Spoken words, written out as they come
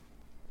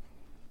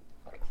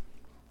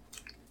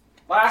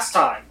last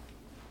time,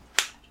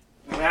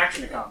 in an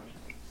action economy,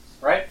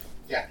 right?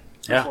 Yeah.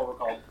 That's what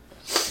we're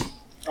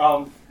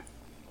called.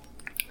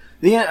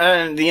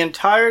 The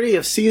entirety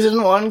of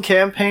Season 1,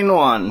 Campaign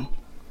 1.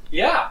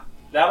 Yeah,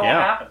 that all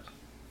happened.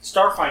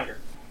 Starfinder.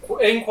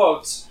 In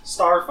quotes,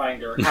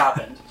 Starfinder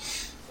happened.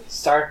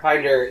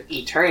 Starfinder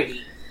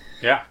Eternity.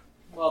 Yeah.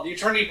 Well, the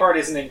eternity part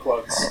isn't in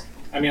quotes.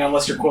 I mean,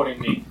 unless you're quoting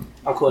me.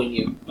 I'm quoting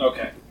you.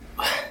 Okay.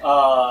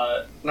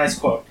 Nice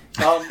quote.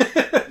 No one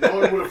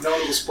would have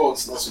known it was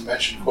quotes unless we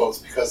mentioned quotes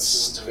because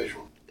this isn't a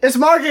visual. It's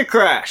Market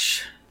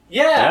Crash!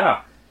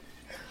 Yeah!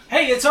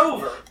 Hey, it's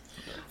over!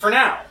 For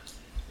now.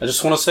 I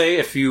just want to say,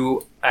 if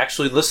you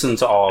actually listen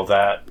to all of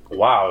that,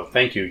 wow,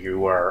 thank you.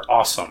 You are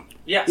awesome.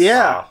 Yes.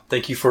 Yeah.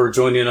 Thank you for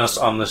joining us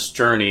on this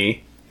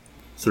journey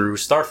through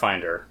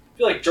Starfinder. I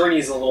feel like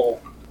Journey's a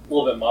little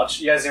bit much.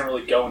 You guys didn't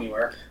really go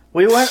anywhere.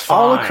 We went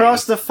all Fine.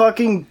 across the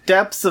fucking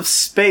depths of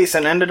space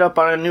and ended up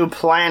on a new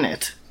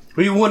planet.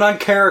 We went on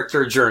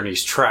character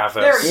journeys,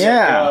 Travis. There you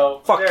Yeah.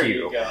 go. Fuck there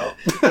you. go.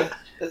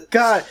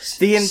 God,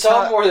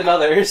 Some more than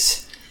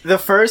others. the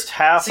first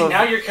half See, of...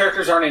 now your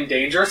characters aren't in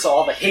danger, so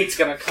all the hate's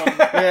gonna come.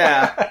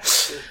 Yeah.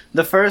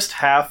 The first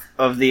half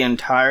of the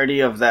entirety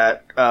of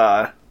that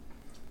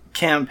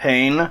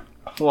campaign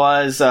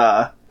was,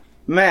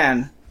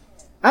 man,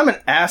 I'm an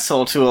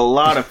asshole to a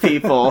lot of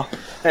people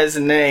as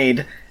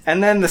Nade.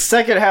 And then the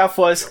second half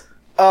was,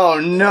 oh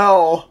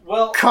no,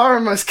 Well,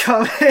 karma's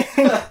coming.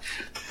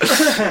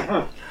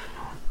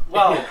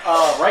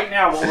 right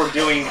now what we're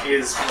doing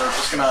is we're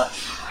just gonna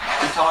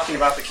be talking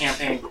about the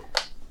campaign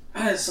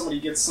as somebody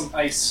gets some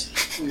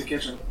ice in the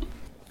kitchen.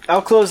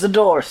 I'll close the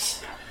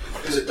doors.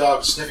 There's a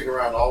dog sniffing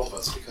around all of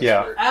us because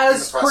Yeah. we're in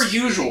As the per process of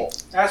usual.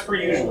 eating. As per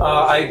usual.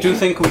 I do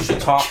think we should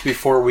talk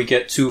before we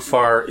get too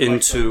far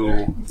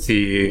into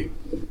the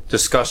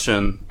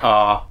discussion.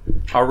 Our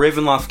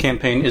Ravenloft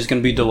campaign is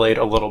going to be delayed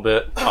a little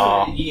bit.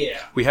 Yeah.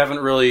 We haven't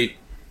really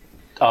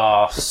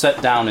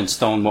set down in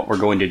stone what we're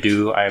going to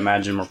do. I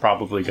imagine we're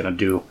probably going to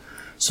do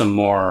some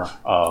more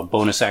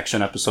bonus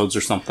action episodes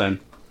or something.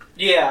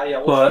 Yeah,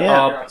 we'll But, figure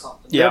out something.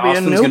 Yeah, There'll be a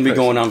Austin's new going to be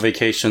person. going on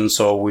vacation,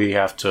 so we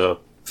have to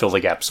fill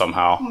the gap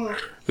somehow.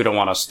 We don't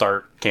want to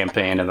start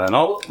campaign and then,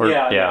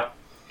 Yeah.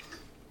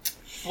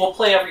 We'll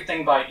play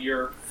everything by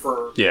ear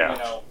for,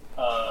 Yeah.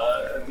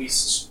 at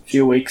least...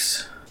 Few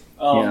weeks.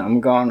 Yeah, I'm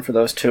gone for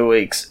those 2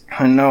 weeks.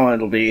 I know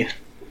it'll be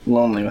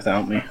lonely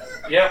without me.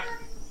 Yeah.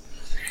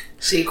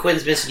 See,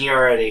 Quinn's missing you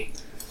already.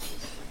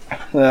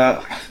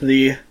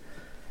 The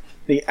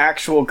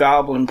actual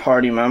goblin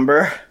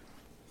member.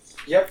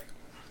 Yep.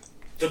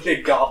 The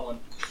big goblin.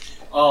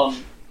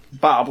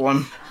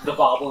 Boblin. The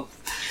boblin.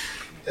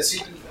 Has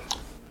he been...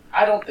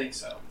 I don't think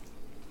so.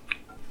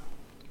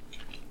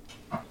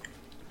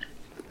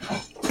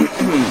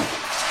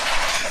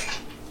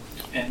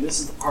 And this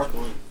is the part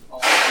where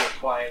I'll sit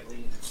quietly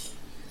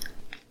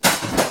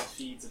and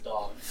feeds a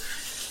dog.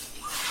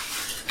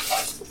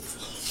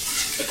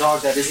 A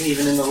dog that isn't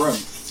even in the room.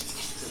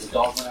 Because the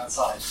dog went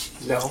outside.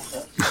 No.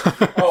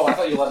 Oh, I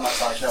thought you let him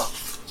outside. No.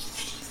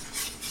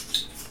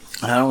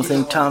 I don't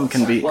think Tom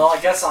can beat... Well, I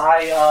guess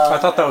I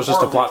thought that was just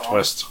a horribly plot wrong.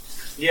 twist.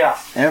 Yeah.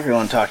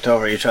 Everyone talked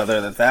over each other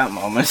at that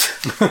moment.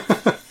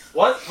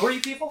 What? Who are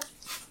you people?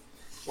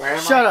 Where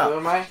am Shut I? up. Who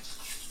am I?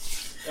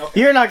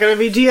 You're not going to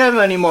be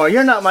GM anymore.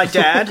 You're not my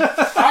dad.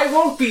 I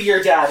won't be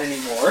your dad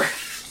anymore.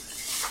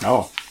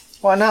 No.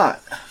 Why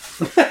not?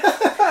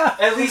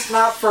 At least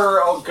not for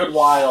a good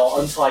while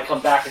until I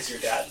come back as your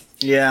dad.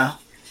 Yeah.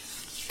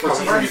 Because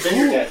he's already been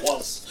your dad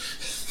once.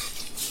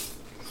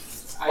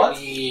 What? I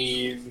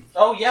mean...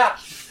 Oh yeah,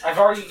 I've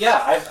already. Yeah,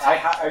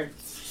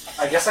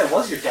 I guess I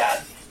was your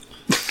dad.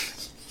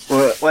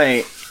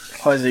 Wait,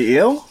 was it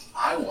you?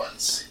 I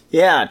was.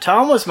 Yeah,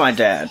 Tom was my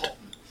dad.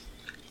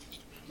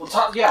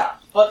 Well, yeah,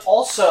 but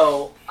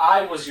also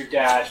I was your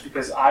dad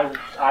because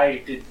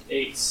I did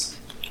AIDS.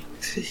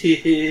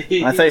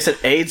 I thought you said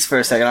AIDS for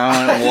a second.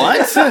 I went,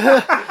 what?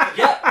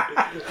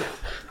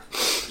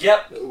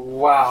 Yep.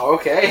 Wow,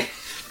 okay.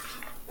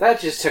 That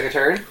just took a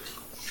turn.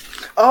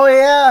 Oh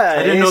yeah.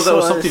 I didn't know Ace that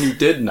was something you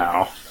did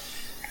now.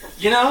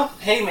 You know,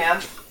 hey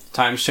man,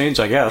 Times change,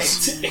 I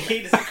guess.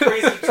 AIDS is a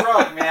crazy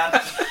drug, man.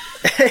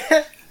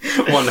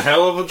 One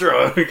hell of a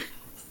drug.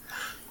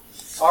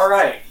 All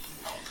right.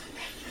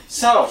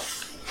 So,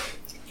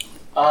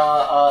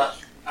 how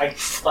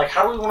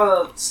do we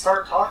want to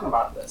start talking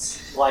about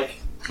this? Like,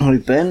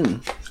 We've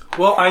been.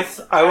 Well,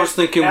 I was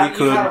thinking now we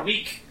you've had a could...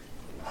 week.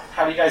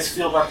 How do you guys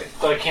feel about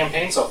the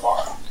campaign so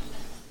far?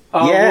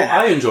 Yeah.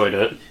 Well, I enjoyed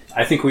it.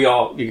 I think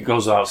it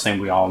goes without saying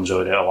we all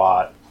enjoyed it a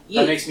lot.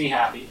 That makes me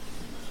happy.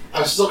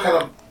 I'm still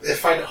I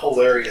find it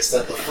hilarious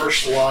that the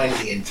first line of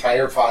the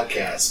entire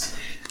podcast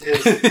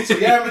is, so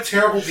yeah, I'm a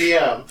terrible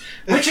DM.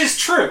 Which is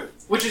true.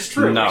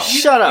 No.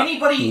 Shut up.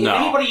 Anybody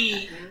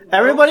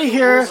Everybody knows the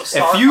here- rules of If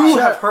Star you Wars?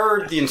 have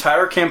heard the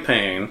entire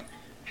campaign,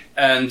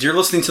 and you're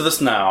listening to this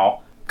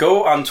now,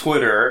 go on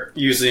Twitter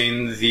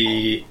using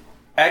the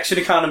Action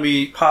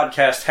Economy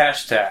Podcast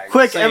hashtag.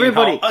 Quick, saying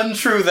everybody. how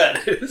untrue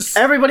that is.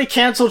 Everybody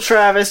cancel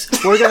Travis.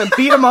 We're gonna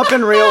beat him up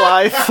in real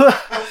life.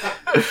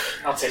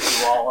 I'll take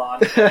you all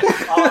on.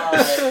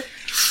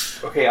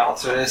 Okay, I'll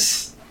answer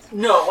this.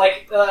 No,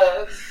 like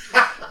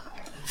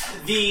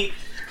the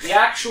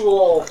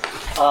actual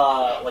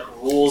like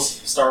rules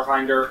of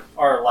Starfinder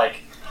are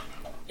like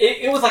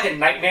it was like a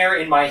nightmare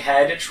in my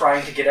head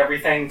trying to get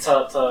everything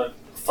to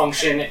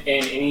function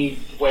in any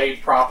way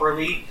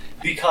properly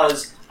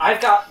because I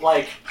have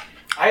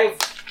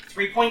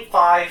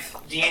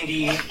 3.5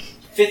 D&D,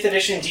 5th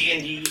edition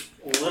D&D,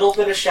 a little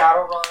bit of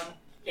Shadowrun,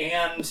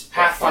 and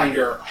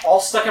Pathfinder all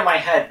stuck in my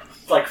head,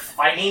 like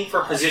fighting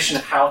for position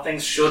of how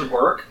things should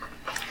work.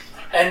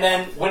 And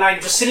then when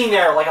I'm just sitting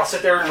there, like I'll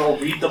sit there and I'll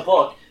read the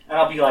book, and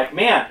I'll be like,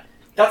 man,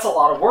 that's a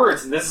lot of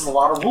words, and this is a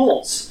lot of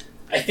rules.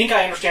 I think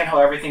I understand how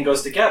everything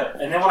goes together.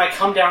 And then when I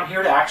come down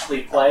here to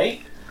actually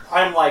play,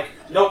 I'm like,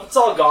 nope, it's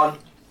all gone.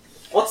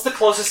 What's the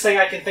closest thing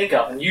I can think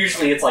of? And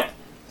usually it's like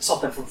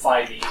something from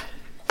 5e.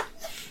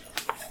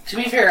 To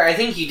be fair, I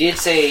think you did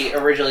say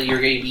originally you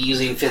were going to be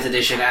using 5th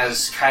edition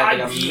as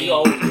kind of like a main...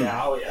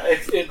 Oh yeah.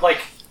 It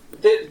like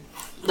the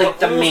rules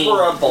main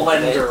were a bulk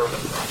of it.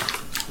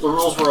 blender. The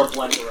rules were a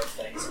blender of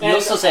things. You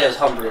also say it was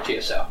homebrew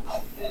too, so...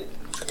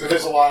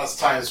 There's a lot of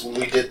times when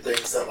we did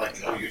things that, like,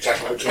 you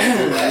technically can't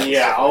do that.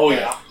 Yeah, stuff like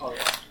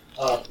that.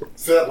 Oh yeah.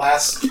 For that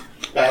last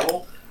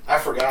battle, I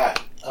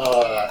forgot.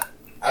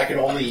 I can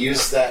only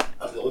use that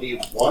ability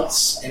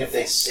once, and if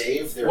they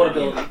save, they're... What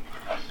ability?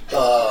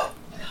 The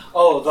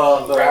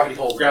gravity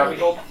hold.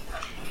 Gravity hold?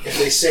 If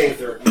they save,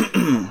 they're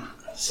immune.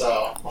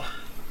 So...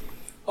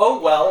 Oh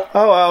well.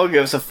 Oh, well, who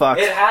gives a fuck?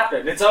 It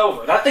happened. It's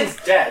over. That thing's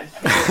dead.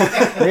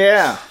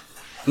 Yeah.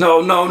 No,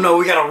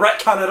 we gotta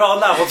retcon it all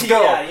now. Let's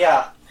go.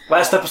 Yeah.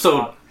 Last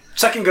episode.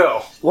 Second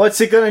go. What's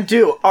it gonna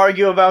do?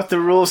 Argue about the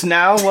rules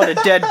now? What a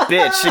dead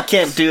bitch. It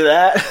can't do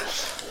that.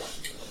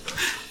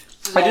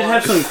 I did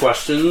have some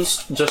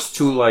questions just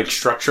to like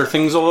structure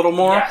things a little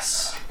more.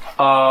 Yes.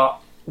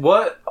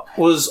 What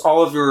was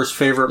all of your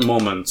favorite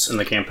moments in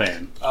the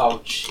campaign?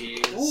 Oh,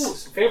 jeez. Ooh,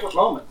 some favorite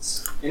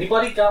moments.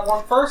 Anybody got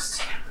one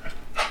first?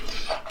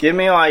 Give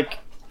me like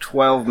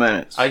 12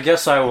 minutes. I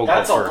guess I will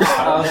That's go a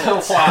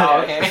first. lot.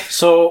 Wow, okay.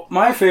 So,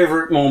 my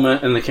favorite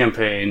moment in the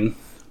campaign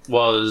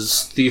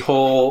was the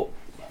whole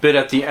bit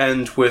at the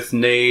end with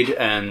Nade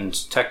and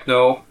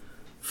Techno.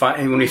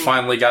 When he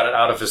finally got it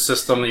out of his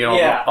system, you know,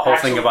 Yeah, the whole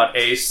actually, thing about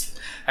Ace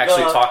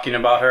actually talking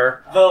about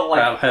her. The like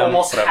About him,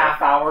 almost whatever.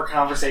 half-hour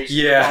conversation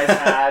Yeah. you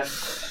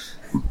guys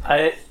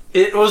had.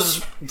 It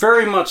was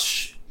very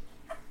much...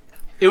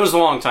 It was a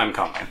long time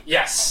coming.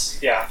 Yes.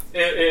 Yeah.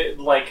 It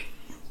like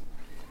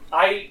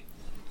I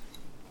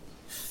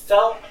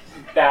felt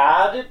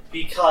bad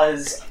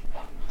because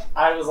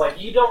I was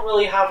like, you don't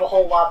really have a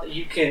whole lot that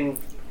you can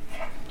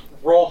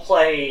role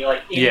play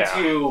like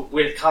into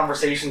with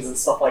conversations and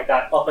stuff like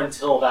that up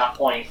until that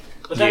point.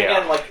 But then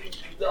again, like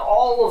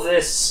all of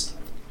the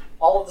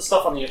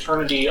stuff on the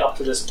Eternity up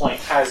to this point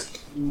has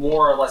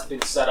more or less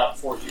been set up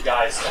for you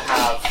guys to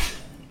have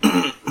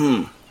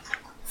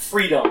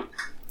freedom.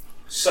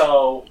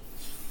 So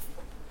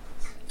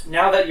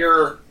now that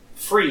you're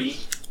free,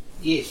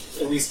 Yeah.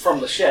 at least from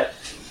the ship,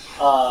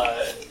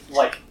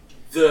 like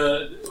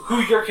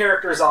who your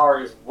characters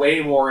are is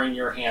way more in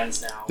your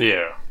hands now.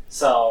 Yeah.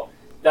 So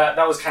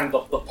that was kind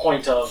of the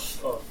point of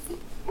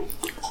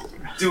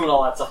doing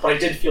all that stuff. But I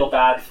did feel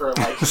bad for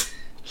like,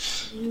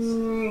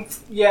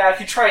 yeah, if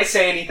you try to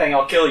say anything,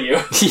 I'll kill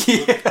you.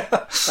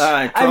 Yeah.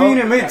 Alright, I mean,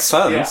 it made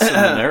sense Yeah. in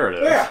the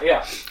narrative.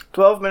 Yeah.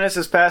 12 minutes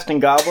has passed in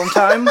Goblin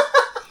time,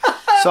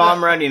 so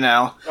I'm ready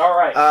now. All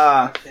right.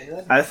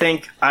 I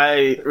think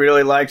I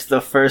really liked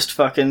the first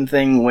fucking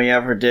thing we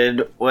ever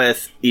did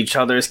with each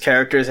other's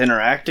characters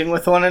interacting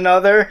with one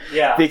another.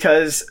 Yeah.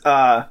 Because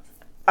I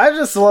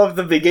just love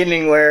the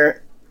beginning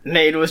where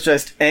Nate was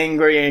just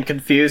angry and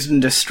confused and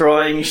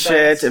destroying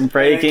shit and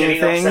breaking getting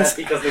things. upset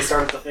because they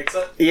started to fix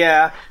it.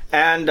 Yeah,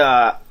 and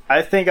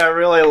I think I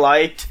really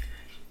liked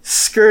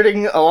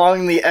skirting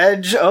along the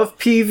edge of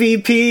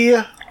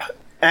PvP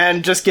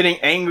and just getting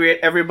angry at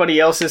everybody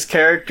else's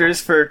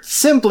characters for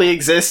simply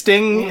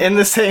existing in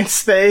the same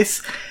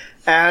space,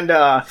 and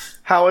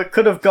how it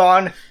could have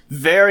gone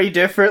very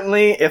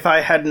differently if I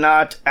had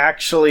not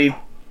actually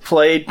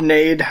played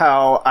Nade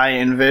how I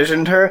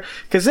envisioned her.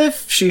 Because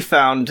if she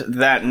found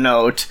that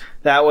note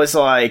that was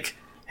like,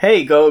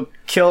 hey, go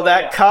kill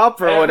that cop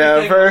or Everything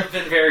whatever, would have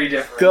been very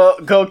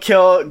different. go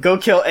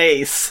kill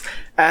Ace,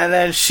 and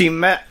then she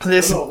met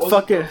this No, it wasn't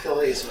fucking Go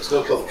kill Ace, it was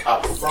go kill the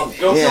cop from Ace.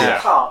 Go kill Yeah.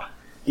 the cop. And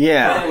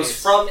yeah. it was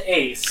from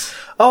Ace.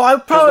 Oh, I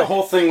Because probably the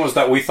whole thing was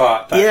that we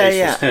thought that Yeah, Ace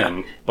yeah. was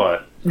him,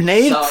 but...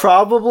 Nade So-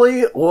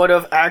 probably would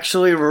have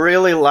actually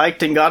really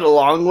liked and got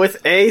along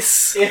with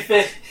Ace If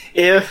it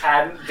if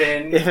hadn't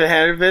been. it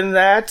hadn't been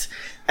that.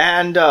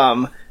 And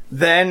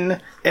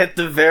then at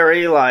the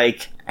very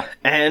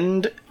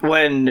end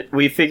when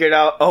we figured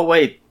out, oh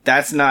wait,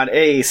 that's not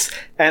Ace,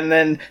 and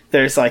then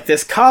there's like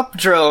this cop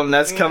drone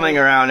that's coming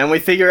around, and we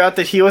figure out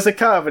that he was a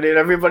cop, and then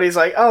everybody's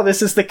like, oh,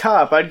 this is the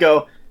cop. I'd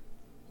go,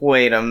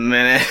 wait a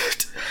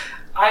minute.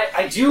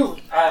 I do,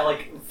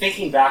 like,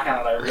 thinking back on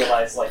it, I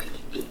realized, like,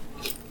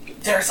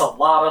 there's a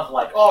lot of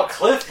like, oh,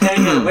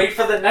 cliffhanger, wait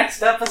for the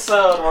next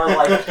episode, or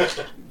like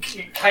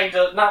kind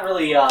of not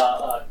really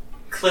a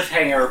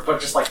cliffhanger, but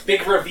just like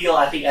big reveal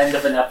at the end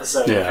of an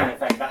episode kind of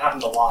thing. That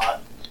happened a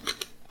lot.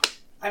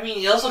 I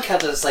mean, it also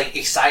kept us like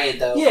excited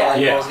though. Yeah, for,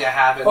 like, what was gonna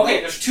happen. Okay,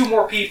 Like, there's 2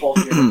 more people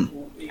here.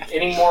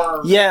 Any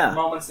more Yeah.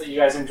 moments that you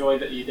guys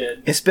enjoyed that you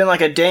did? It's been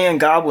like a day in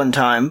Goblin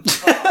time.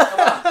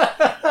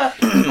 Oh,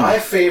 come on. My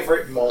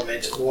favorite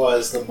moment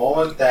was the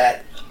moment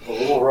that the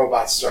little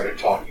robots started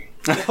talking.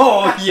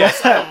 Oh,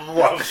 yes, I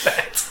love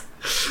that.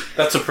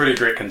 That's a pretty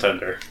great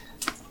contender.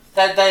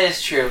 that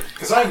is true.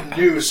 Because I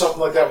knew something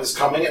like that was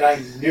coming, and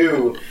I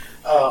knew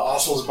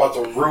Austin was about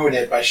to ruin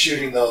it by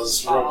shooting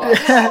those robots.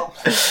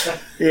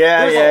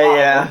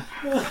 Yeah.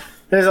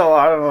 There's a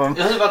lot of them.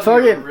 It was about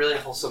to be a Fucking- really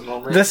wholesome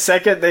moment. The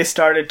second they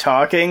started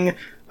talking,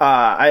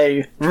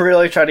 I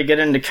really try to get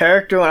into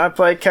character when I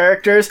play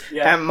characters,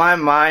 and my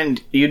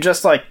mind, you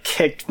just like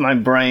kicked my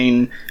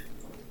brain.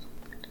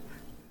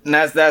 And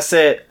that's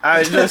it.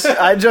 I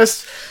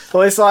just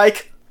was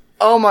like,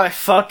 oh my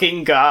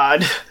fucking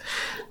god.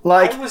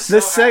 Like I was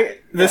the so happy.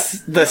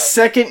 the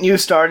second you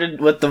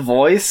started with the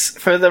voice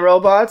for the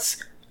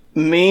robots,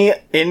 me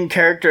in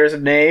character as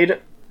Nade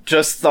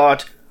just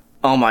thought,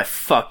 oh my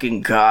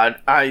fucking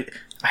god, I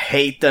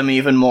hate them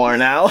even more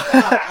now.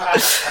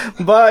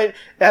 But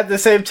at the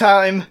same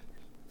time,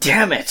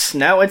 damn it,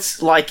 now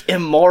it's like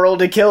immoral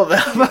to kill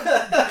them.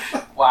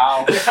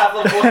 Wow. They have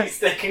a voice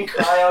they can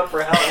cry out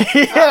for help.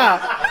 Yeah.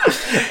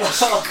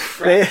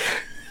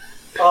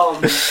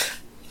 Oh, crap.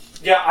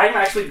 Yeah, I'm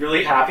actually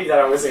really happy that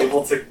I was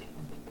able to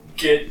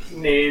get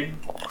Nade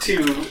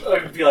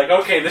to be like,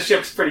 okay, the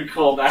ship's pretty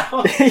cool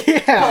now.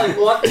 Yeah. Like,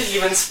 want to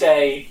even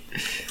stay.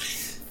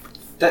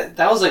 That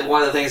was like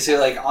one of the things too.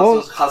 Like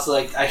also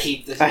constantly like I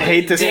hate this. I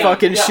hate this Yeah,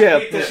 fucking yeah,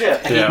 ship. hate the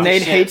ship. Yeah.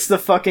 Nate ship. hates the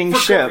fucking For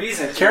ship. good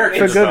reason. Character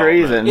For It's, good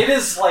development. reason. it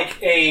is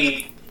like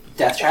a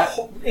Death trap.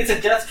 It's a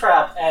death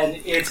trap, and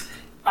it's.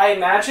 I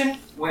imagine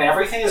when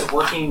everything is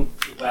working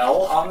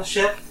well on the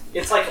ship,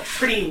 it's like a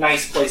pretty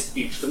nice place to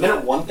be. The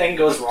minute one thing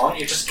goes wrong,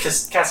 it just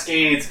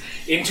cascades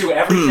into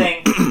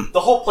everything. The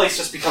whole place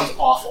just becomes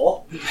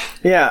awful.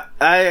 Yeah,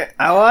 I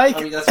like...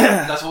 I mean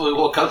that's what we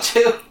woke up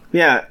to.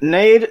 Yeah,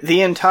 Nade,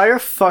 the entire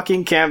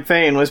fucking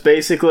campaign was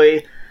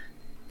basically...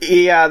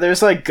 Yeah,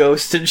 there's like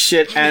ghosted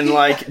shit and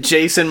like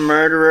Jason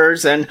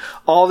murderers and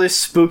all this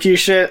spooky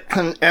shit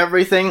and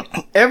everything.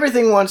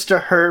 Everything wants to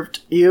hurt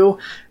you.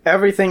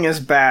 Everything is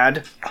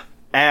bad.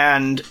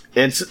 And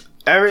it's...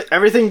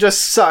 everything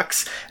just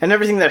sucks. And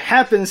everything that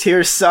happens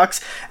here sucks.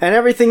 And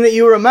everything that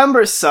you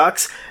remember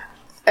sucks.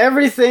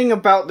 Everything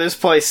about this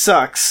place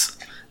sucks.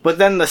 But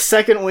then the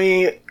second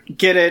we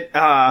get it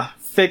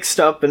fixed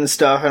up and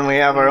stuff and we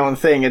have our own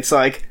thing, it's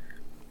like,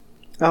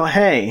 oh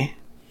hey,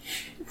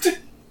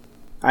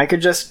 I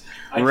could just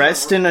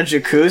rest in a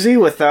jacuzzi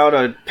without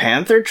a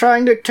panther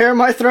trying to tear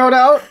my throat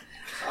out.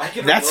 I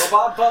get That's- a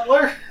robot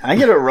butler. I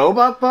get a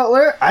robot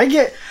butler. I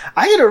get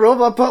a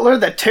robot butler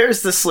that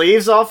tears the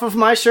sleeves off of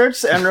my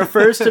shirts and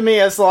refers to me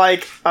as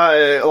like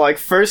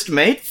first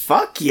mate.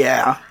 Fuck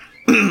yeah.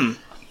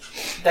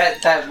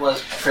 That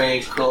was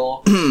pretty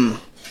cool.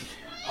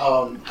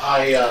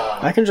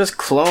 I can just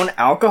clone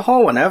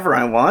alcohol whenever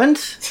I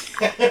want.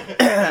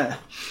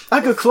 I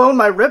could clone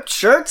my ripped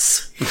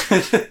shirts.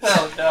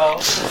 Oh no.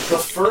 The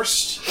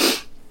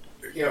first,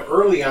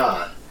 early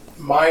on,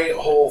 my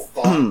whole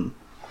thought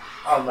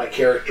on my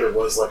character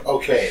was like,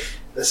 okay,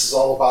 this is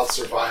all about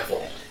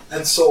survival.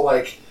 And so,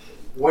 like,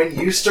 when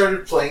you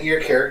started playing your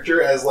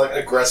character as, like,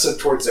 aggressive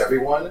towards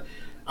everyone,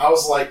 I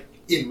was like,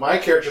 in my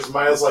character's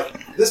mind, I was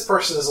like, this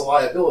person is a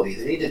liability.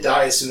 They need to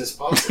die as soon as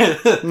possible.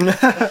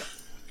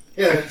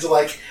 Yeah, it's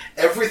like,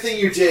 everything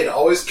you did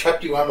always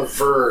kept you on the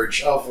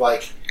verge of,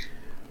 like,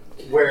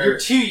 where... You're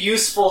too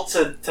useful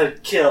to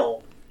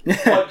kill,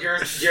 but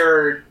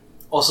you're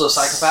Also a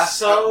psychopath. At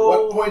so.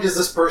 what point does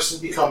this person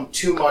become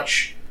too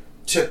much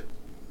to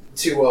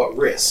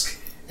risk?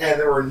 And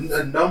there were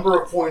a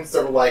number of points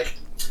that were like,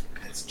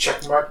 let's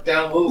check mark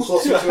down a little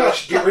closer to it. I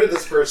should get rid of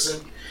this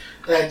person.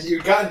 And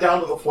you've gotten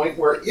down to the point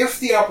where if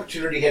the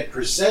opportunity had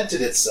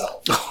presented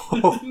itself,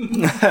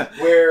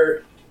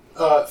 where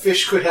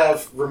Fish could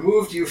have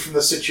removed you from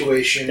the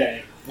situation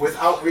Okay.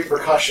 without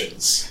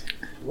repercussions,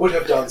 would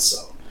have done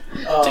so.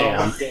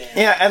 Damn.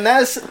 Yeah, and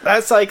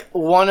that's like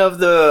one of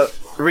the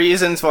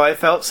reasons why I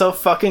felt so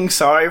fucking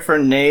sorry for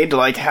Nade,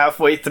 like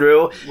halfway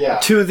through Yeah.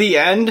 to the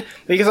end,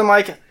 because I'm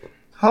like,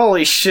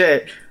 holy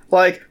shit.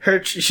 Like,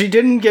 she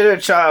didn't get a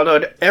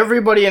childhood.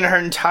 Everybody in her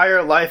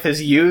entire life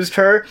has used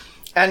her.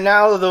 And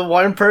now the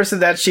one person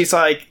that she's,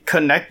 like,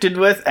 connected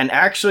with and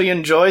actually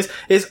enjoys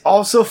is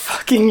also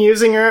fucking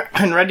using her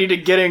and ready to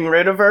getting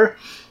rid of her.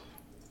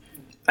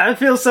 I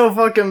feel so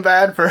fucking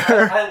bad for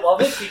her. I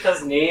love it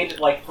because Nade,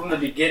 like, from the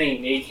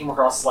beginning, Nade came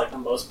across as, like, the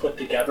most put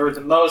together,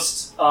 the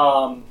most,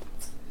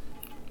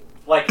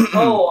 like,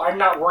 oh, I'm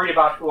not worried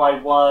about who I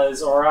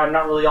was, or I'm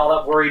not really all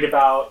that worried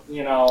about,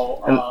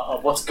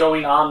 what's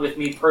going on with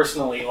me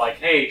personally. Like,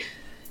 hey,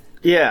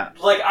 Yeah.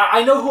 like,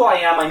 I know who I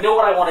am, I know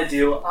what I want to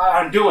do,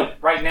 I'm doing it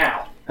right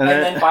now.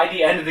 And then by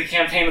the end of the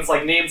campaign, it's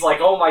like Nade's like,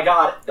 "Oh my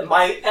god,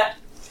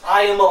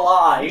 I am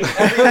alive.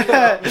 Everything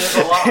about me is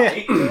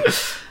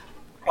alive.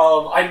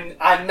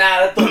 I'm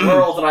mad at the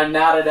world and I'm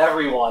mad at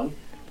everyone."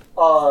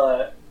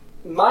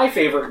 My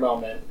favorite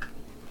moment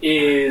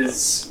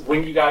is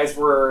when you guys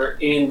were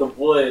in the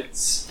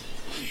woods,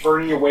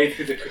 burning your way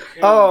through the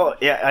cocoon. Oh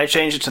yeah, I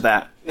changed it to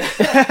that.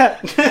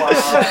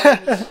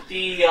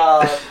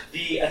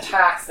 The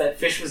attacks that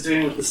Fish was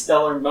doing with the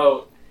stellar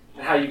moat,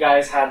 and how you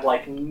guys had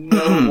like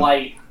no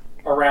light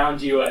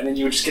around you, and then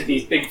you would just get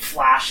these big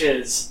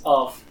flashes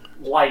of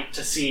light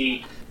to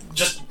see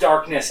just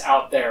darkness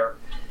out there.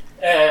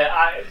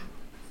 I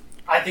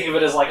think of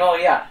it as like, oh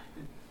yeah,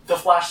 the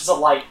flashes of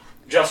light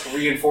just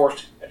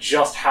reinforced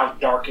just how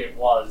dark it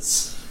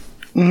was.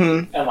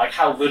 Mm-hmm. And like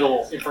how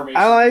little information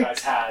you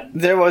guys had.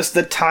 There was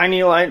the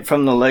tiny light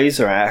from the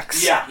laser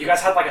axe. Yeah, you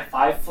guys had like a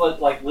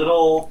 5-foot like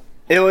little.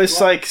 It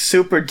was like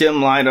super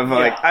dim light of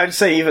like I'd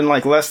say even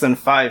like less than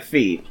 5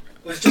 feet.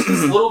 It was just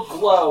this little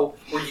glow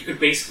where you could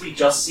basically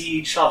just see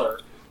each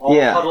other all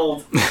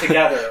huddled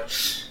together.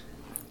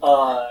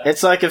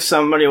 It's like if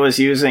somebody was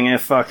using a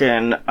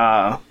fucking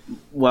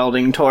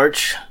welding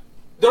torch.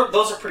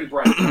 Those are pretty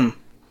bright.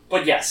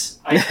 But yes,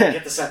 I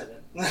get the sentiment.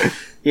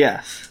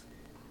 Yeah.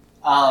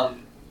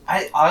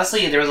 I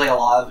honestly, there was like a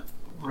lot of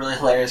really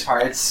hilarious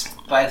parts,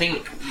 but I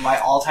think my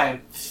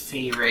all-time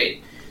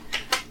favorite,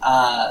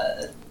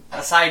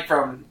 aside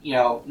from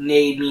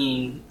Nade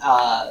being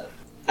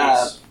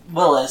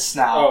Willis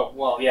now. Oh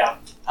well, yeah.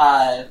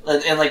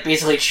 And like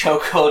basically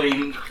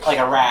chokeholding like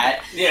a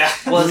rat. Yeah.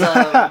 Was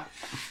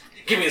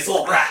give me this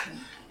little rat.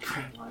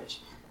 Pretty much.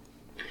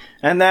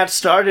 And that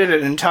started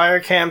an entire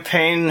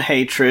campaign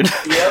hatred.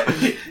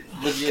 Yep.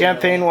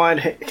 Campaign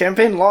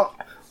long.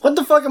 What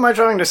the fuck am I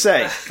trying to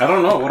say? I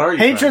don't know. What are you?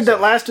 Hatred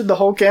that lasted the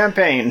whole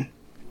campaign.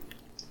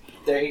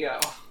 There you go.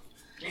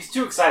 He's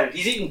too excited.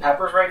 He's eating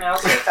peppers right now.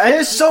 So.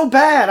 It's so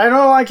bad. I don't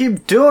know why I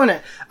keep doing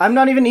it. I'm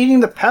not even eating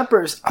the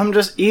peppers. I'm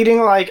just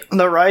eating like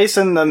the rice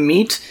and the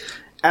meat,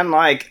 and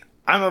like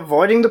I'm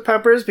avoiding the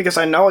peppers because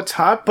I know it's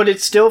hot, but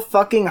it's still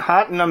fucking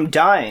hot and I'm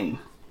dying.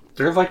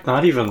 They're like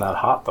not even that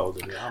hot though,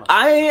 to be honest.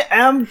 I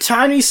am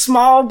tiny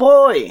small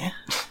boy.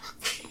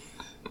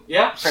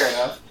 Yeah, fair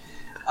enough.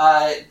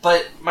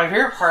 But my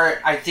favorite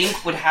part, I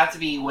think, would have to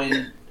be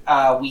when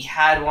we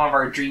had one of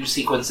our dream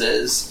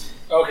sequences.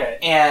 Okay.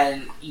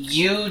 And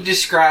you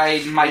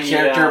described my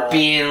character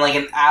being like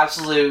an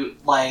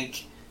absolute,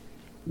 like...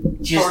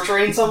 Just,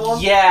 torturing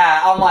someone?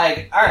 Yeah, I'm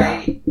like,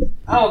 alright,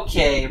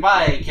 okay,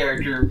 my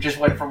character just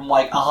went from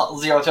like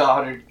 0 to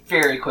 100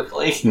 very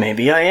quickly.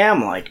 Maybe I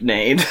am like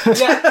Nade.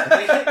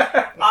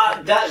 Yeah,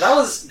 that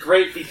was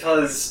great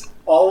because...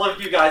 all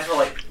of you guys were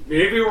like,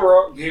 maybe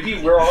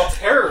we're all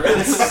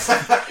terrorists.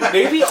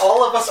 Maybe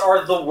all of us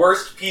are the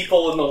worst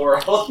people in the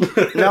world.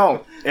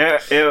 No,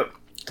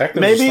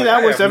 maybe like,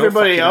 that was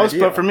everybody else,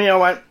 but for me, I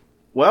went,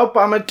 well,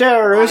 I'm a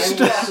terrorist.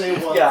 I will say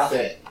one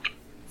thing.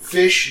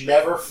 Fish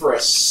never for a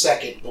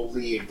second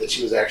believed that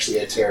she was actually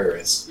a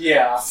terrorist.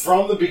 Yeah.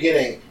 From the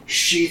beginning,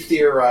 she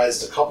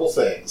theorized a couple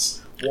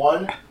things.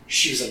 One,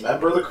 she's a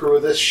member of the crew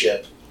of this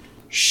ship.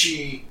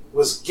 She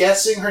was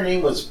guessing her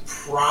name was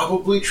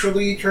probably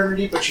Truly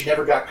Eternity, but she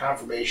never got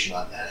confirmation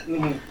on that.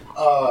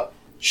 Mm-hmm.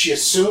 She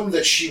assumed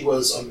that she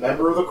was a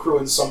member of the crew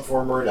in some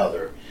form or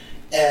another.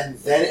 And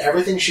then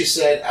everything she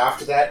said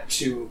after that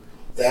to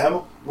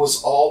them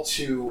was all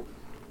to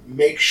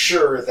make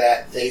sure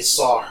that they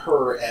saw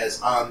her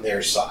as on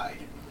their side.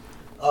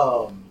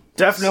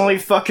 Definitely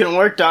fucking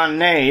worked on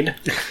Nade.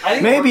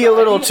 Maybe a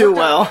little too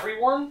well. I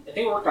think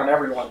it worked on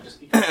everyone just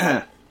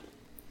because...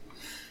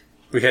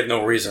 we had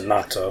no reason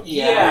not to.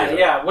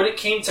 Yeah. When it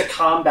came to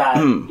combat,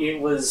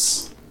 it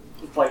was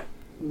like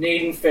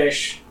Nade and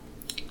Fish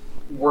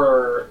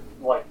were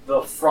like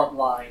the front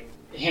line.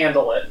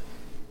 Handle it.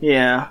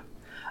 Yeah.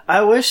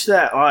 I wish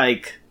that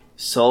like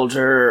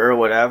Soldier or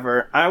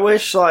whatever, I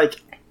wish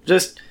like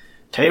just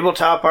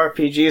tabletop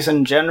RPGs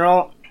in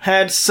general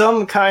had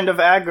some kind of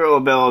aggro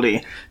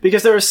ability.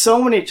 Because there were so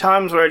many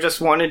times where I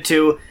just wanted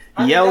to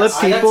yell at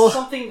people. That's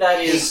something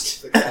that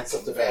is the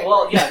concept of aggro.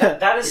 Well, yeah,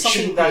 that is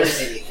something that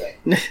is anything.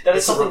 That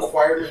is something a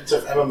requirement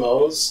of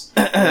MMOs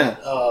that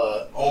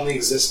only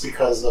exists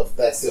because of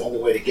that's the only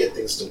way to get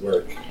things to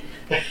work.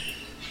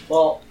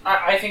 Well,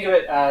 I think of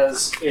it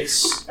as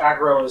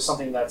aggro is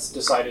something that's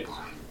decided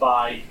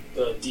by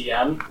the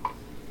DM,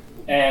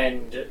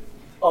 and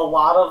a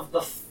lot of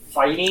the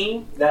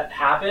fighting that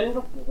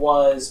happened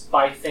was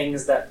by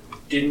things that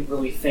didn't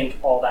really think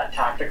all that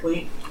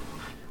tactically,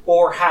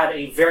 or had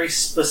a very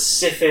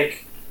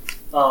specific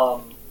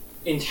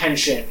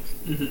intention.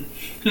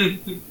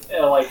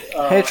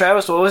 Hey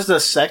Travis, what was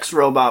the sex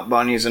robot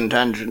bunny's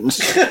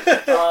intentions?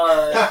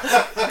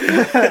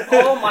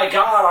 Oh my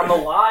god, I'm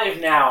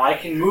alive now. I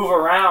can move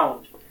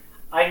around.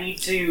 I need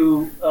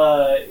to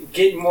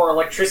get more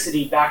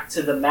electricity back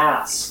to the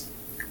mass.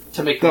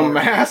 To make the more.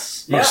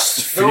 mass? Yeah,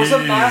 there was a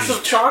mass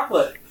of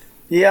chocolate.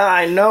 Yeah,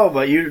 I know,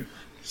 but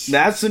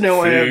that's the new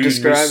way of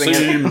describing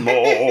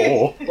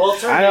it. Well,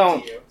 it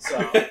turned into you,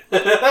 so.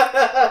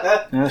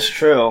 That's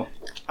true.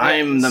 I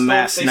am the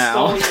mess They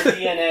now. stole your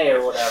DNA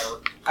or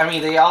whatever. I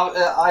mean, they all.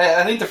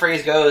 I think the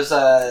phrase goes,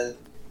 the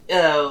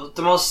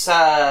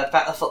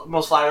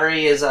most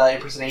flattery is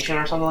impersonation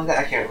or something like that.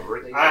 I can't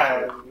remember. I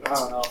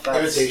don't know. If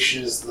that's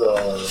Imitation is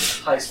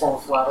the highest form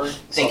of flattery.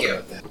 Thank you.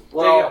 something like that.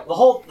 Well, the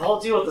whole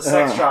deal with the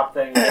sex shop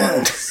thing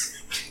was,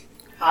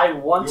 I You were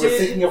wanted.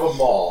 thinking of a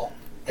mall,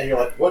 and you're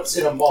like, "What's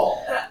in a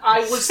mall?"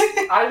 I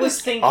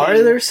was thinking.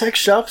 Are there sex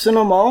shops in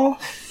a mall?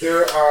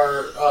 There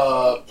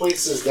are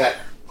places that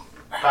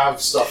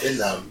have stuff in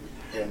them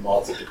in a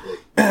mall typically.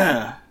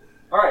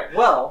 All right.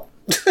 Well,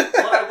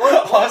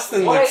 what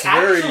Austin I looks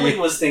actually very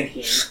was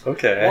thinking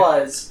okay.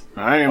 was,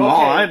 Any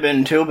mall Okay. I've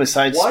been to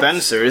besides What?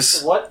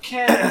 Spencer's. what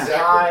can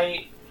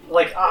Exactly.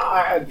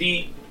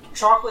 the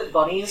chocolate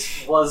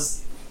bunnies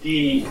was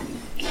the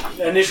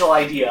initial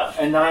idea,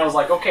 and then I was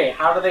like, okay,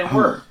 how do they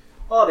work?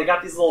 Oh, they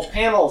got these little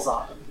panels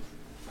on them.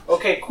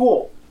 Okay,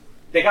 cool.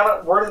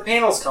 Where do the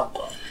panels come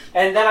from?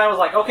 And then I was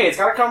like, okay, it's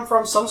got to come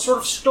from some sort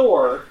of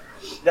store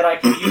that I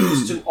can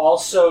use to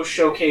also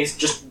showcase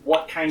just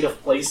what kind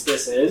of place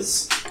this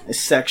is. A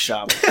sex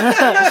shop.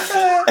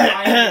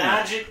 I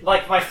imagine,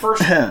 like, my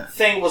first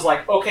thing was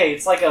like, okay,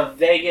 it's like a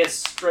Vegas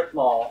strip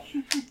mall.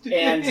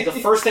 And the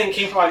first thing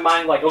came to my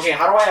mind, like, okay,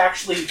 how do I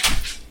actually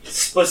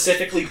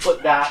specifically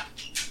put that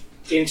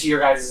into your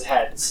guys'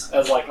 heads?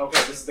 As like, okay,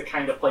 this is the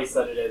kind of place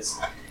that it is.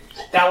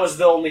 That was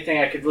the only thing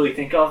I could really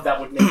think of that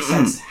would make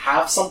sense to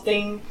have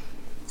something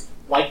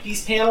like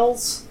these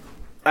panels.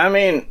 I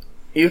mean,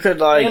 you could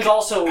And like.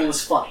 also, it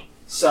was funny.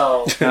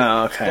 So,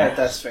 Oh, okay.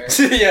 That's fair.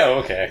 Yeah,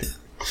 okay.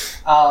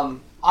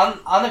 On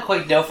the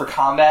quick note for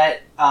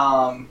combat,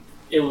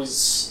 it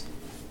was...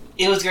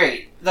 it was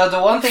great. The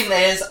one thing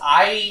that is,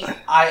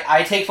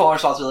 I take full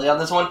responsibility on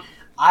this one.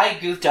 I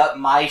goofed up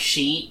my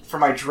sheet for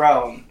my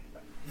drone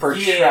for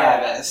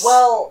Travis.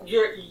 Well,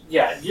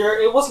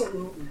 it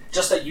wasn't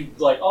just that you,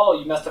 like, oh,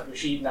 you messed up your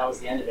sheet and that was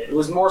the end of it. It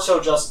was more so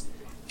just,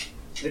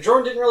 the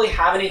drone didn't really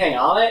have anything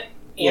on it,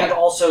 and Yeah.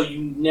 also you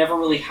never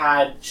really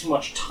had too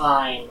much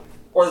time,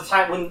 or the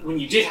time when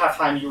you did have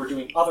time, you were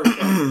doing other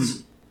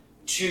things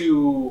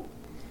to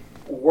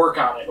work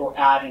on it or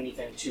add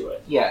anything to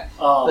it. Yeah,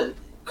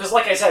 Because,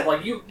 like I said,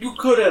 like you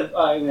could have,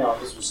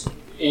 this was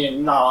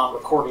not on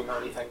recording or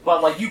anything,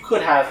 but like you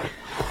could have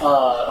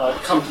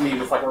come to me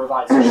with like a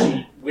revised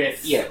sheet with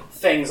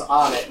things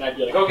on it, and I'd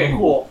be like, okay,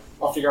 cool,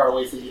 I'll figure out a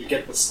way for you to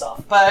get this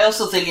stuff. but I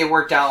also think it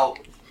worked out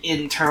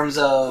in terms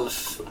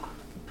of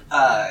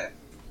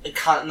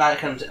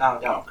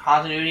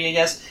continuity, I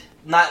guess.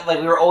 Not like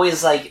we were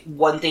always like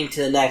one thing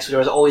to the next. There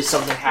was always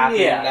something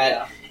happening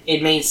that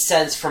it made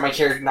sense for my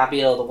character not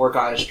being able to work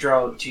on his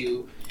drone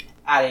to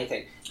add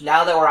anything.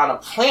 Now that we're on a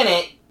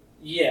planet,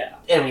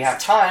 and we have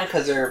time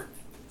because they're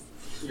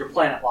You're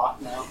planet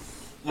locked now.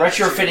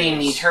 retrofitting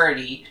the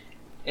eternity,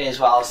 is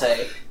what I'll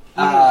say.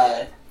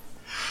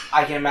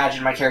 I can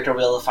imagine my character will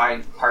be able to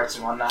find parts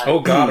and whatnot. Oh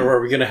god, or are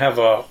we gonna have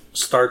a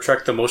Star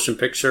Trek the Motion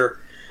Picture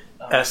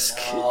esque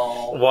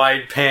no.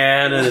 wide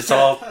pan and it's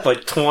all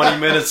like 20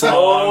 minutes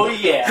Oh long?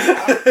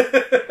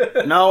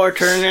 yeah, No, we're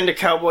turning into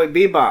Cowboy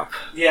Bebop.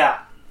 yeah.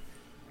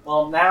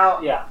 Well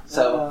now,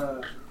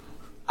 So-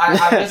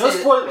 I no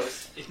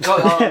spoilers.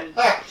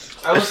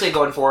 I will say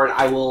going forward,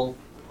 I will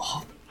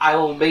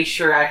make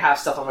sure I have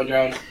stuff on my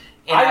drone.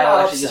 And I'm I will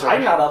not actually use upset. I'm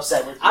my- not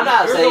upset with you. I'm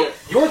not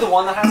You're the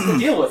one that has to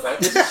deal with it.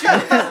 This is true.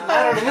 It doesn't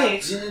matter to me.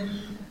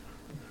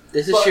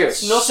 This is But true.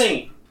 it's no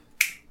singing.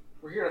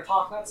 We're here to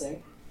talk, not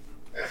sing.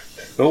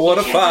 But what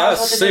if Can't tell I us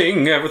what to do.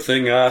 sing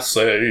everything I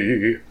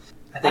say?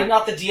 I'm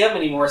not the DM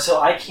anymore, so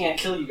I can't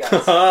kill you guys.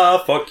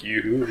 Ah, fuck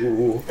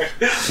you.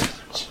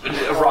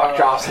 A rock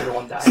drops,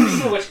 everyone dies.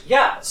 Speaking of which,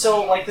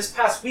 so like this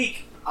past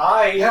week,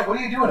 Yeah, what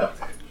are you doing up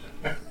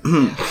there?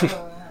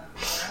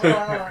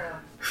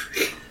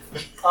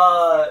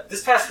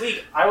 this past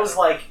week, I was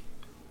like,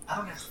 I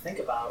don't have to think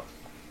about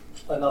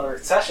another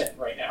session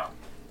right now.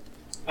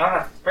 I don't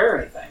have to prepare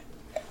anything.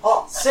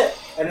 Oh, sick.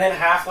 And then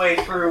halfway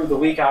through the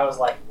week, I was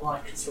like, well, I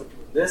could start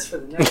doing this for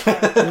the next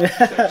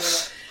time.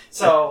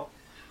 So,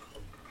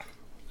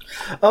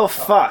 Oh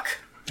fuck.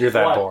 You're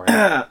that What? boring.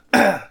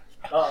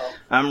 uh-oh.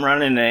 I'm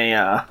running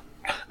a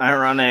I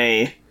run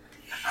a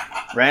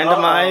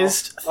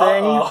randomized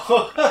thing,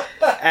 Uh-oh.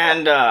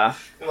 and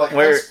You're like,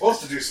 Where- I'm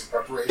supposed to do some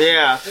preparation.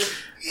 yeah,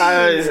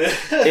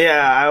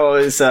 I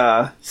was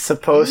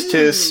supposed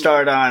to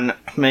start on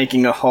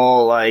making a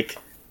whole like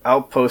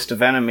outpost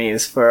of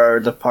enemies for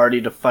the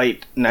party to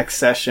fight next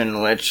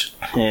session, which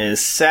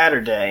is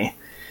Saturday.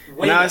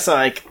 Wait And I a was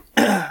like,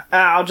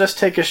 I'll just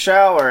take a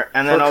shower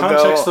and For then I'll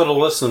context go. to the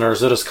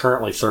listeners, it is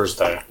currently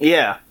Thursday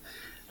Yeah,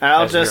 and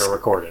as we are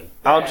recording.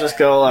 I'll just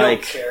go no one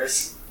like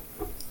cares.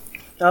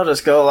 I'll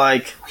just go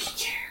like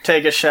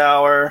take a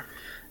shower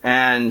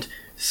and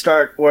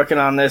start working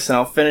on this, and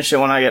I'll finish it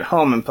when I get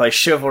home and play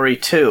Chivalry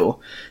 2.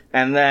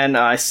 And then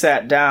I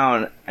sat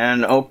down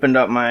and opened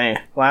up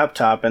my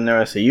laptop, and there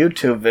was a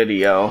YouTube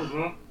video.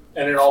 Mm-hmm.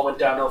 And it all went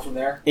downhill from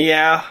there?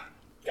 Yeah,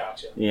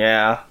 Gotcha.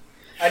 yeah.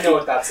 I know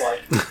what that's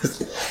like.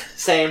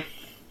 Same.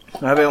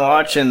 I've been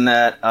watching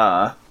that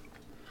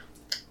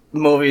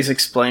Movies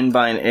Explained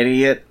by an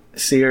Idiot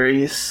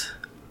series.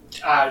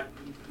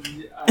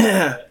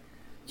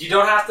 You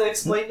don't have to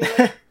explain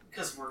it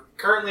because we're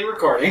currently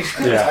recording.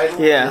 The title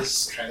Yeah.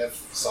 is kind of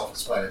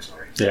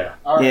self-explanatory. Yeah.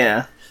 All right.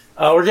 Yeah.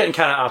 We're getting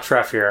kind of off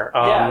track here.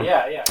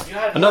 Yeah. You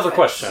had Another nothing.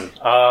 question.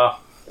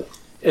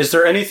 Is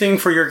there anything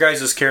for your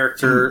guys'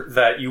 character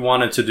that you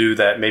wanted to do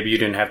that maybe you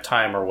didn't have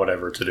time or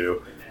whatever to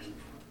do?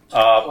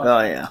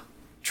 Oh, yeah.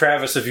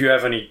 Travis, if you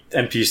have any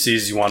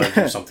NPCs you want to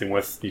do something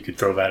with, you could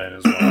throw that in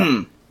as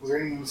well. Was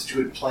there any ones that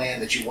you had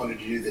planned that you wanted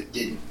to do that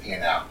didn't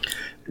pan out?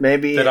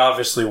 Maybe. That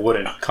obviously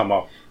wouldn't come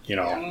up,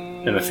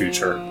 in the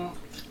future.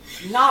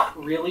 Not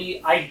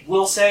really. I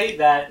will say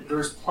that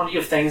there's plenty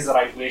of things that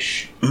I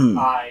wish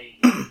I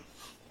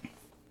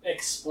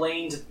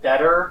explained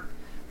better,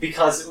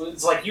 because it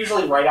was like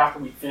usually right after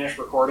we finish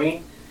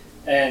recording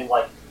and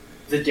like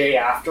the day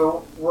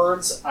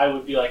afterwards I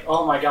would be like,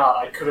 oh my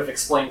god, I could have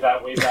explained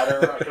that way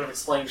better. I could have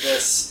explained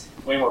this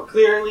way more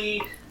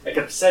clearly. I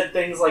could have said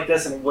things like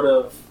this and it would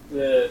have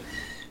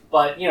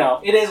but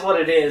it is what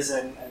it is,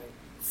 and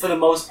for the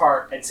most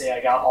part I'd say I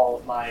got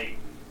all my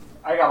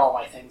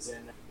things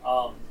in.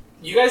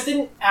 You guys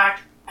didn't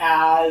act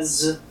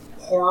as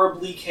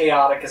horribly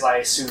chaotic as I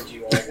assumed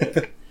you all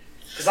would.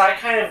 Because I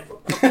kind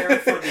of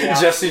prepared for the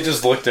Jesse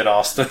just looked at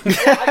Austin.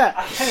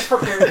 I kind of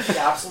prepared for the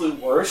absolute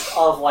worst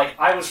of, like,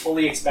 I was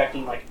fully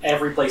expecting, like,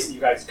 every place that you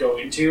guys go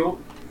into,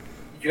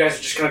 you guys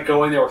are just going to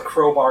go in there with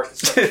crowbars and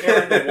start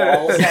tearing the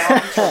walls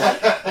down to,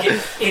 like,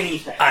 get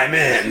anything. I'm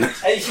in.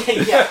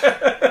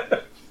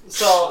 Yeah.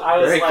 So I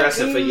was Very like,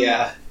 aggressive, but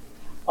yeah.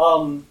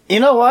 You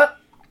know what?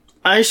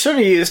 I should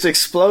have used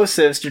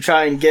explosives to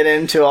try and get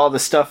into all the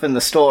stuff in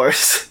the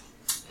stores.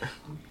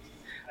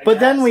 But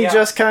then we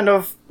just kind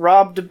of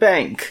robbed a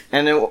bank,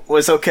 and it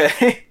was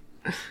okay.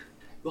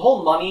 The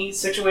whole money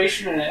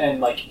situation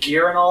and like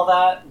gear and all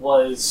that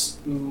was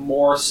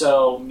more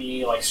so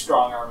me like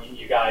strong-arming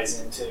you guys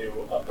into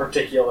a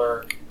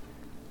particular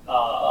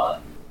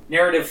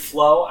narrative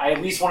flow. I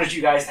at least wanted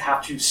you guys to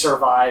have to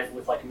survive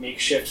with like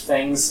makeshift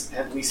things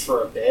at least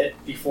for a bit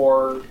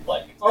before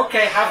like,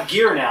 okay, have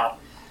gear now.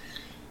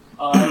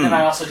 And then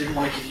I also didn't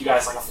want to give you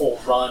guys like a full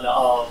run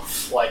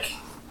of like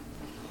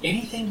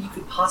anything you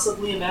could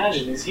possibly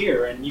imagine is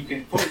here, and you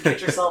can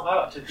get yourself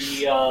out to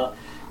be,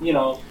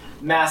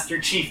 Master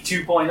Chief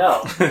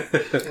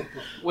 2.0.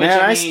 Which,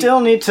 Man, I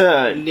still need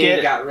to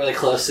Nate got really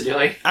close to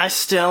doing. I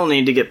still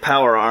need to get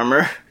power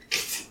armor.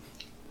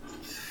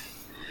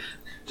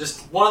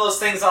 Just one of those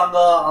things on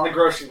the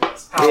grocery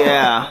list. Power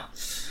Yeah.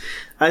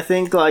 I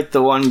think, like,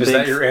 the one Is big...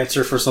 that your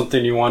answer for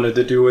something you wanted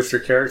to do with your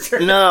character?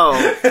 No.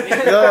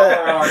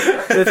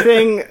 The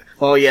thing...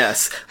 Well,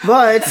 yes.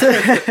 But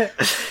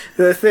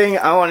the thing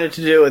I wanted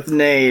to do with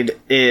Nade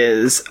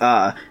is...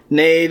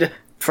 Nade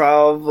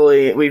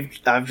probably...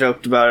 I've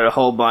joked about it a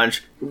whole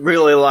bunch.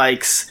 Really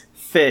likes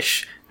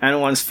fish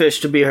and wants Fish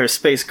to be her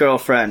space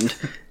girlfriend.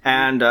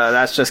 And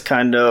that's just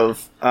kind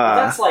of...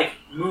 That's, like,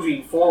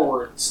 moving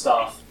forward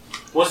stuff.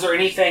 Was there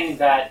anything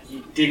that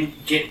you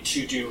didn't get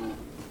to do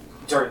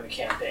during the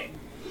campaign?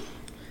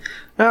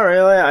 Not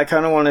really. I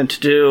kind of wanted to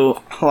do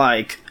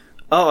like,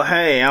 oh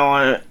hey,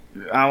 I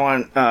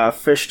want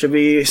Fish to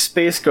be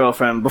space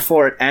girlfriend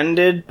before it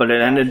ended, but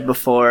it ended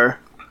before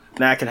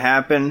that could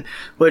happen,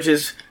 which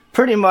is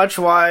pretty much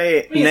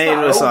why Nate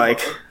was over.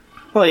 like,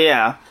 well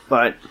yeah,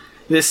 but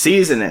this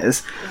season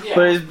is, Yeah.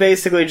 but it's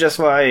basically just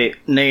why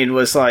Nate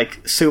was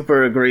like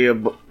super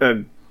agreeable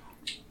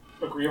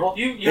Agreeable?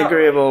 You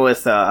agreeable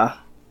with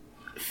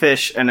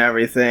Fish and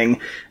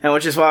everything, and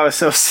which is why I was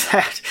so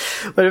sad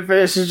when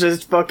Fish is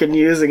just fucking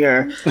using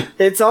her.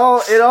 It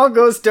all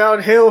goes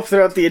downhill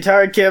throughout the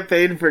entire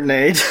campaign for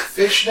Nate.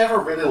 Fish never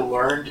really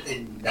learned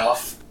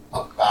enough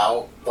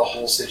about the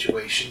whole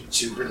situation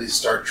to really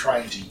start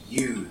trying to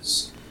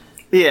use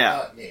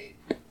Yeah. Nate.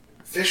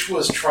 Fish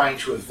was trying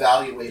to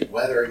evaluate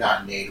whether or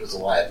not Nate was a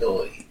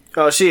liability.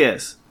 Oh, she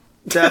is.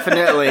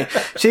 Definitely.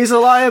 She's a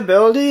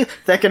liability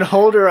that can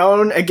hold her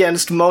own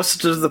against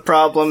most of the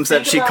problems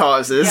that she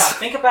causes. Yeah,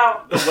 think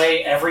about the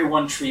way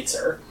everyone treats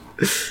her.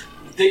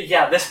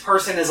 This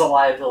person is a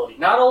liability.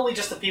 Not only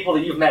just the people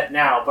that you've met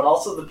now, but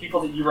also the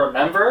people that you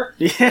remember.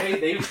 Yeah. The way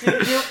they've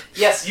treated you.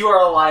 Yes, you are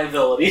a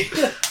liability.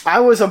 I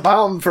was a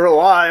bomb for a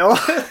while.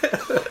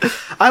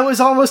 I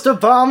was almost a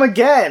bomb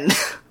again.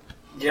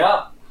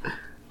 Yeah.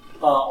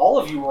 All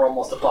of you were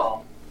almost a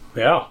bomb.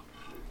 Yeah.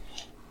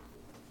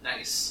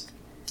 Nice.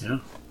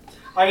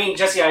 I mean,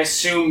 Jesse, I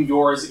assume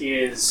yours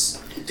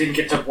didn't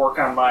get to work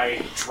on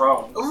my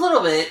drone. A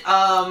little bit.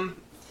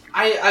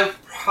 I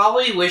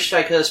probably wished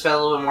I could have spent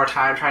a little bit more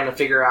time trying to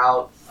figure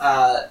out.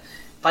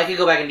 If I could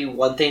go back and do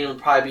one thing, it would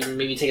probably be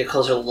maybe take a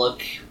closer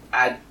look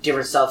at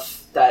different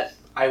stuff that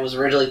I was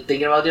originally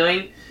thinking about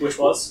doing. Which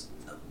was?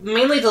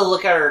 Mainly to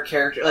look at our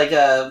character,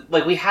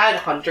 like we had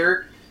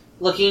Hunter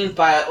looking,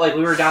 but like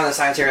we were down in the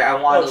science area. I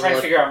wanted trying to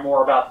to figure out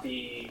more about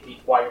the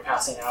why you're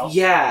passing out.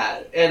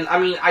 Yeah, and I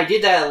mean, I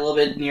did that a little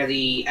bit near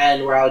the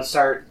end where I would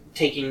start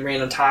taking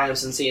random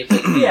times and see if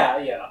like,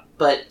 Yeah.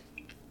 but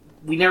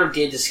we never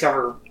did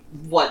discover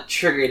what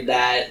triggered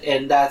that,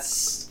 and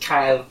that's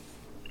kind of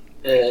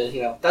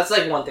That's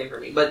like one thing for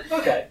me. But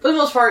Okay. for the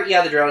most part,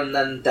 yeah, the drone, and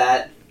then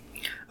that.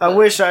 I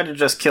wish I'd have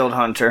just killed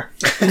Hunter.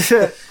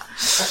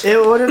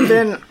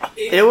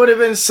 It would have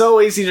been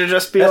so easy to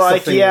just be That's the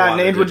like, thing you yeah,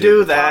 wanted Nade to would do.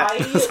 do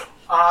that.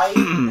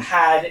 I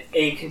had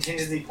a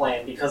contingency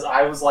plan because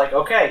I was like,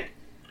 okay,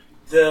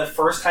 the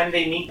first time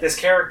they meet this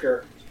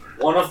character,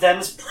 one of them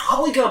is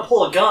probably going to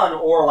pull a gun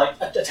or like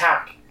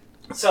attack.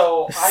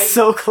 So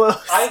So close.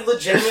 I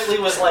legitimately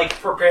was like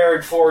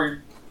prepared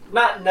for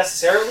not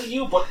necessarily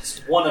you,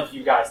 but one of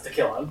you guys to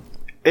kill him.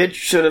 It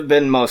should have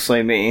been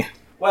mostly me.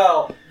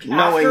 Well,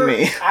 Knowing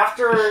me.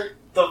 after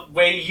the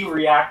way you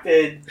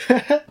reacted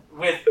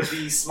with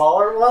the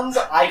smaller ones,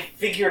 I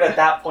figured at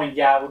that point,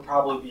 yeah, it would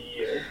probably be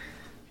you.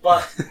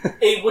 But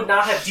it would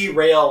not have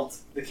derailed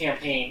the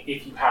campaign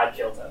if you had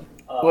killed him.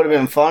 Would have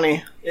been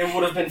funny. It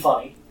would have been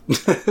funny.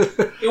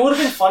 It would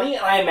have been funny,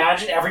 and I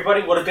imagine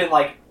everybody would have been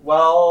like,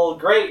 well,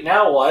 great,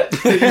 now what?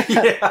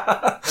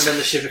 Yeah. And then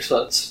the ship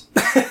explodes.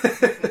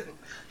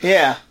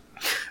 Yeah.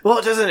 Well,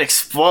 it doesn't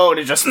explode,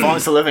 it just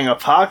spawns the living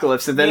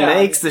apocalypse and then Yeah.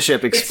 makes the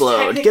ship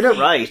explode. Get it technically-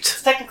 right.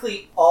 It's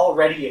technically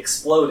already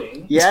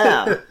exploding.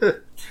 Yeah.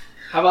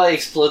 How about it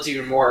explodes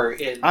even more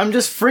in... I'm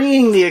just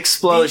freeing the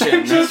explosion. The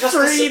engine just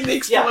Freeing the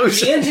Yeah,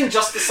 explosion. the engine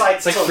just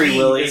decides It's like to Free leave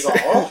Willy. is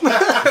all.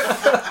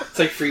 It's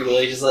like Free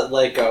Willy, just let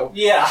it go.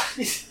 Yeah.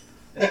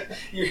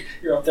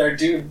 You're up there,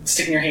 dude,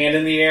 sticking your hand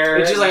in the air.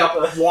 It's just like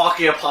and a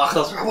walking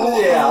apocalypse.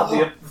 Yeah,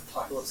 the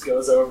apocalypse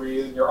goes over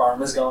you and your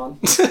arm is gone.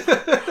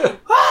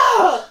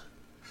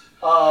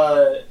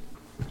 Ah!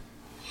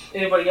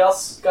 Anybody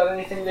else got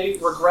anything they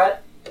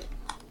regret?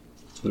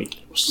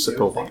 Sip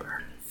of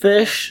water.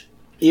 Fish,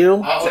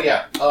 you? Oh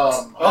yeah.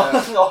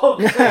 Oh,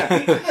 great. I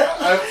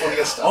have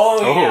plenty of stuff. Oh,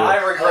 Oh. yeah, I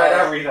regret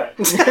everything.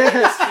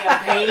 This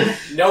campaign,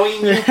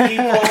 knowing you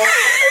people.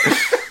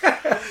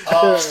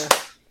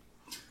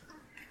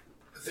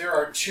 There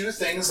are two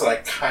things that I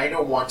kind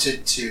of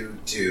wanted to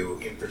do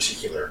in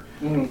particular.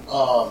 Mm.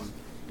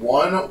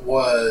 One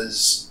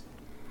was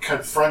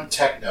confront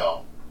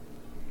Techno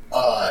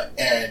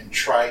and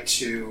try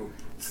to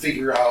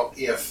figure out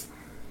if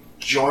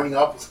joining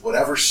up with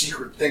whatever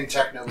secret thing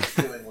Techno was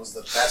doing was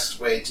the best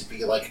way to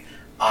be like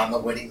on the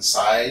winning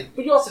side.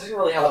 But you also didn't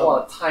really have a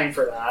lot of time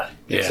for that.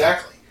 Yeah.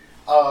 Exactly.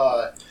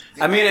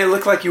 I mean, it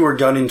looked like you were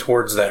gunning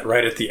towards that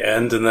right at the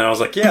end, and then I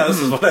was like, yeah, this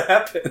is what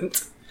happened.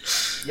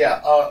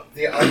 Yeah,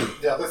 the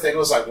other thing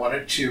was I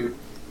wanted to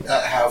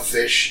have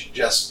Fish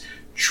just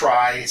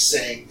try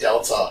saying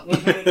Delta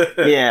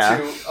Yeah.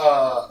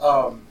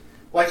 to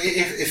like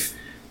if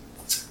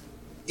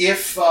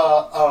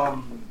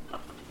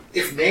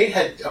Nate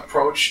had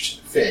approached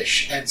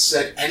Fish and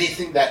said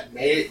anything that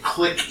made it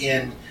click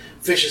in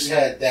Fish's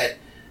head that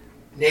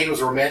Nate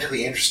was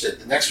romantically interested,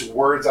 the next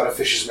words out of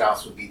Fish's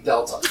mouth would be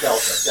Delta,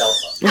 Delta,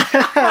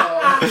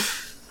 Delta.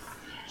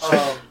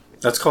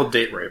 That's called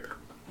date rape.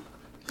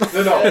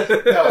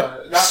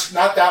 No,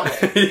 not that way.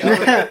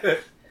 The other-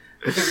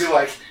 It'd be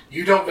like,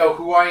 you don't know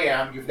who I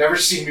am, you've never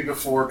seen me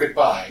before,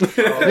 goodbye.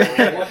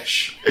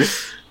 Wish.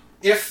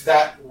 If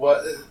that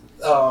was...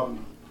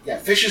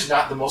 Fish is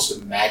not the most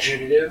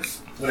imaginative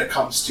when it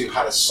comes to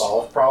how to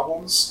solve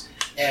problems,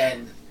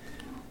 and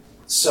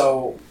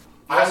so...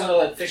 I also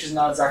know that Fish is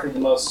not exactly the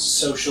most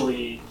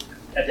socially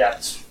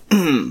adept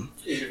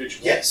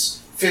individual.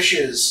 Yes, Fish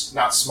is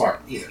not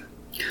smart, either.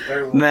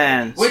 Very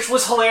Man. Which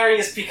was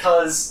hilarious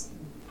because,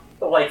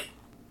 like,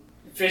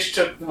 Fish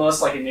took the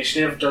most, like,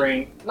 initiative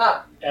during,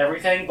 not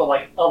everything, but,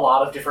 like, a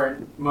lot of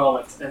different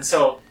moments. And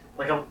so,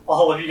 like,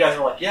 all of you guys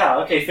were like, yeah,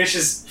 okay, Fish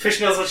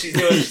knows what she's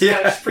doing. She's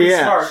Yeah. pretty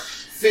Yeah. smart.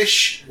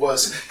 Fish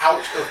was out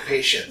of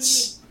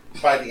patience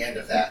by the end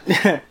of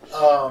that.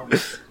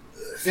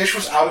 Fish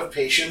was out of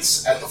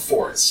patience at the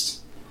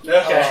forest.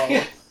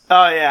 Okay.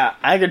 Oh yeah,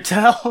 I could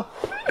tell.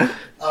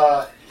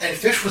 And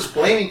Fish was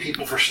blaming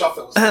people for stuff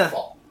that was their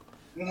fault.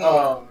 And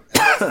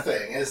that's the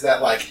thing, is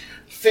that, like,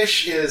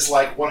 Fish is,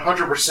 like,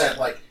 100%,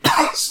 like,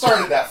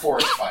 started that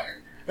forest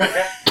fire.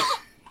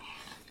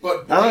 But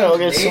I'm gonna go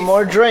get Nate- some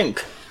more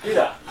drink. Do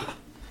that.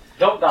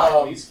 Don't die,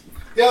 please.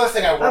 The other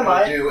thing I might.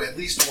 wanted to do at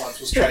least once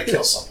was try to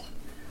kill someone.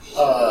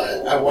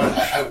 I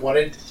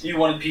wanted You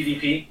wanted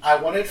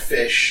PvP?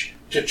 Fish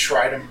to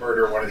try to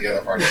murder one of the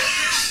other party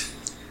members.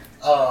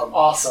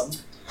 Awesome.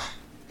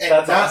 And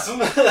That's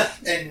not,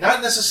 awesome. and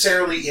not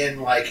necessarily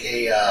in like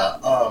a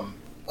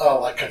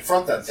like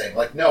confront them thing.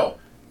 Like, no,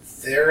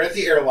 they're at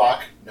the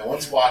airlock. No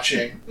one's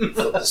watching. Flip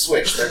the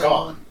switch. They're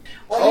gone.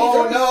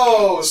 Oh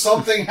no!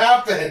 Something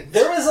happened.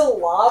 There was a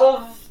lot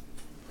of...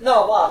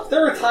 No, a lot.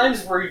 There were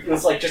times where it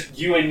was, like, just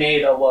you and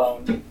Nate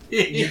alone.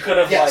 You could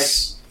have,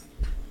 Yes.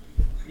 like...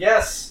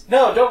 Yes.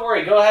 No, don't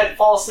worry. Go ahead.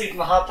 Fall asleep in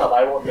the hot tub.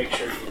 I will make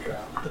sure you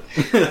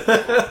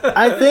drown.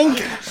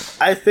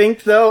 I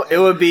think though it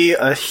would be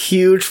a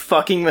huge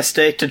fucking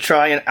mistake to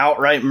try and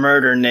outright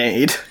murder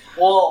Nade.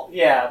 Well,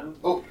 yeah.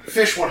 Oh,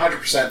 Fish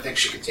 100% thinks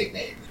she could take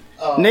Nate.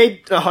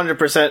 Nade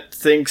 100%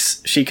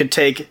 thinks she could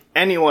take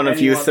any one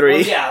of you Anyone- three.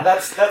 Well, yeah,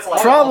 that's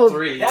like...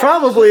 Probably, That-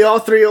 probably all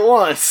three at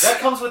once. That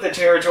comes with the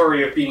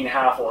territory of being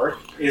half-orc.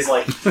 Is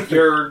like,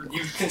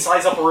 you can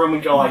size up a room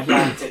and go like,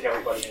 yeah, I can take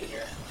everybody in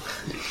here.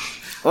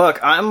 Look,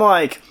 I'm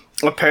like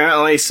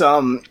apparently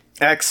some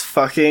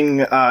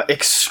ex-fucking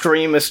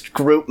extremist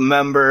group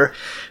member,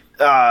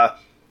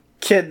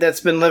 kid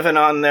that's been living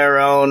on their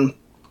own,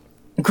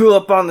 grew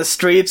up on the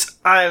streets.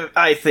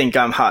 I think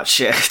I'm hot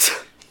shit.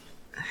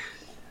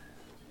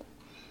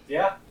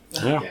 Yeah.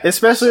 Yeah.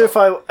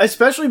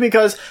 Especially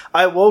because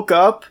I woke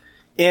up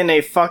in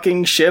a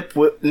fucking ship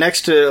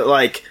next to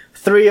like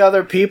 3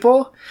 other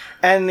people,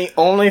 and the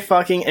only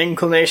fucking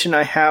inclination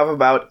I have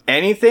about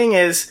anything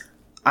is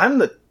I'm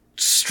the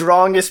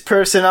strongest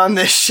person on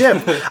this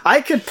ship. I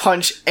could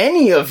punch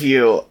any of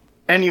you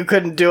and you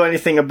couldn't do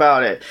anything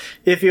about it.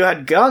 If you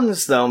had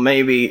guns though,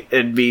 maybe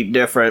it'd be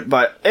different,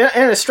 but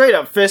in a straight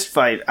up fist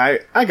fight,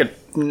 I could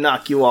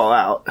knock you all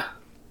out.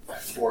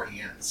 4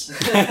 hands.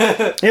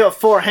 You have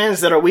 4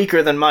 hands that are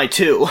weaker than my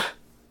 2.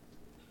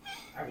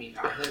 I mean,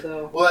 are they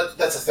though? Well,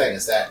 that's the thing,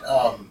 is that,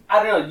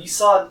 I don't know, you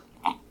saw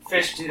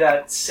Fish do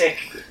that sick,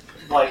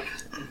 like,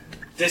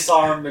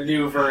 disarm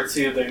maneuver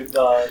to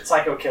the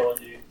Psycho Killer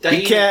dude.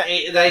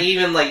 That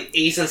even like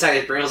Ace inside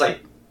his brain was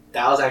like,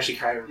 that was actually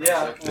kind of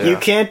Yeah. Yeah. You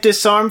can't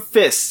disarm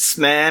fists,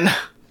 man.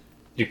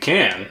 You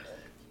can.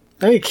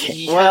 No, you can't.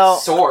 He Well,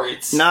 had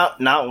swords.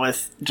 not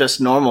with just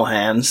normal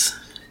hands.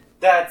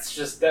 That's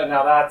just,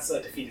 now that's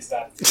a defeatist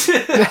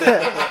attitude.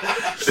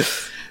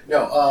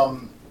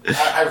 no,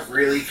 I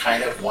really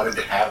kind of wanted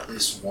to have at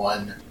least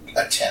one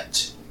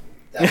attempt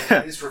that would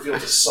at least reveal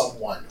to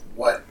someone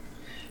what...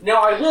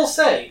 Now, I will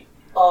say,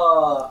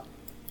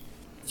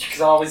 you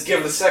can always give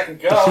it a second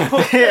go.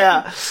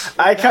 Yeah,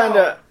 I kind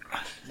of...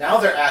 Now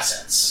they're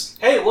assets.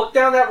 Hey, look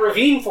down that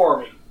ravine for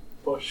me.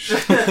 Push.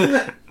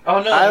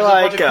 Oh no, I there's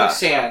like, a bunch of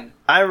quicksand.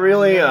 I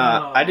really,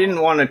 No. I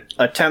didn't want to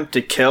attempt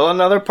to kill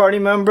another party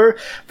member,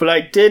 but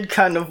I did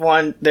kind of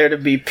want there to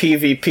be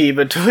PvP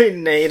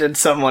between Nate and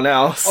someone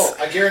else. Oh,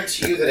 I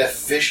guarantee you that if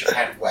Fish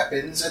had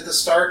weapons at the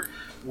start,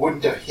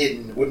 wouldn't have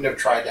hidden, wouldn't have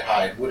tried to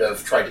hide, would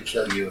have tried to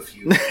kill you if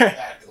you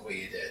acted the way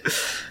you did.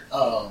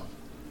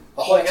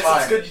 The whole Well, I guess it's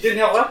time, good you didn't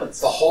have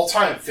weapons. the whole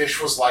time,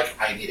 Fish was like,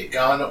 "I need a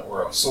gun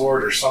or a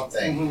sword or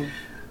something,"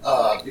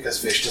 because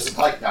Fish doesn't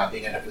like not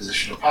being in a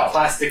position of power.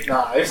 Plastic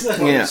knives. But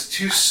Yeah. he's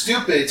too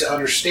stupid to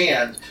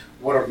understand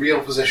what a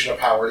real position of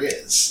power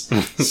is.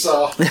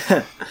 So,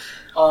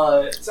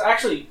 So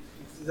actually,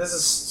 this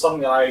is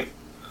something that I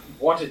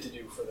wanted to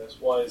do for this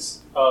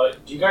was,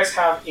 do you guys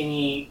have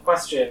any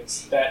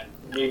questions that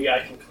maybe I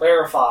can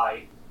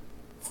clarify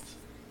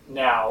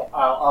now?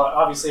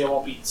 Obviously, I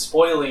won't be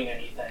spoiling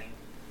anything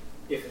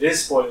if it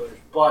is spoilers,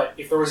 but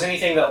if there was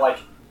anything that, like,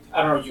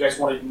 I don't know, you guys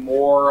wanted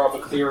more of a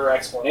clearer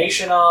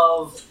explanation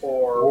of,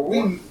 or...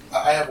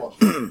 I have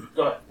one.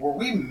 Go ahead. Were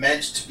we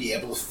meant to be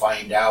able to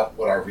find out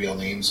what our real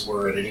names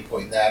were at any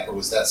point in that, or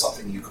was that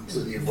something you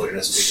completely avoided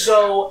us figuring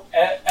out?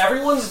 So,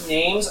 everyone's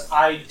names,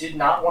 I did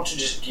not want to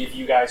just give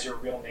you guys your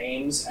real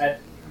names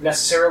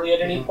necessarily at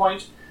any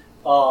point.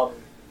 All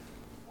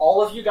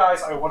of you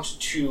guys, I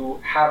wanted to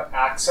have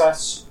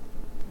access,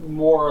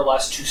 more or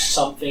less, to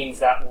something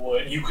that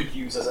you could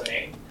use as a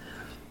name.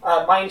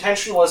 My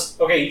intention was,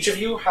 okay, each of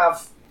you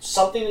have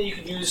something that you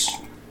could use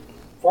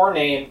for a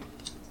name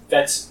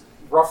that's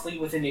roughly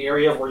within the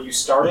area of where you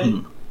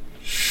started.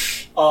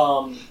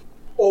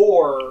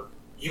 Or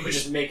you could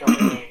just make up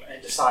a name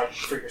and decide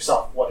for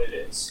yourself what it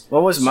is.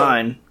 What was So-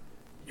 mine?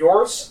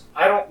 Yours,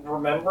 I don't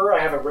remember. I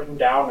have it written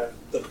down, and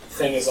the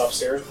thing is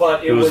upstairs.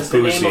 But it It was was the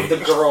name Boozy. of the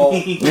girl.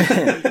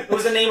 It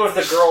was the name of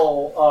the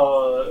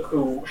girl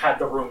who had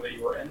the room that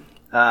you were in.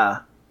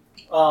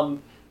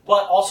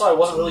 But also, I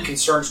wasn't really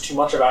concerned too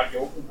much about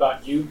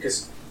you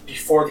because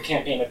before the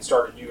campaign had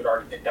started, you had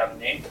already picked out a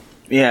name.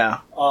 Yeah.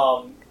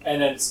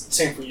 And then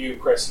same for you,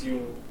 Chris.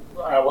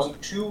 I wasn't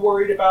too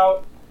worried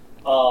about.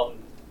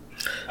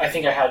 I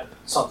think I had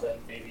something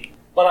maybe,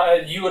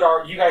 but you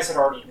guys had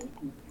already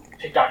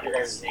picked out your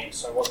guys' names,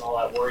 so I wasn't all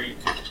that worried.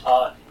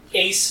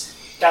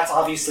 Ace, that's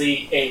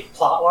obviously a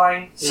plot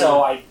line,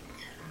 so I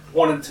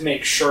wanted to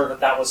make sure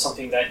that was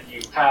something that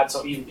you had.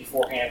 So even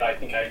beforehand, I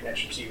think I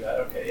mentioned to you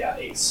that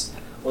Ace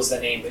was the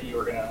name that you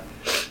were gonna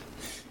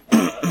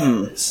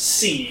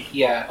see.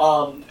 Yeah.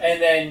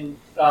 And then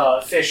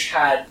Fish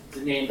had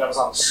the name that was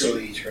on the suit.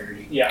 Truly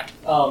Eternity. Yeah,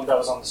 that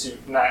was on the suit,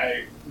 and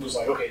I was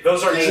like, okay,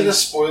 those are Is it a names.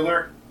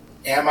 spoiler?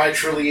 Am I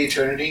truly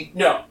Eternity?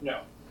 No.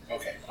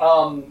 Okay.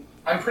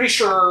 I'm pretty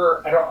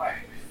sure. I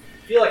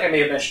feel like I may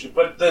have mentioned it,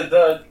 but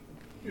the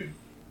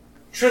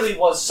truly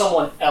was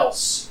someone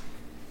else,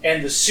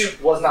 and the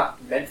suit was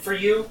not meant for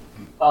you.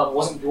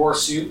 Wasn't your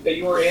suit that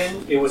you were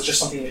in. It was just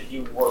something that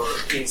you were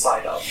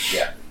inside of.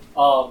 Yeah.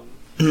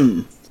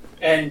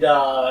 And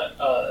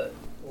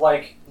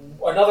like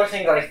another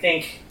thing that I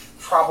think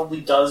probably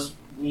does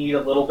need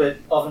a little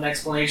bit of an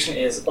explanation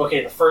is,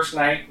 okay, the first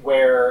night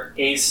where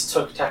Ace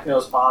took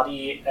Techno's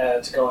body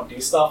to go and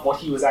do stuff, what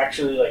he was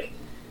actually like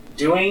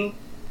doing,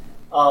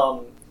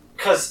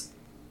 because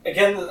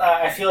again,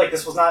 I feel like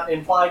this was not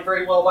implied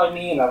very well by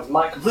me, and that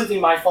was completely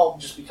my fault,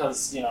 just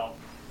because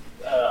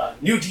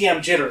new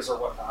DM jitters or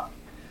whatnot.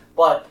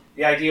 But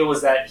the idea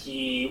was that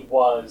he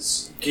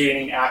was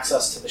gaining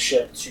access to the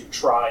ship to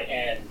try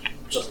and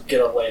just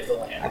get a lay of the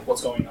land,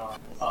 what's going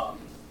on.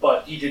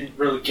 but he didn't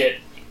really get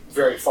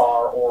very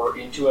far or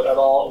into it at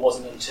all. It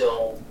wasn't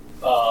until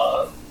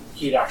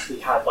he'd actually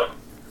had like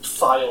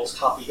files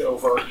copied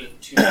over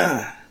into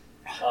the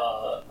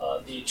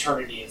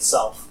Eternity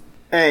itself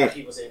that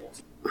he was able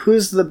to.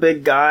 Who's the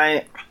big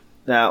guy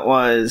that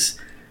was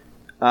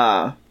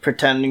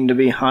pretending to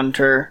be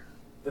Hunter?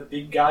 The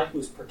big guy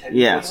who's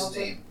pretending to be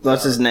Hunter?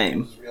 What's his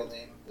name? His real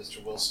name,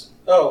 Mr. Wilson.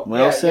 Oh,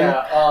 Wilson?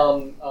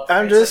 yeah.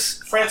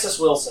 Francis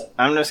Wilson.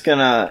 I'm just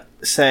gonna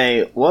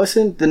say,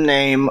 wasn't the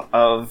name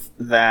of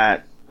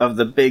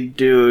the big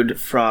dude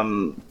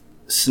from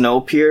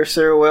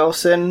Snowpiercer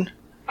Wilson?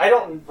 I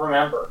don't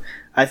remember.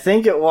 I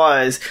think it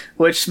was,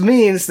 which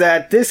means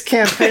that this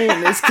campaign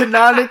is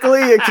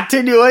canonically a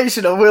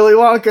continuation of Willy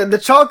Wonka and the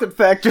Chocolate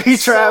Factory,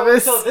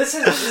 Travis. So this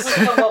has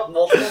come up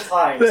multiple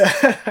times.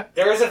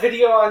 There is a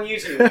video on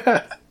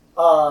YouTube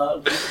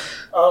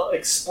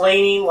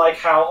explaining like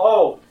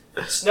how,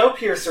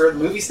 Snowpiercer, the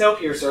movie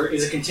Snowpiercer,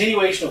 is a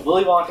continuation of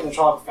Willy Wonka and the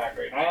Chocolate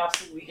Factory. And I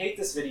absolutely hate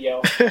this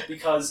video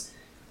because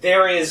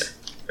there is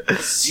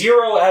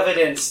zero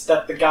evidence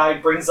that the guy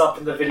brings up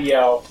in the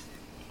video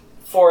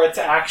for it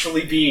to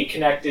actually be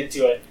connected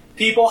to it.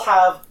 People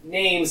have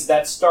names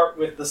that start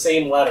with the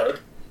same letter,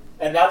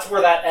 and that's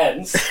where that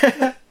ends.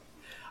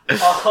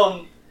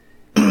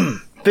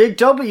 Big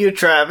W,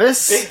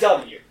 Travis. Big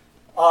W.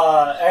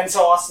 And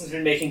so Austin's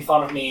been making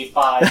fun of me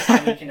by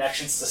finding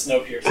connections to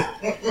Snowpiercer.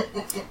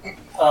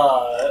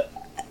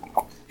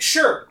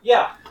 Sure,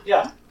 yeah.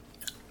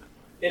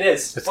 It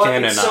is. It's but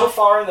canon it's now. so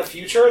far in the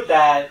future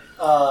that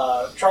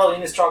Charlie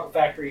and his Chocolate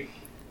Factory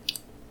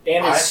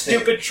and his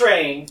stupid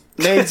train...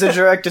 Nade's a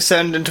direct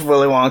descendant of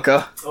Willy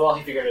Wonka. Well,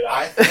 he figured it out.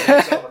 I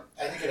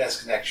think it has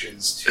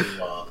connections to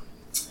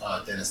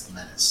Dennis the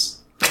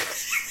Menace.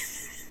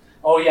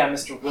 Oh yeah,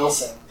 Mr.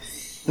 Wilson.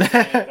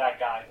 That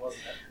guy,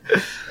 wasn't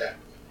it?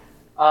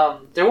 Yeah.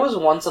 There was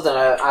something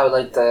I would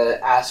like to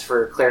ask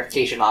for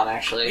clarification on,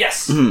 actually.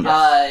 Yes.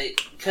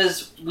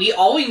 Because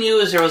all we knew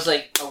is there was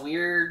like a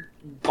weird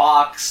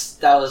box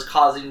that was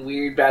causing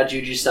weird bad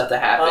juju stuff to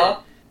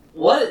happen.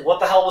 What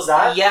the hell was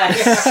that?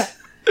 Yes.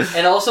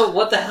 And also,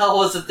 what the hell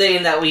was the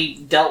thing that we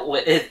dealt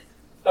with?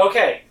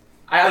 Okay.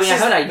 I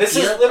have an idea. This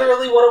is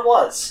literally what it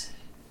was.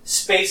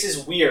 Space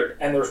is weird,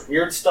 and there's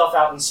weird stuff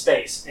out in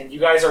space, and you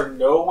guys are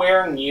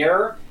nowhere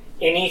near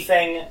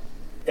anything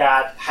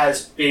that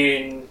has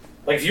been...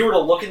 Like, if you were to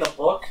look in the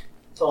book,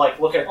 to like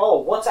look at,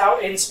 what's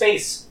out in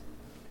space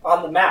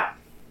on the map,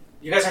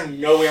 you guys are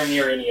nowhere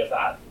near any of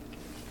that.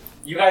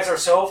 You guys are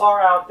so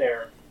far out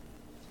there,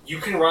 you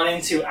can run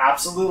into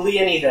absolutely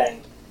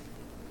anything.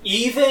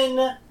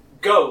 Even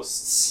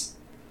ghosts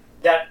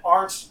that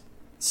aren't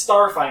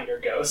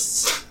Starfinder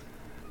ghosts.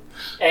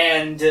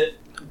 And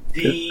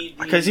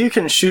because you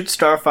can shoot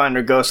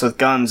Starfinder ghosts with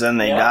guns and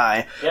they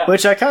die. Yeah.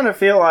 Which I kind of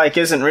feel like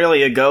isn't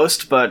really a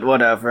ghost, but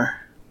whatever.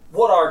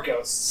 What are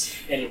ghosts,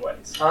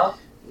 anyways? Huh?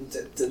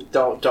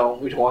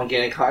 Don't. We don't want to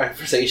get in a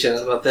conversation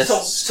about this.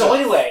 So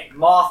anyway,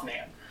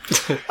 Mothman.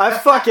 I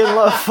fucking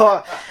love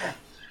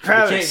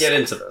Travis. We can't get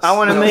into this. I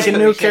want to make a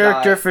new we cannot.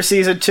 character for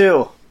season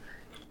 2.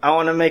 I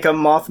want to make a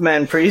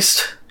Mothman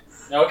priest.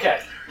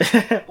 Okay.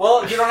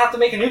 Well, you don't have to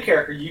make a new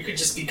character. You could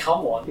just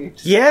become one.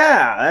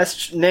 Yeah,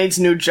 that's Nade's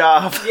new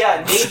job.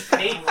 Yeah,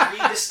 Nade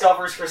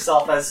rediscovers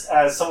herself as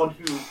someone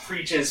who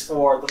preaches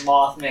for the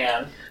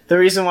Mothman. The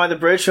reason why the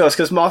bridge shows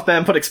because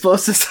Mothman put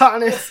explosives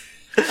on it.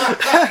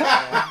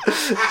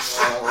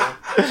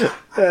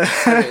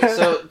 Okay,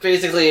 so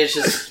basically, it's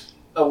just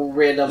a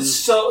random.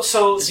 So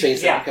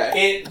space. Yeah.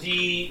 Okay.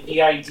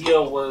 The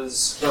idea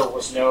was there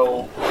was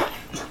no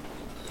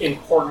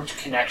important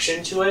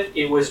connection to it.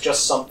 It was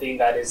just something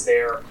that is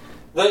there.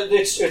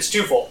 It's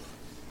twofold.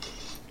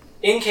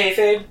 In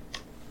kayfabe,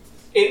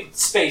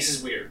 space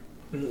is weird,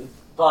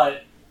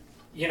 but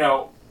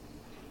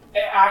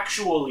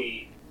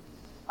actually,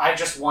 I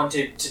just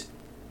wanted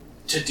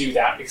to do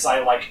that because I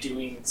like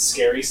doing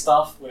scary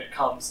stuff when it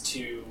comes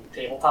to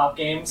tabletop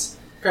games.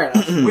 Fair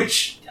enough.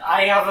 Which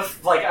I have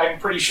I'm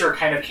pretty sure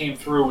kind of came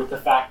through with the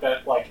fact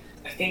that I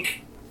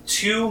think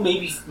 2,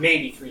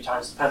 maybe 3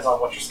 times, depends on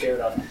what you're scared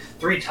of.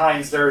 3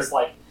 times there's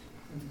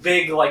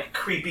big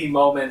creepy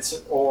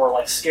moments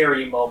or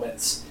scary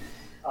moments.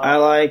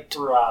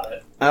 Throughout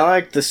it. I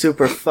liked the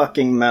super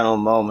fucking metal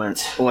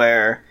moment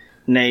where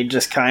Nade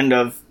just kind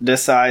of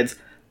decides,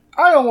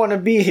 I don't want to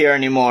be here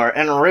anymore,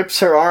 and rips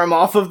her arm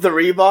off of the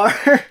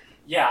rebar.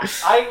 Yeah,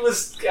 I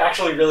was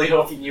actually really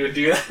hoping you would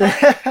do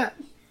that.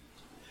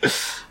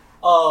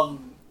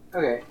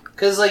 Okay,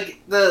 because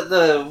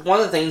the one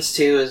of the things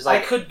too is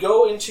I could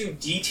go into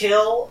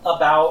detail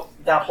about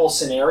that whole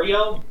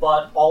scenario,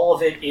 but all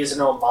of it is an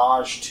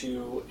homage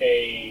to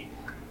a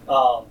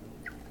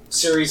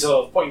series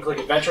of point-and-click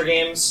adventure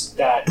games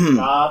that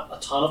not a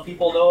ton of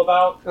people know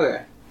about.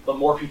 Okay, but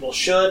more people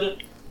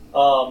should.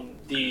 What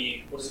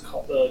is it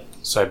called?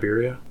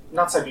 Siberia?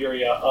 Not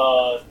Siberia.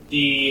 Those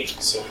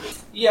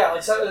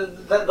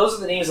are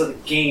the names of the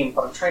game,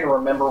 but I'm trying to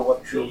remember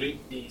what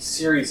the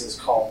series is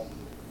called.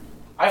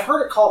 I've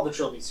heard it called the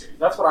Trilby series.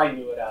 That's what I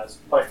knew it as.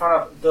 But I found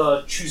out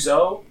the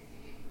Chuzo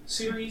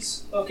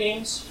series of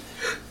games.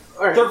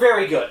 They're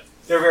very good.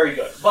 They're very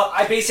good. But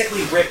I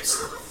basically ripped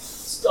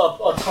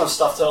a ton of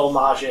stuff to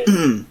homage it,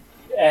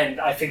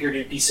 and I figured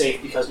it'd be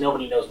safe because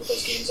nobody knows what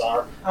those games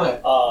are. Okay.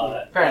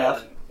 Fair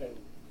enough.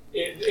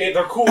 And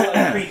they're cool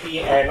and creepy,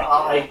 and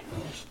I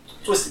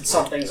twisted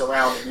some things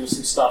around and used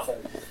some stuff,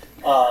 and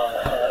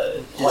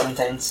Different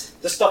things.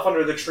 The stuff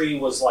under the tree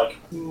was like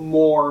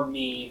more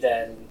me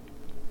than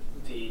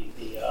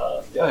the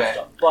other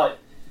stuff. But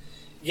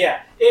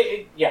yeah,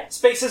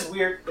 space is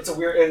weird. It's a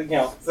weird,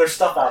 there's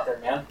stuff out there,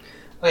 man.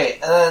 Okay,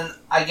 and then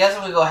I guess I'm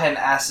going to go ahead and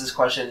ask this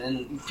question,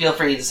 and feel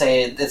free to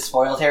say it's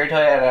spoiler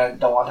territory and I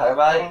don't want to talk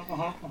about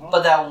it.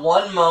 But that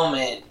one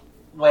moment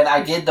when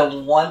I did the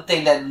one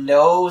thing that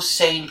no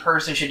sane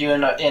person should do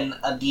in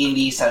a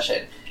D&D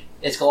session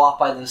is go off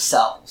by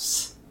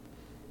themselves.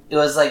 It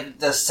was like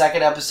the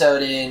second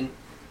episode in,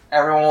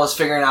 everyone was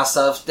figuring out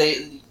stuff.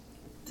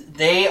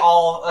 They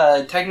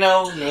all,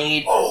 Techno,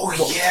 Nate... Oh,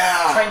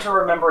 yeah! I'm trying to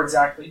remember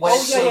exactly.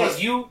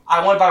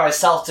 I went by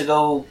myself to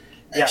go...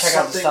 And check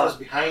out the something stuff. was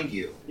behind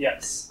you.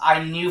 Yes.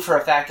 I knew for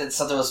a fact that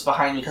something was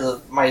behind me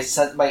because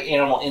of my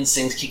animal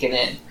instincts kicking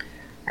in.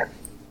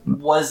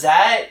 Was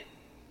that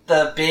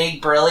the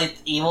big,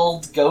 brilliant,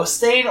 evil ghost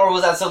thing, or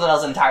was that something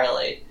else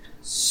entirely?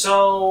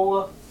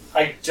 So,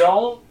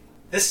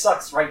 this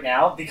sucks right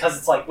now, because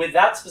it's like, with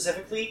that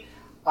specifically,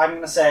 I'm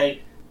going to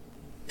say,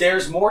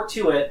 there's more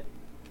to it,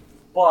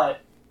 but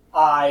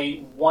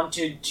I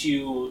wanted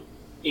to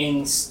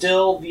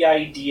instill the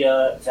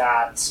idea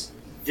that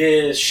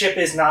the ship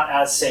is not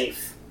as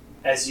safe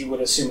as you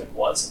would assume it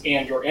was,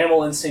 and your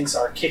animal instincts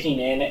are kicking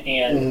in,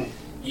 and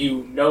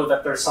you know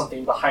that there's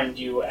something behind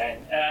you,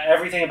 and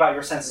everything about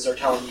your senses are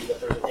telling you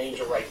that there's a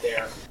danger right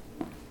there.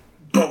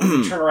 But when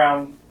you turn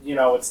around,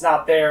 it's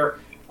not there.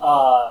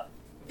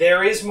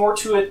 There is more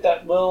to it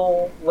that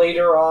will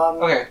later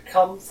on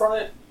come from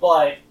it,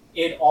 but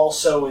it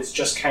also is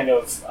just kind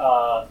of...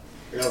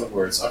 In other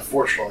words,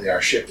 unfortunately,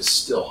 our ship is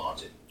still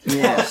haunted.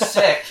 Yeah,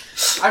 sick.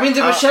 I mean,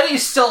 the machete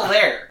is still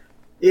there.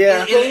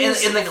 Yeah,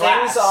 in the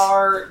glass. Things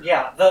are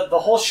the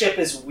whole ship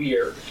is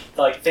weird.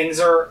 Like things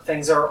are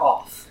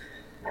off.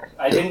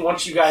 I didn't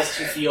want you guys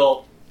to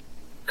feel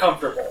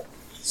comfortable.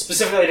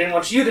 Specifically, I didn't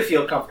want you to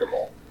feel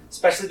comfortable,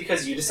 especially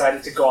because you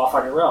decided to go off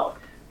on your own.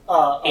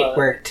 It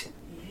worked.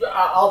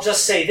 I'll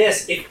just say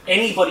this: if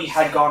anybody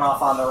had gone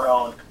off on their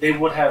own, they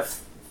would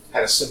have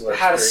had a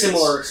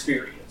similar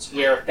experience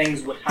where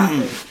things would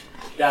happen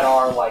that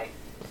are like,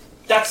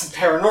 that's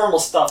paranormal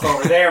stuff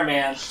over there,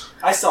 man.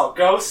 I saw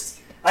ghosts.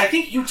 I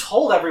think you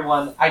told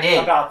everyone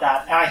about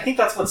that, and I think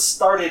that's what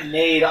started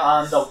Nade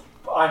on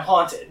I'm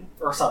haunted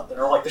or something,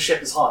 or like the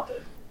ship is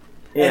haunted.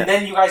 Yeah. And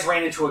then you guys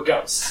ran into a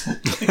ghost.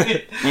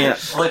 Yeah,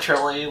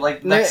 literally,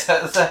 like next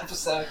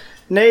episode.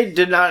 Nade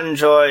did not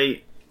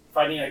enjoy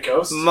fighting a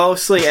ghost.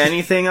 Mostly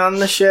anything on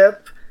the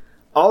ship.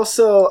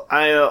 Also,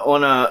 I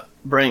want to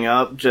bring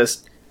up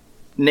just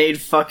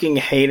Nade fucking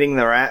hating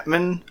the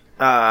Ratman,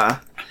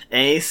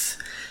 Ace,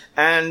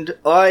 and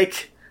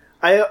like.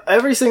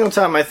 Every single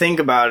time I think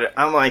about it,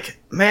 I'm like,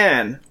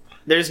 man,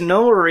 there's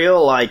no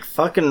real,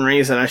 fucking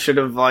reason I should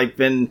have,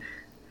 been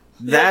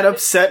that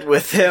upset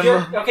with him.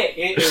 Okay,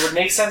 it would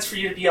make sense for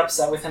you to be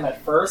upset with him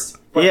at first,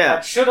 but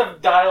that should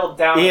have dialed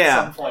down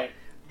at some point.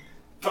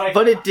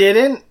 But it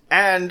didn't,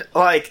 and,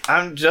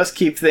 I'm just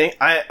keep thinking...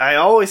 I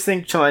always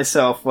think to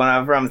myself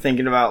whenever I'm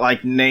thinking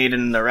about, Nate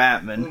and the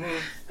Ratman,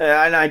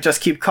 and I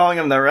just keep calling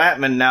him the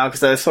Ratman now,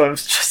 because that's what I'm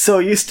just so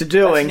used to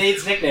doing.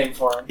 That's Nade's nickname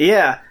for him.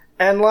 Yeah,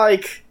 and,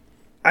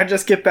 I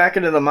just get back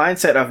into the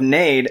mindset of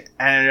Nade,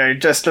 and I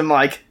just am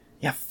like,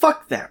 yeah,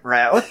 fuck that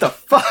rat, what the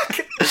fuck?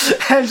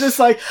 And just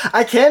I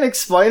can't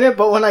explain it,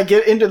 but when I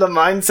get into the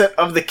mindset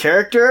of the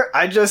character,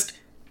 I just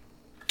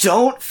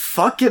don't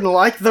fucking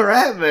like the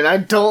Ratman. I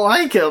don't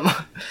like him.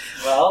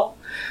 Well,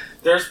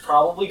 there's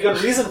probably good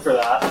reason for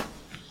that.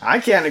 I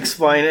can't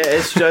explain it,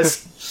 it's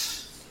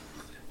just...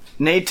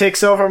 Nade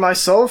takes over my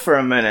soul for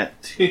a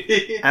minute,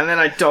 and then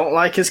I don't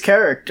like his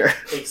character.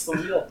 Takes the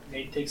wheel.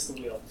 Nade takes the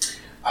wheel.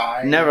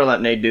 Never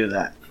let Nate do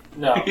that.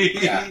 No.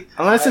 Yeah.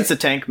 Unless it's a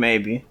tank,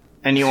 maybe.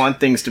 And you want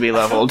things to be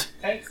leveled.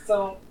 Tanks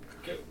don't...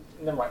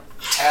 Never mind.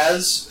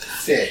 As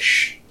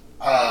Fish,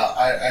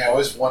 I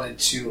always wanted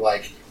to,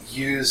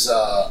 use,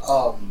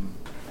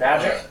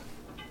 Magic?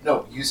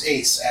 use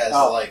Ace as,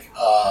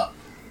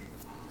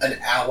 an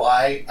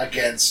ally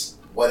against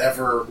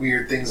whatever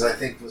weird things I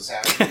think was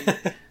happening.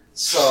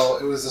 So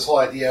it was this whole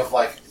idea of,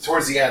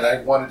 towards the end,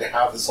 I wanted to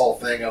have this whole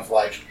thing of,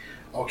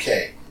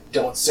 okay...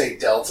 Don't say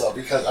Delta,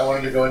 because I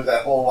wanted to go into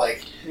that whole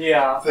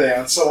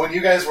thing. So when you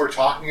guys were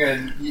talking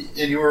and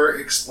you were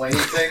explaining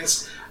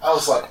things, I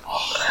was like,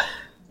 oh.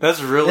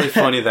 That's really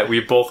funny that we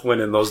both went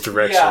in those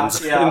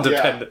directions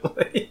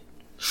independently.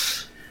 Yeah.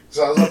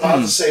 So I was about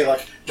to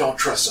say, don't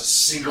trust a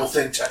single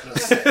thing Techno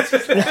says.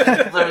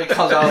 Literally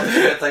comes out with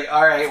it, it's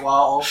alright,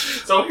 well.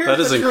 So here's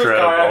that is the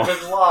incredible.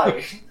 truth,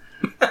 lie.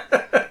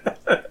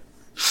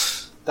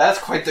 That's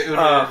quite the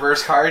Uno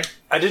reverse card.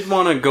 I did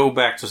want to go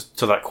back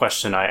to that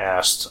question I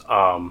asked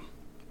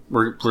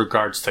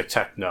regards to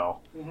Techno.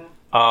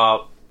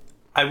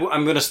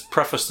 I'm going to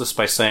preface this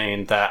by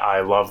saying that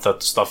I love the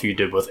stuff you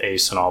did with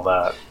Ace and all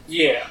that.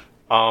 Yeah.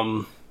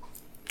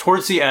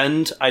 Towards the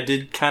end, I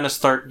did kind of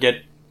start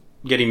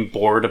getting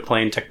bored of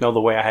playing Techno the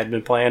way I had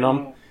been playing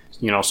them.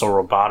 So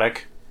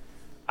robotic.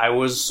 I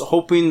was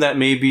hoping that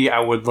maybe I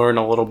would learn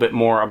a little bit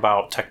more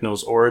about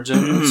Techno's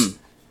origins.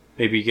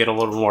 Maybe get a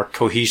little more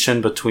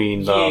cohesion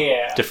between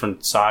the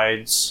different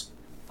sides.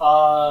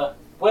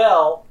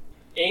 Well,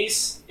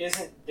 Ace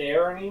isn't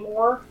there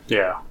anymore.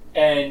 Yeah.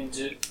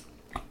 And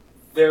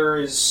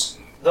there's...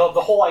 The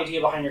whole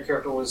idea behind your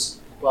character was...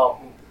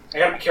 Well, I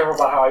gotta be careful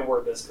about how I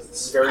word this, because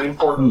this is very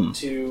important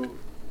to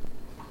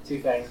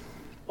things.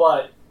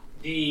 But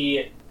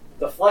the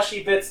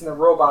fleshy bits and the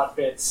robot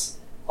bits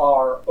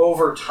are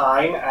over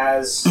time,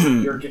 as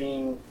you're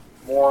getting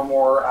more and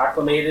more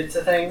acclimated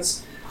to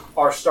things,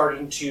 are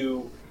starting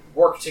to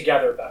work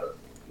together better.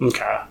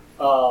 Okay.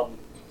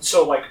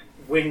 So, like,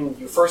 when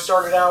you first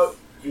started out,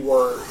 you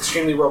were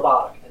extremely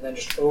robotic, and then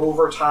just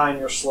over time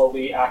you're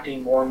slowly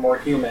acting more and more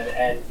human,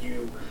 and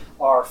you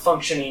are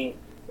functioning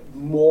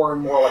more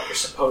and more like you're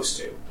supposed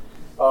to.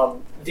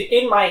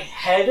 In my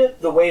head,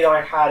 the way that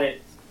I had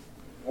it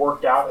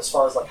worked out as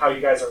far as like how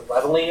you guys are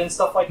leveling and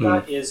stuff like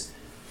that is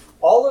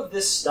all of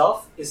this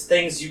stuff is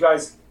things you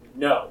guys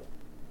know,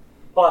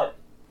 but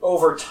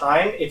over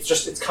time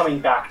it's coming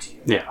back to you.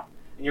 Yeah.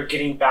 And you're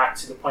getting back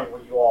to the point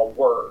where you all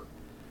were.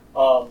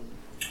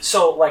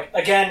 So like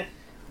again,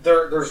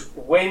 there's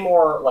way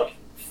more like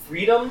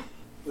freedom.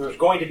 There's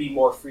going to be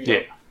more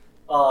freedom.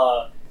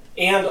 Yeah.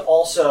 And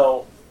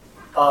also,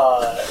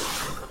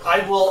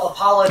 I will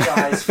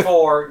apologize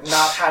for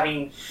not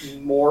having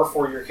more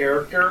for your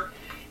character.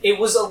 It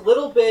was a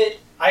little bit...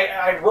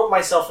 I wrote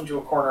myself into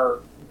a corner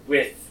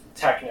with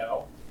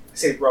Techno. I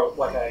say wrote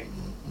like I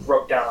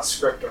wrote down a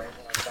script or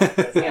anything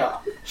like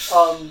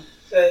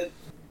that.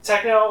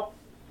 Techno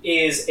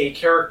is a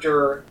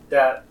character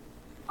that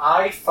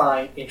I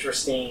find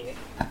interesting,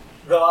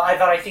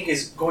 that I think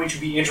is going to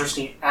be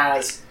interesting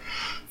as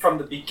from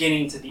the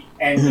beginning to the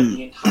end of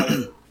the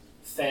entire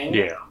thing.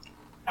 Yeah.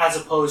 As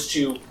opposed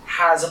to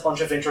has a bunch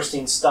of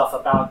interesting stuff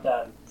about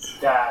them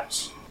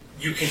that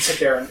you can sit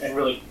there and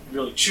really,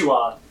 really chew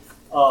on.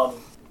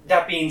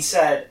 That being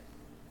said,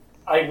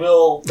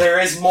 there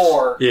is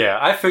more. Yeah,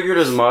 I figured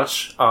as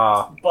much.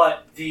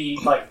 But the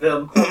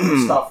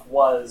important stuff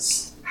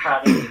was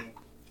having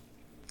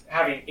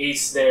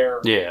Ace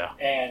there. Yeah.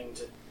 And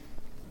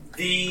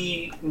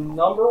the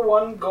number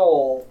one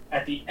goal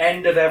at the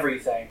end of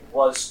everything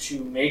was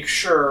to make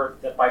sure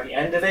that by the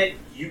end of it,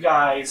 you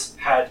guys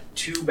had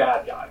two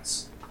bad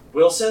guys.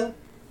 Wilson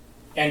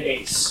and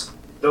Ace.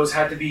 Those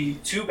had to be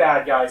two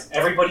bad guys.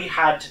 Everybody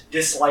had to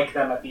dislike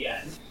them at the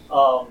end.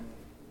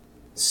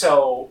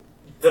 So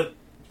the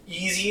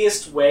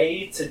easiest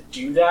way to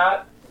do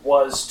that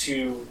was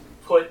to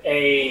put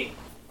a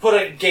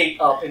gate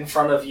up in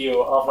front of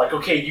you of like,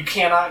 okay, you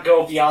cannot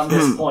go beyond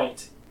this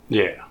point.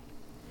 Yeah.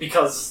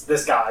 Because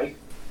this guy,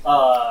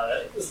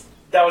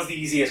 that was the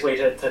easiest way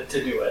to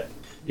do it.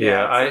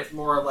 Yeah, it's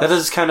more or less. That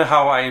is kind of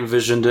how I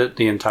envisioned it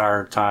the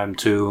entire time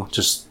too.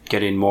 Just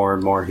getting more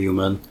and more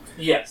human.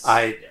 Yes.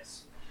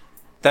 Yes.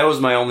 That was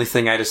my only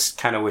thing. I just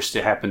kind of wished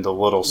it happened a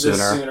little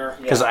sooner.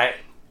 Because I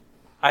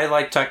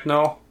like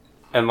Techno,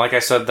 and like I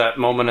said, that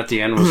moment at the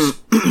end was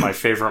my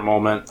favorite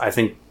moment. I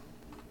think,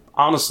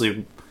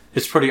 honestly,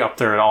 it's pretty up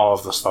there in all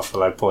of the stuff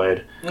that I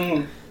played.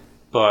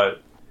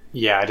 But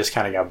yeah, I just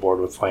kind of got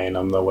bored with playing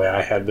them the way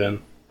I had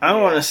been. I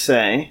want to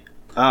say,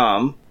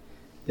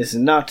 this is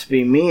not to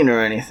be mean or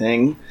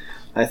anything.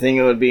 I think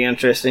it would be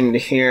interesting to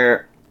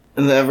hear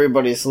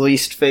everybody's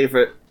least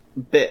favorite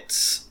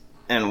bits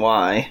and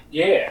why.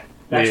 Yeah.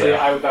 Actually,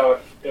 that would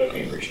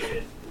be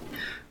appreciated.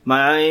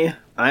 I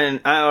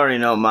already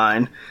know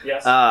mine.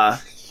 Yes.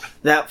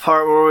 That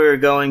part where we were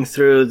going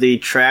through the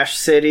trash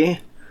city.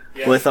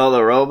 Yes. With all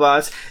the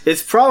robots.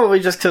 It's probably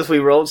just because we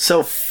rolled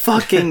so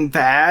fucking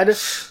bad,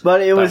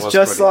 but it was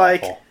just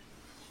like, awful.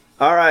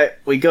 Alright,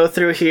 we go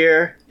through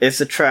here,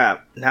 it's a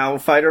trap, now we'll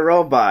fight a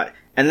robot.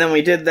 And then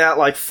we did that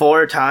like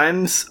 4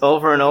 times,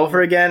 over and over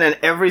again, and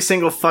every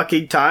single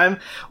fucking time,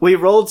 we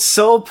rolled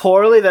so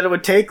poorly that it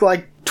would take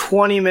like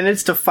 20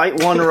 minutes to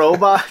fight one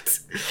robot.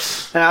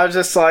 And I was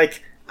just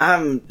like,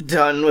 I'm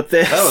done with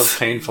this. That was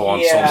painful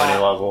on so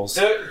many levels.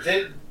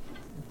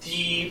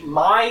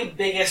 My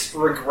biggest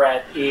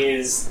regret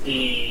is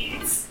the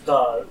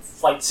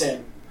flight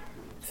sim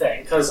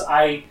thing, because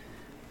I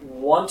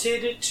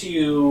wanted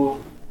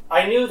to...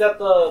 I knew that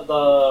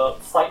the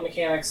flight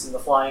mechanics and the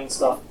flying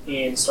stuff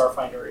in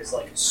Starfinder is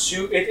like...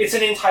 it's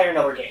an entire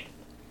another game.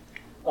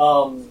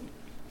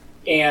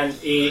 And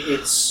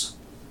it's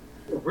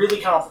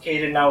really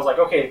complicated, and I was like,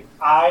 okay,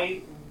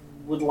 I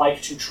would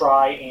like to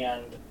try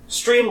and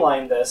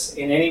streamline this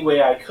in any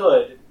way I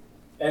could,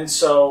 and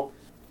so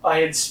I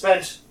had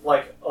spent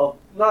like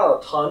not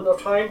a ton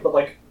of time, but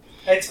like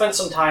I had spent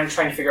some time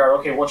trying to figure out,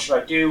 okay, what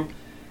should I do?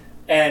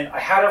 And I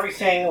had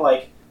everything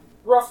like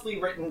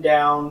roughly written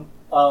down,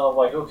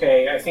 like,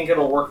 okay, I think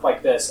it'll work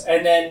like this.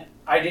 And then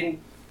I didn't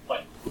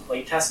like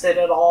play test it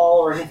at all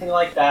or anything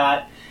like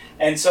that.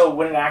 And so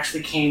when it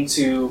actually came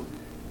to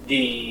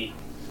the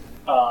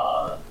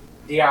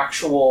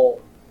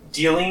actual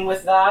dealing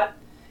with that.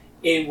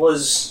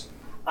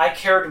 I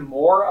cared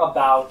more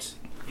about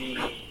the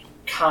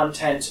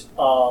content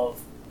of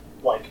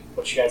like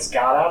what you guys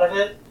got out of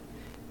it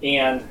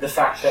and the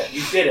fact that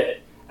you did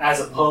it, as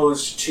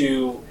opposed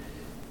to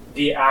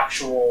the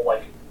actual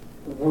like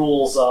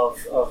rules of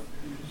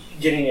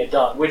getting it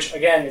done, which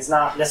again is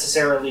not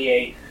necessarily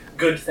a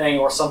good thing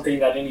or something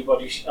that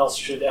anybody else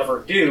should ever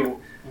do,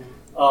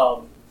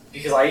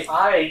 because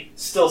I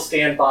still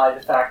stand by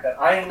the fact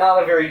that I am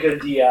not a very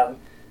good DM.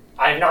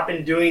 I've not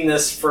been doing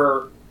this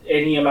for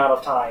any amount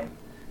of time,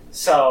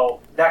 so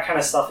that kind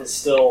of stuff is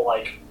still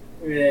like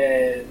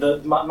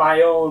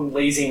my own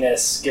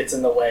laziness gets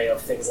in the way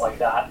of things like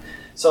that.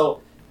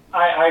 So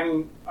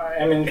I'm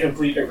in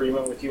complete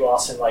agreement with you,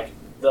 Austin. Like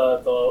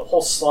the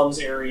whole slums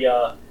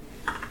area,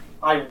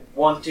 I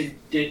wanted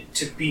it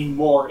to be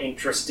more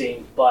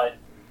interesting, but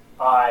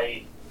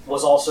I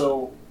was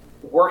also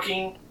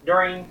working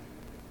during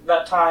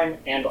that time,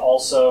 and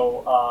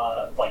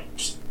also like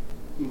just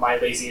my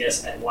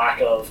laziness and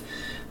lack of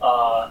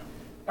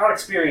not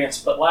experience,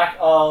 but lack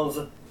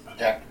of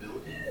adaptability.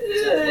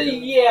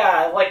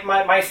 Yeah, like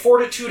my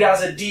fortitude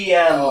as a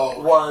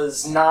DM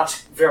was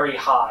not very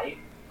high,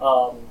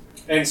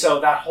 and so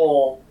that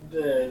whole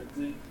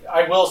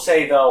I will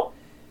say though,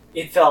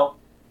 it felt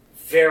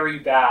very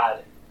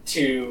bad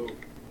to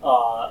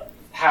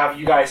have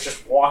you guys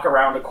just walk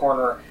around a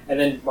corner and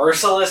then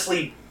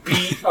mercilessly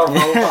beat a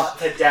robot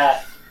to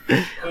death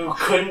who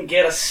couldn't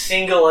get a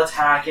single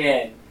attack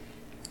in.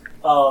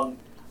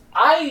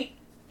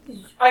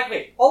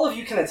 Wait, all of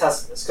you can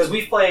attest to this, because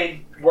we've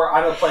played where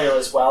I'm a player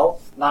as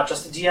well, not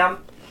just a DM.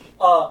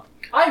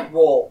 I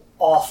roll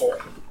awful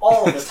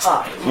all the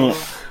time.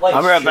 Like,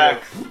 I'll be right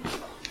back.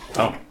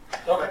 Oh.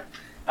 Okay.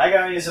 I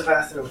gotta use the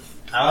bathroom.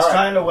 I was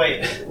trying to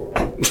wait.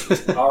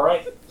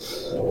 Alright.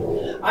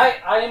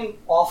 I'm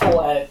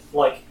awful at,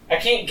 like, I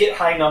can't get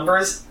high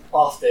numbers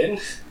often.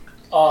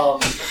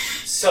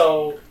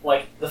 So,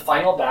 like, the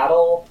final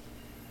battle,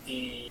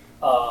 the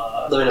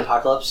Living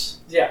Apocalypse?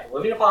 Yeah, the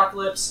Living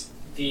Apocalypse,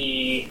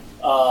 the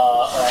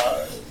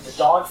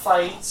dog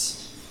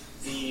fights,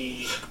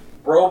 the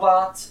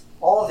robot,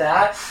 all of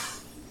that.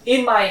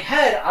 In my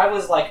head, I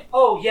was like,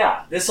 oh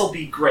yeah, this'll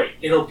be great.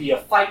 It'll be a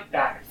fight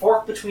back and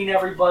forth between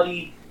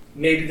everybody.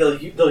 Maybe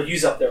they'll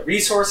use up their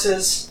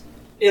resources.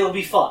 It'll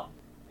be fun.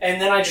 And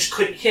then I just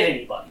couldn't hit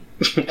anybody.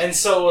 And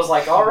so it was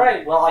like,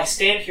 alright, well, I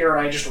stand here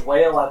and I just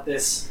wail at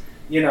this,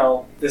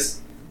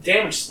 this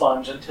damage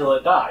sponge until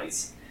it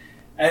dies.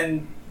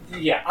 And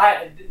yeah,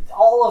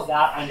 all of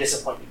that I'm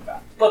disappointed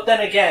about. But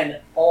then again,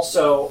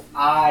 also,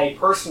 I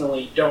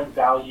personally don't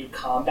value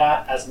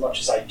combat as much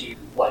as I do,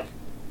 like,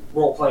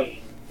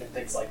 role-playing and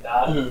things like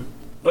that. Mm-hmm.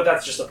 But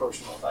that's just a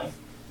personal thing.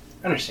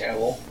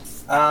 Understandable.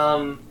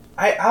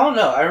 I don't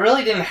know. I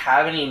really didn't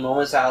have any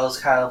moments that I was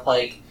kind of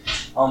like,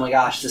 oh my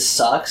gosh, this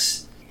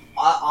sucks.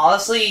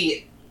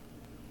 Honestly,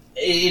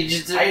 it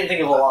just... I didn't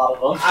think of a lot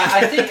of them.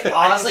 I think,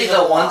 honestly,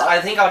 the ones... I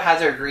think I would have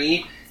to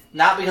agree,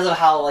 not because of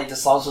how, like, the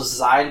slums was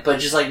designed, but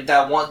just, like,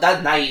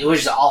 that night, it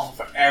was just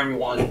awful for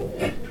everyone.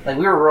 Like,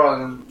 we were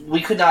rolling...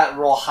 We could not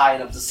roll high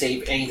enough to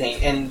save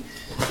anything. And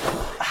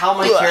how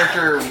my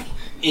character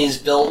is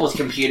built with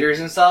computers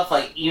and stuff,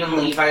 like, even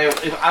if I would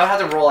have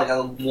to roll, like,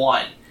 a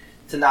 1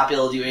 to not be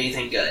able to do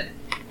anything good.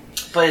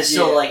 But it's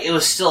still, like, it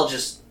was still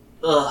just...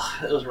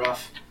 Ugh, it was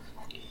rough.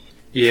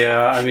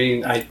 Yeah, I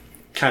mean, I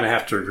kind of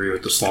have to agree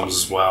with the slums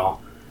as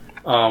well.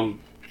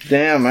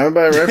 Damn,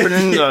 everybody ripping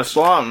into the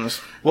slums.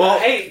 Well,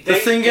 hey, the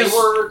thing is...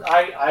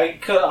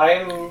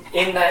 I'm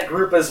in that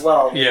group as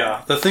well.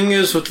 Yeah, the thing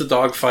is with the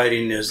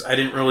dogfighting is I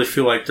didn't really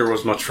feel like there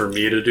was much for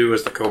me to do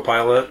as the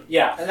co-pilot.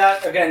 Yeah, and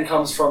that, again,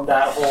 comes from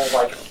that whole,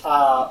 like,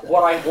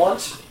 what I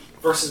want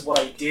versus what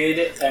I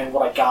did and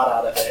what I got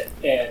out of it.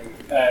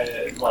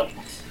 And, like...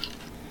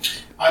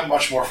 I'm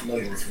much more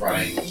familiar with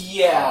running.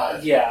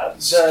 Yeah.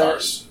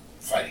 Stars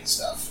fighting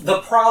stuff. The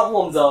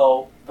problem,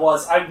 though,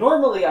 was I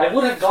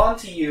would have gone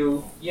to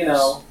you,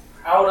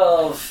 out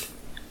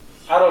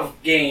of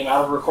game,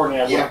 out of recording,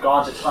 I would have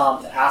gone to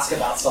Tom to ask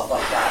about stuff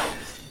like that.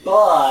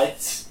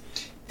 But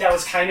that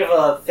was kind of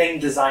a thing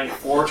designed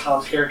for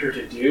Tom's character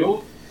to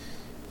do.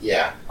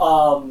 Yeah.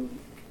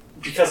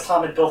 Because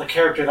Tom had built a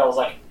character that was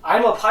like,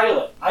 I'm a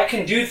pilot. I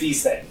can do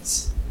these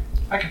things.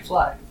 I can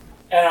fly.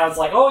 And I was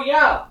like, oh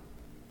yeah,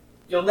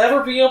 you'll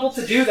never be able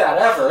to do that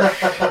ever.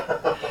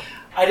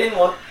 I didn't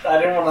want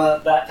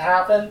that to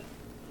happen.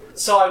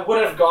 So I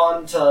would have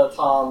gone to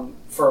Tom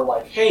for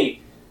like, hey,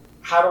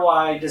 how do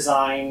I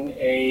design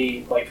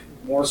a like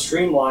more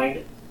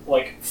streamlined,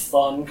 like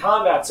fun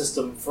combat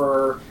system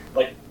for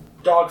like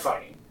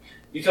dogfighting?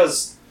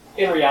 Because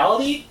in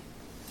reality,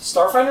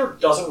 Starfighter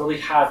doesn't really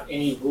have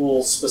any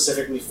rules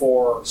specifically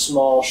for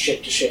small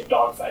ship-to-ship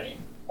dogfighting.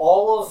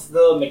 All of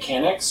the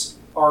mechanics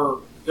are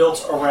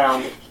built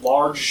around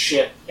large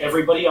ship.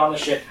 Everybody on the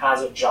ship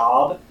has a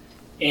job,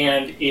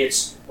 and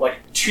it's like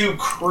 2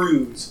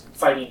 crews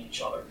fighting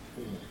each other.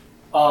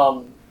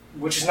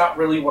 Which is not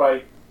really what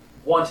I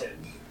wanted.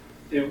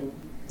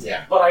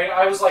 Yeah. But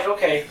I was like,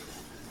 okay,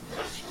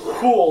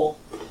 cool.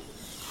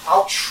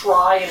 I'll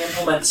try and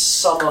implement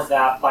some of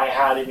that by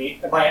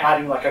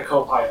adding like a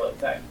co-pilot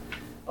thing.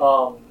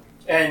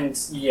 And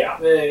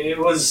yeah, it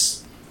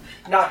was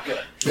not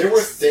good. There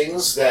were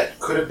things that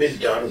could have been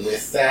done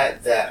with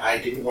that I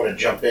didn't want to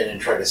jump in and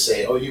try to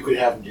say, oh, you could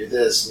have them do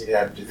this, and you could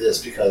have them do this,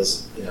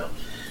 because,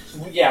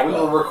 Yeah, we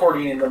were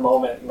recording in the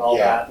moment and all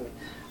that. And,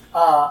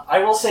 I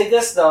will say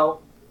this,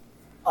 though.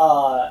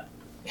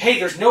 Hey,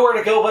 there's nowhere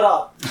to go but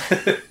up.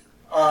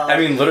 I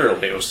mean,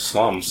 literally, it was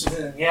slums.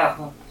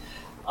 Yeah.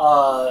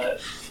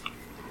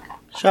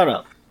 Shut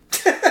up.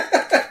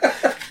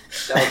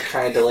 That was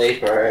kind of delayed,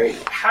 but alright.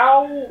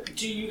 How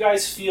do you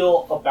guys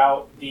feel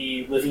about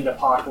the living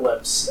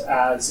apocalypse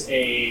as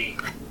a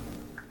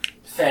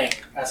thing,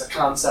 as a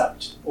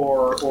concept,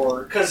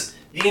 or because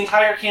the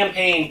entire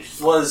campaign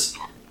was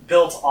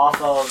built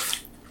off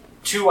of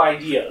two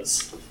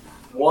ideas.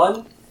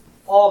 One,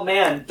 oh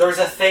man, there's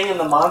a thing in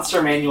the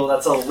monster manual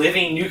that's a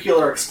living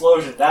nuclear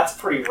explosion. That's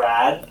pretty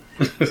rad.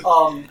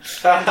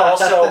 And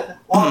also,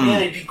 oh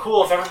man, it'd be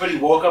cool if everybody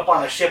woke up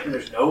on a ship and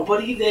there's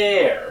nobody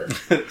there.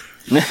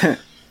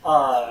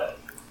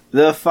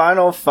 The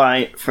final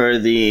fight for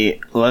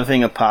the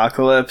living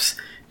apocalypse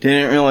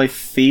didn't really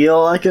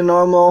feel like a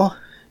normal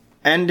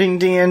ending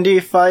D&D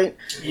fight.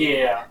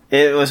 Yeah.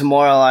 It was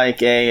more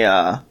like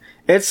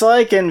it's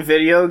like in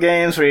video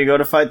games where you go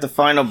to fight the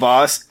final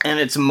boss and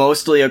it's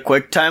mostly a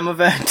quick time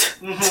event.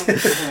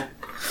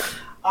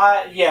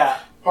 Yeah.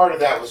 part of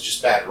that was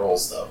just bad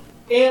rolls, though.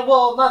 And,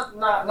 well, not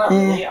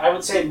really. I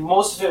would say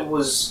most of it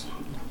was.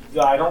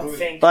 I don't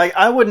think. Like,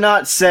 I would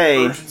not say.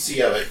 The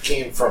urgency of it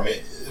came from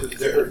it.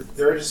 The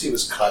urgency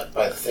was cut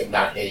by the thing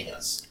not hitting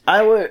us.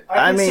 I would.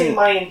 I mean, say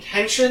my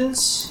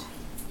intentions,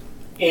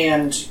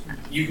 and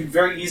you could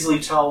very easily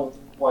tell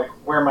like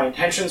where my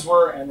intentions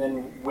were, and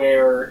then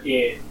where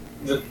it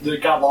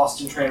got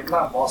lost in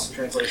not lost in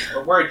translation,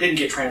 but where it didn't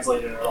get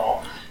translated at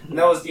all. And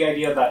that was the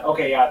idea that,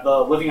 okay, yeah, the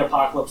living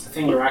apocalypse, the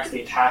thing you're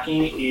actually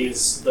attacking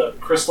is the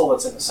crystal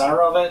that's in the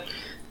center of it.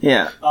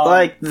 Yeah,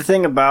 like, the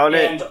thing about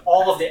it... And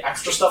all of the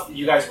extra stuff that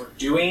you guys were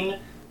doing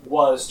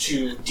was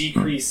to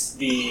decrease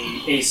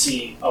the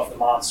AC of the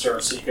monster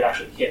so you could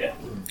actually hit it.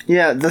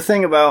 Yeah, the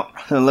thing about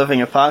the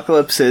living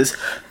apocalypse is,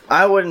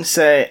 I wouldn't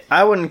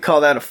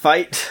call that a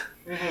fight.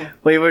 Mm-hmm.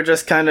 We were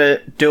just kind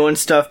of doing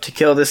stuff to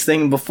kill this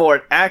thing before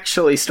it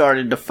actually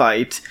started to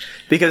fight,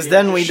 because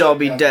then we'd all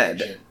be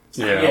dead.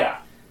 Yeah.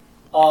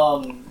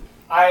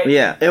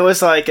 Yeah, it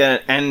was like an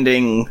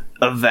ending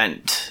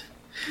event,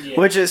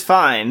 which is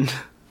fine.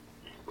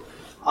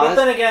 But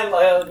then again,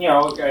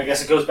 I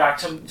guess it goes back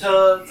to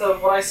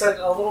what I said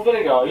a little bit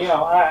ago. You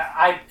know,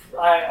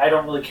 I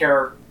don't really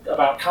care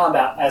about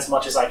combat as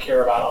much as I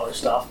care about other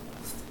stuff.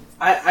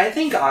 I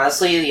think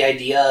honestly the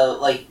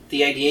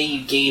idea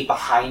you gave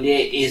behind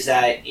it is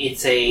that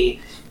it's a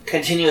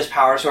continuous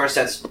power source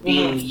that's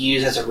being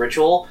used as a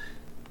ritual.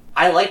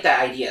 I like that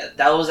idea.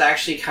 That was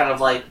actually kind of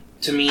like,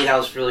 to me, that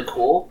was really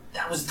cool.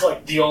 That was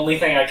like the only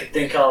thing I could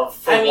think of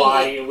for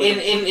why it would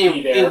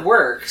be there. It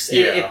works.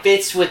 Yeah. It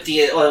fits with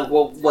the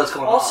what's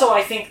going on. Also,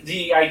 I think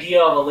the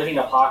idea of a living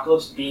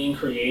apocalypse being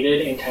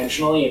created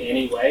intentionally in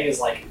any way is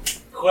like,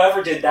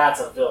 whoever did that's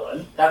a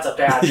villain. That's a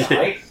bad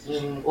guy.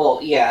 Well,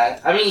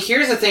 yeah. I mean,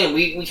 here's the thing.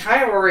 We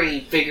kind of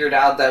already figured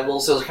out that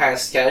Wilson was kind of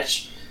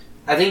sketch.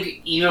 I think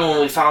even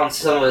when we found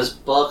some of his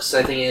books,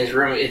 I think in his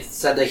room, it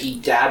said that he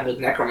dabbed with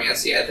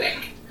necromancy, I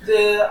think.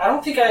 I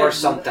don't think I... Or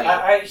something.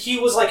 He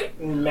was, like,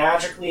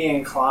 magically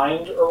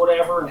inclined or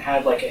whatever and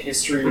had, like, a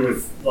history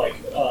with, like,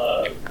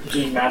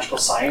 doing magical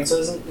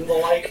sciences and the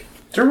like.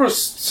 There was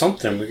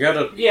something. We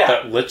got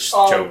that Lich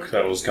joke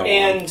that was going on.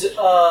 And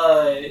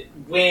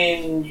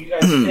when you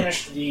guys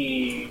finished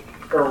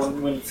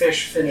when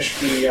Fish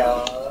finished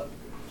got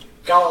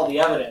all the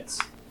evidence,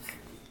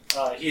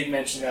 he had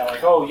mentioned that,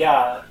 like, oh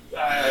yeah,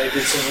 I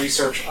did some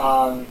research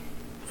on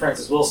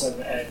Francis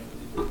Wilson, and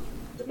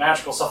the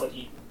magical stuff that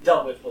he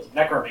dealt with was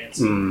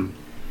necromancy.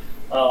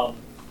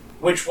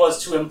 Which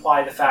was to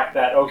imply the fact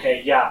that,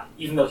 okay, yeah,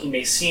 even though he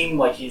may seem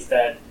like he's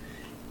dead,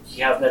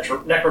 he has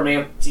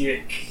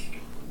necromantic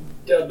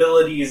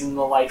abilities and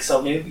the like,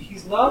 so maybe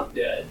he's not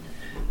dead.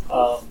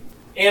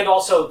 And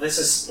also, this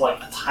is like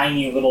a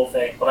tiny little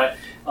thing, but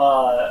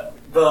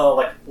the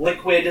like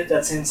liquid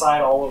that's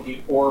inside all of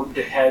the orbed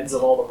heads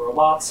of all the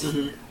robots.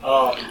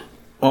 What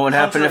would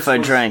happen if I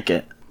drank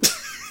it?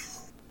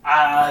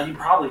 You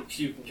probably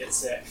puke and get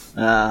sick.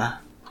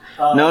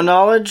 No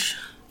knowledge?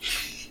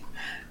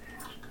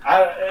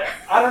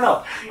 I don't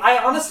know.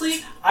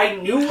 I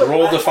knew what...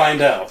 Roll to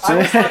find out.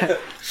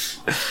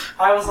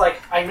 I was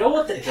like, I know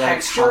what the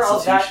texture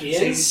of that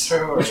is,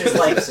 which is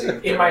like,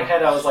 in my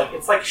head I was like,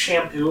 it's like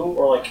shampoo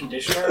or like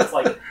conditioner. It's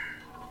like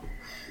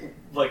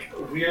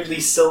weirdly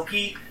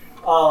silky.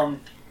 But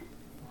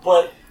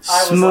I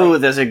was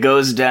smooth as it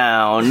goes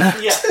down.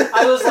 Yeah,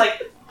 I was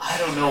like, I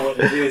don't know what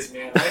it is,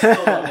 man. I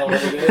still don't know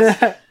what it is.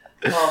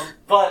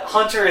 But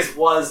Hunter's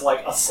was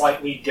like a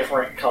slightly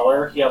different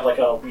color. He had like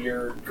a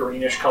weird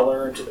greenish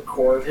color into the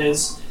core of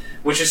his,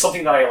 which is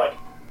something that I like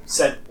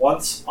said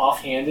once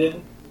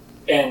offhanded,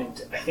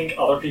 and I think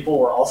other people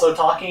were also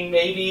talking,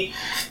 maybe,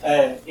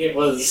 and it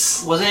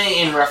was... Wasn't it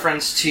in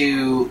reference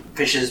to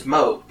Fish's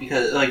moat,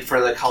 because, like, for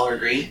the color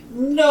green?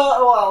 No,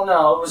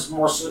 it was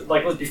more,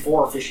 it was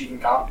before Fish even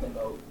got the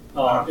moat.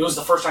 It was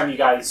the first time you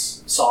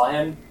guys saw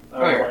him. I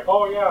was like,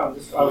 oh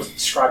yeah, I was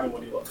describing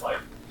what he looked like.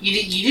 You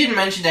didn't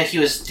mention that he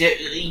was...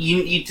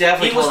 you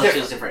definitely told us he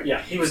was different.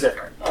 Yeah, he was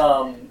different.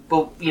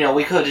 But,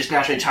 we could have just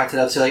naturally chalked it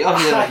up to, like, oh,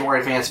 he's a more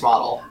advanced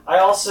model. I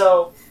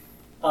also...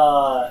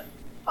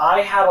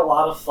 I had a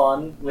lot of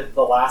fun with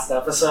the last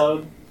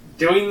episode,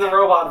 doing the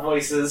robot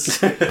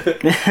voices,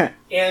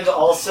 and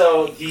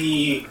also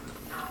the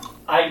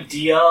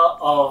idea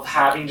of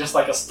having just,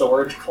 like, a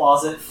storage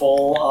closet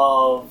full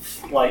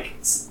of, like,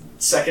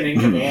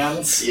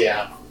 second-in-commands.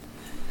 Yeah.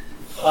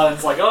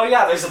 It's like, oh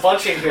yeah, there's a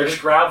bunch in here, just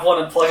grab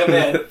one and plug them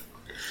in.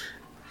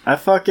 I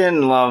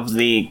fucking love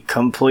the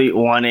complete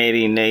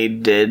 180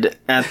 Nate did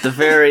at the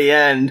very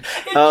end.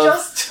 It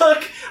just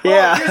took...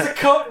 Yeah. Here's a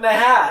coat and a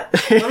hat.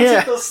 Let me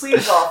take those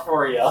sleeves off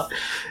for you. Yeah,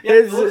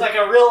 It's- you look like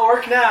a real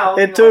orc now.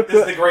 It took-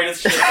 this is the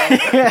greatest shit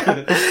ever.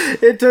 Yeah.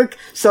 It took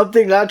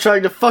something not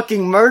trying to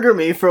fucking murder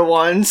me for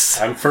once.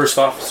 I'm First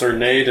Officer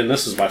Nade, and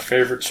this is my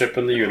favorite ship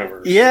in the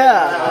universe.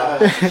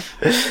 Yeah.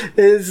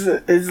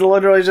 It's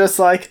literally just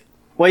like,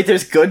 wait,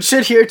 there's good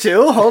shit here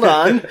too? Hold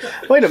on.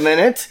 Wait a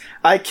minute.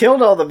 I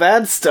killed all the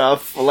bad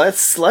stuff.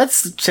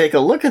 Let's take a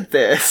look at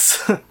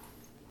this.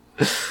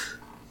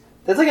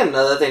 That's, like,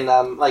 another thing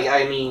that,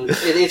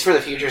 it's for the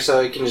future,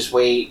 so it can just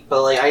wait.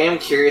 But, like, I am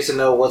curious to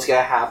know what's going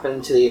to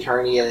happen to the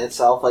Eternity in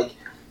itself. Like,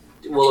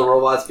 will the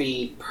robots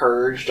be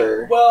purged,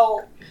 or...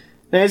 Well,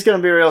 Nate's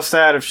gonna be real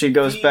sad if she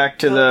goes back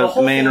to the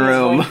whole main thing is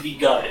room. going to be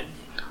gutted.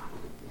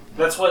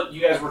 That's what you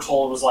guys were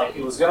told, was like,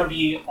 it was going to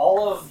be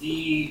all of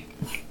the...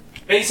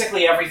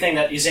 Basically everything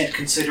that isn't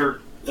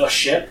considered the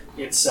ship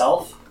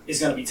itself is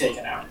going to be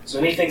taken out. So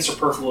anything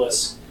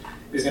superfluous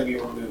is going to be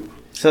removed.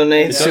 So It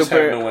Nate's does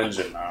super... have no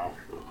engine now.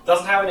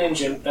 Doesn't have an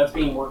engine, that's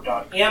being worked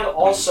on. And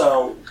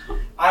also,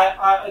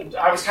 I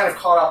was kind of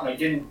caught up and I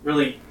didn't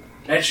really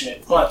mention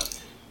it,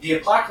 but the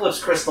Apocalypse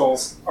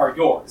Crystals are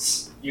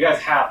yours. You guys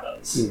have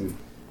those.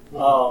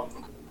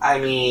 I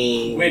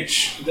mean...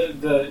 Which,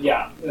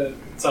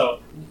 so,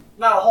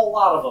 not a whole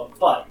lot of them,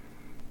 but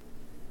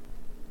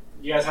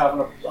you guys have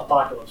an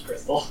Apocalypse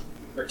Crystal,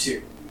 or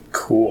two.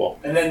 Cool.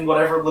 And then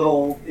whatever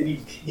little itty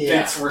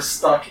bits were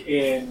stuck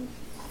in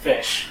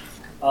Fish.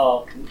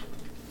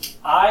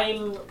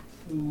 I'm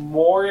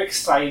more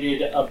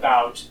excited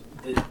about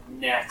the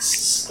next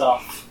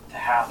stuff to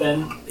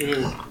happen.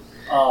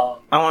 I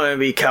want to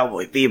be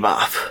Cowboy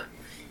Bebop.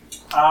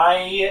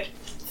 I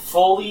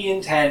fully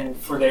intend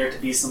for there to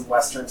be some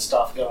Western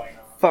stuff going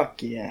on.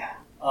 Fuck yeah.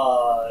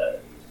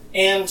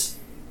 And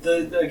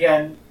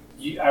again,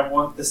 I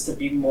want this to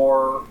be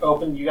more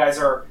open. You guys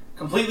are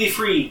completely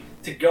free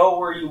to go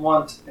where you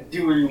want and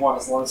do where you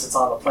want as long as it's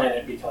on the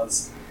planet,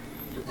 because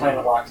your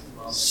planet locked at the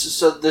moment.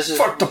 So this is...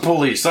 Fuck the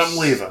police, I'm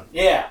leaving.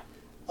 Yeah.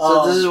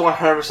 So this is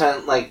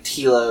 100% like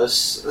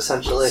Telos,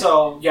 essentially.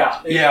 So,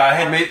 yeah. Yeah, I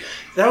had made...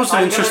 That was an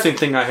I'm interesting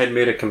thing I had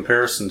made a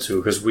comparison to,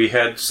 because we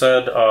had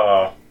said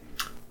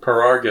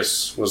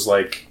Parargus was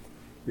like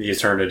the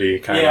Eternity,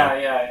 kind of.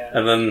 Yeah.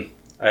 And then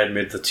I had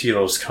made the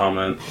Telos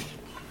comment.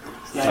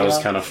 Yeah, That was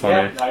kind of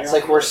funny. Yeah, It's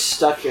like we're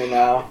stuck here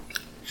now.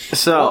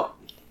 So,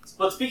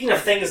 But speaking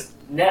of things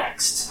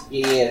next,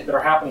 Yeah. that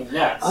are happening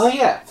next, Oh,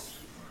 yeah.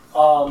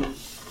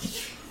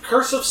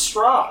 Curse of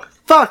Strahd.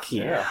 fuck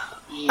yeah.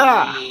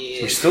 Ah.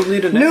 We still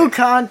need a name. New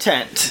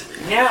content.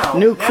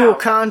 New cool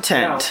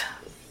content.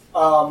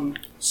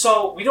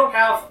 So we don't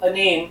have a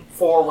name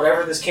for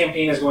whatever this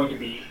campaign is going to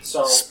be.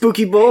 So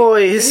Spooky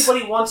boys. if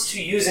anybody wants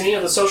to use any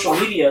of the social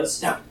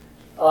medias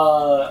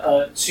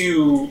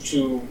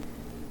to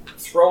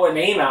throw a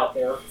name out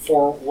there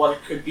for what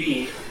it could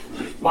be,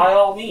 by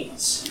all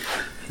means,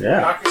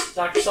 Yeah.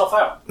 knock yourself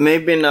out.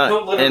 Maybe not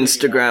Don't literally do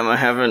Instagram. I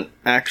haven't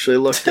actually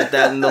looked at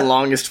that in the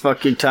longest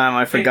fucking time.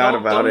 I forgot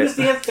about don't it. use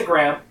the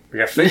Instagram. We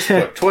got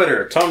Facebook,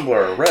 Twitter,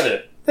 Tumblr,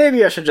 Reddit.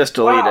 Maybe I should just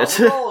delete Wow, it.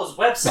 look at all those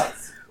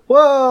websites.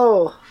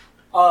 Whoa!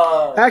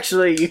 Uh,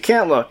 Actually, you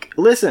can't look.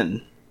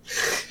 Listen.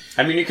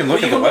 I mean, you can well,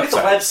 look you at the can look at the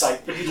website.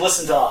 website, but you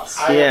listen to us.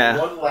 I Yeah.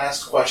 have one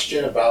last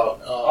question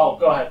about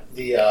Go ahead.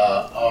 the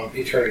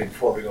Eternity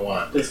before we go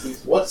on.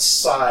 Please. What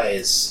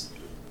size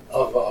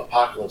of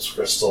Apocalypse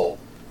Crystal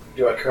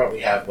do I currently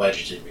have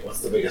wedged in me? What's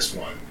the biggest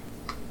one?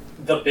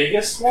 The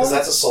biggest one? Because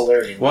that's a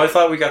Solarian. Well, I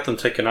thought we got them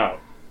taken out.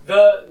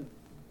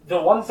 The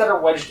ones that are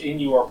wedged in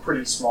you are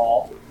pretty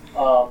small.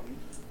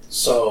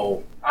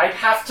 So I'd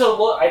have to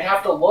look.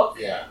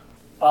 yeah,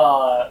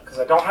 Because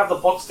I don't have the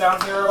books down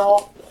here at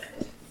all.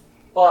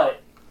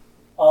 But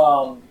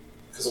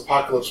because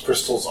Apocalypse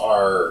Crystals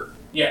are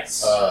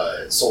yes,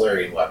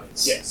 Solarian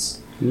weapons. yes.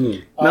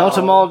 Melt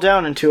them all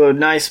down into a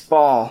nice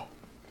ball.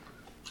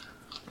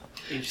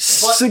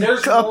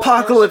 there's more-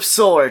 Apocalypse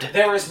sword.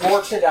 There is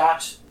more to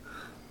that.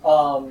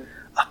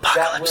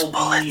 Apocalypse will be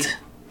bullet.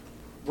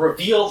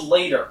 revealed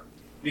later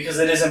because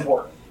it is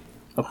important.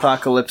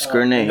 Apocalypse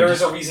grenade. There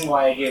is a reason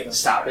why I gave them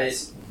Stop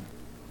names.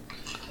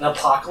 An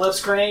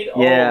apocalypse grenade?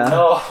 Yeah.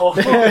 Oh,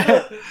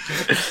 no.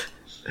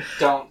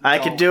 Don't. I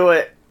could do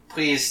it.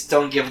 Please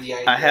don't give the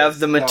idea. I have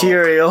the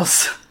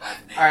materials.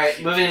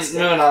 Alright, moving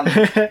on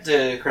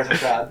to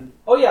Christmas God.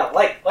 Oh yeah,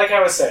 like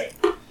I was saying.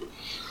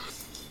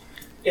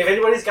 If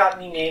anybody's got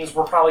any names,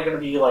 we're probably going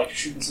to be like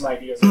shooting some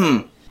ideas.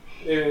 If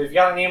you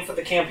got a name for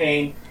the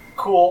campaign,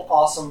 cool,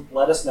 awesome,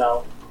 let us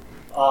know.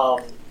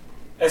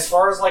 As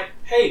far as like,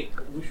 hey,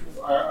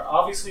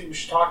 obviously we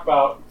should talk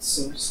about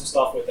some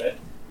stuff with it,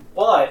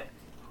 but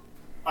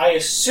I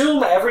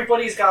assume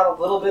everybody's got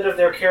a little bit of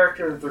their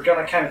character that they're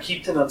going to kind of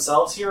keep to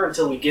themselves here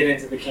until we get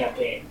into the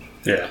campaign.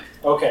 Yeah.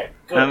 Okay,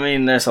 good. I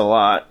mean, there's a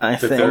lot, I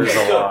think. There's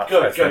Okay, a lot,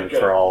 I think,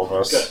 for all of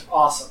us. Good,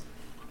 awesome.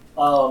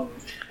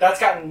 That's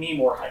gotten me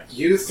more hyped.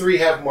 You three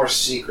have more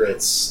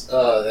secrets.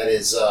 That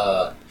is,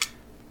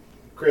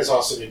 Chris,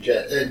 Austin, and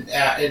Jet,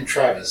 and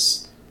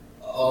Travis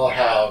all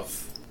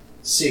have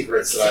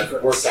secrets that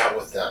I've worked out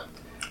with them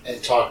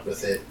and talked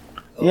with it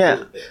a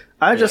little bit.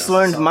 I just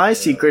learned my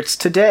secrets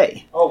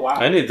today. Oh, wow.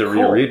 I need to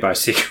reread my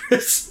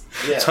secrets.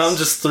 Yes. Tom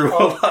just threw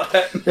a lot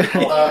at me.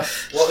 Well,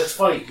 it's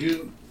funny.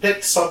 You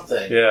picked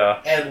something,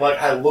 Yeah. and like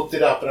I looked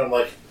it up, and I'm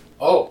like,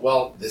 oh,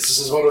 well, this is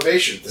his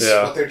motivation. This is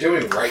what they're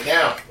doing right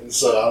now. And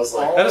so I was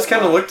like, I just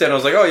kind of looked at it and I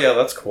was like, oh yeah,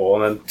 that's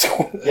cool. And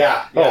then,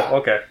 yeah. oh,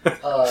 okay.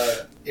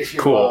 If you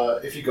Cool.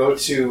 if you go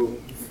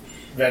to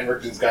Van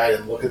Richten's guide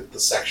and look at the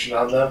section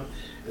on them,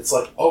 it's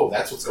like, oh,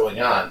 that's what's going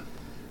on.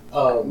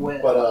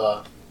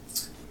 But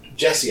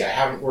Jesse, I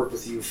haven't worked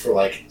with you for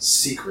like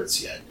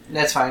secrets yet.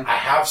 That's fine. I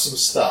have some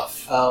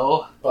stuff.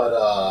 Oh.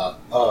 But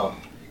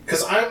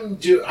because I'm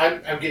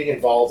getting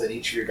involved in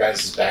each of your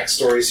guys'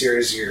 backstory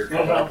series. You're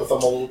coming up with them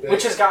a little bit,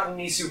 Which has gotten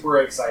me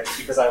super excited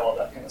because I love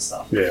that kind of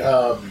stuff.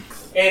 Yeah.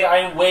 And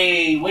I'm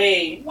way,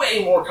 way,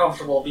 way more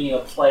comfortable being a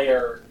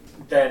player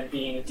than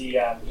being a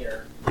DM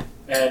here.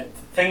 And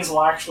things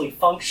will actually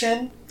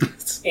function,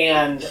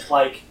 and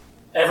like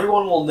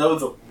everyone will know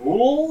the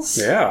rules.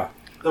 Yeah.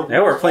 The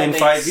Now we're rules playing will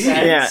make 5e.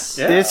 sense.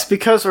 Yeah, it's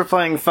because we're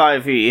playing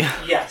 5e.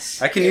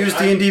 Yes. I can use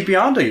D&D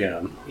Beyond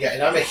again. yeah,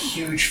 and I'm a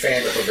huge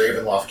fan of the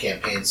Ravenloft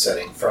campaign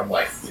setting from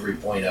like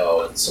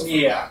 3.0 and stuff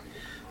like that.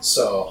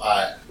 So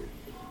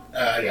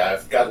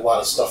I've got a lot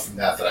of stuff from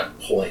that I'm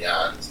pulling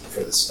on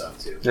for this stuff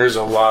too. There's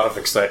a lot of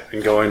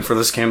excitement going for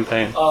this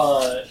campaign.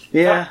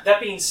 That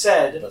being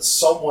said, But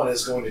someone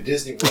is going to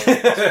Disney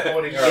World.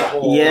 Ruining our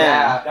whole.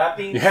 Yeah. that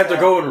being You had to said,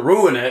 go and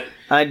ruin it.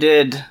 I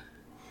did.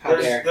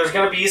 There's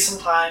going to be some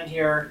time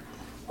here.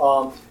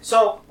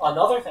 So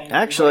another thing.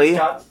 Actually-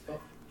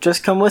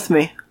 Just come with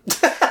me.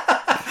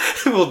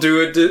 We'll do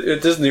it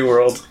at Disney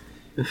World.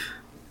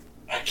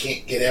 I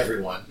can't get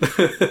everyone.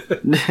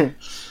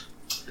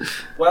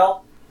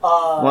 Well.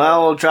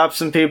 Well, we'll drop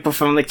some people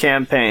from the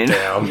campaign.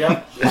 Damn.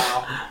 Yep.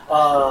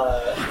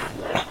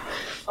 Wow.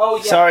 Oh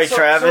yeah. Sorry, so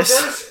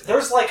Travis.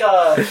 there's like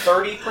a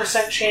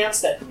 30% chance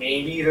that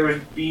maybe there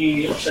would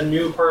be a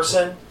new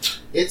person.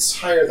 It's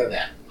higher than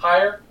that.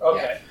 Higher?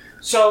 Okay.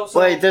 So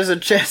Wait, there's a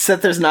chance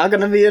that there's not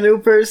going to be a new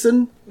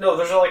person? no,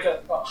 there's like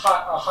a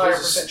higher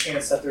percent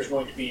chance that there's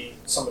going to be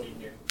somebody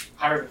new.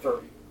 Higher than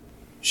 30.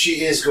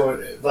 She is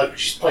going, like,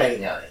 she's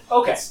planning on it.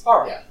 Okay,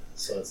 alright. Yeah,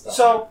 so it's not.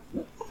 So,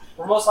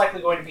 we're most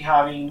likely going to be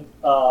having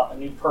a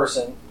new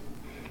person.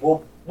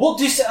 We'll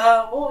do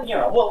some,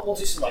 we'll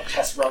do some like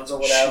test runs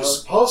or She whatever.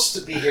 was supposed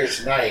to be here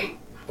tonight,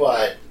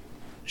 but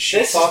she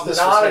This thought is this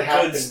was not going a to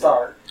happen. good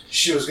start.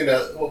 She was going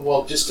to,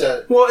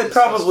 Well, it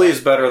probably is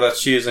better that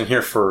she isn't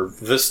here for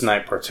this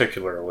night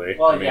particularly.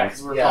 Well, I mean, yeah,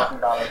 because we're yeah. talking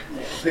about it.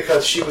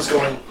 because she was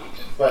going,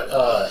 but,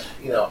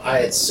 I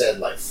had said,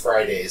 like,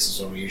 Fridays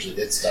is when we usually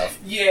did stuff.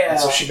 Yeah. And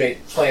so she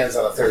made plans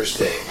on a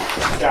Thursday.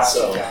 Gotcha,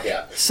 So, gotcha.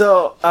 yeah.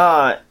 So,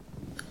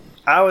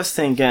 I was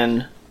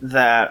thinking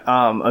that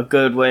a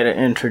good way to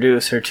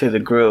introduce her to the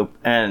group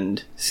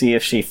and see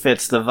if she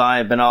fits the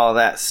vibe and all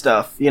that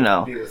stuff, Be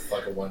with,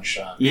 like, a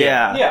one-shot.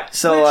 Yeah. Yeah.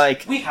 So, which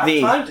like, we have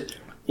time to do.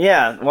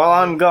 Yeah, while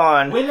I'm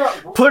gone,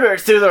 put her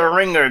through the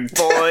ringer,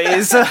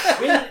 boys.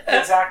 When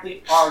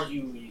exactly are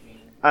you leaving?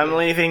 I'm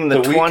leaving the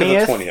week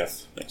 20th. of the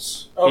 20th.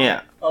 Yes. Okay.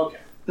 Yeah. Okay.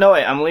 No,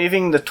 wait, I'm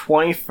leaving the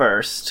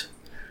 21st,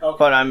 Okay.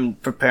 but I'm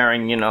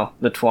preparing,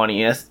 the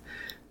 20th.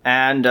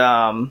 And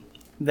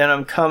then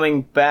I'm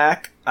coming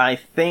back, I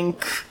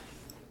think,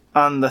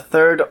 on the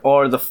 3rd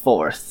or the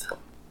 4th.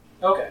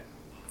 Okay.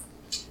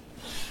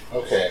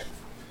 Okay.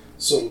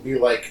 So it'll be,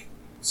 like,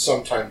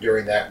 sometime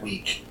during that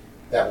week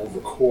that we'll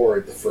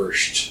record the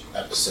first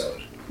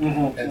episode.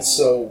 Mm-hmm. And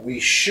so we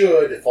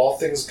should, if all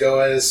things go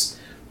as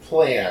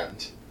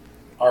planned,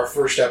 our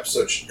first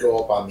episode should go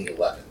up on the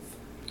 11th.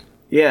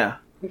 Yeah.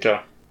 Okay.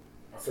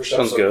 Our first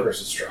Sounds episode good. of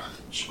Chris is Strong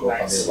should go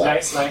up on the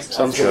Nice, 11th. nice.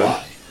 Sounds good.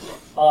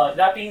 July.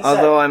 That being said,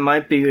 Although I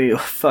might be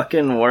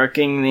fucking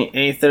working the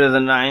 8th or the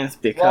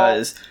 9th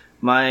because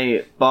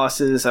my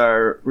bosses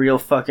are real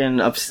fucking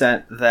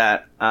upset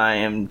that I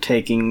am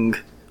taking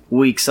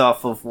weeks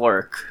off of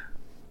work.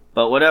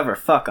 But whatever,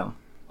 fuck them.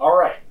 all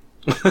right.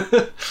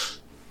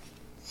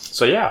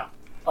 So yeah,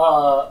 I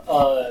was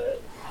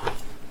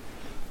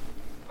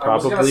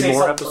gonna probably say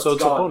more something, but episodes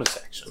it's of gone. bonus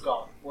It's action.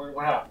 gone.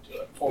 What happened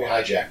to it? Hold We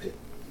on. hijacked it.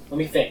 Let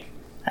me think.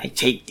 I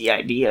take the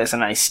ideas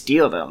and I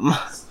steal them.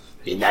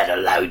 You're not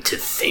allowed to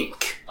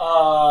think.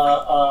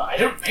 I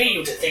don't pay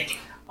you to think.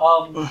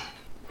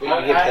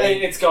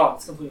 It's gone.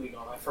 It's completely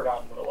gone. I've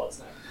forgotten what it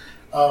was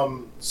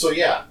now. So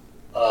yeah,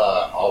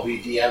 I'll be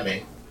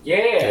DMing.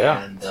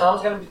 Yeah. And,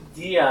 Tom's gonna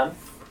be DM.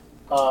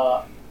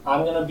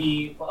 I'm gonna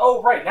be.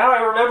 Oh, right now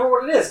I remember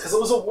what it is because it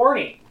was a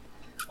warning.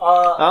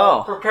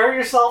 Prepare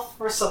yourself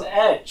for some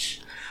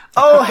edge.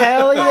 Oh,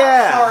 hell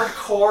yeah!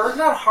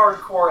 Not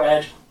hardcore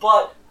edge,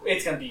 but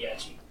it's gonna be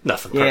edgy.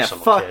 Nothing Yeah,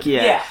 personal, fuck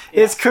kid. yeah.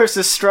 It's Curse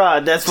of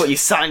Strahd, that's what you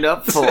signed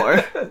up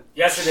for.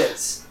 Yes, it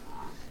is.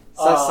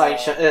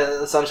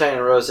 Sunshine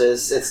and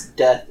Roses, it's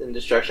death and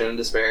destruction and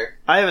despair.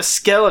 I have a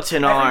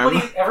skeleton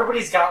arm.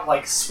 Everybody's got,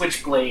 like,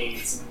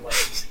 switchblades and, like...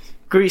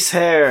 Grease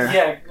hair.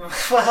 Yeah.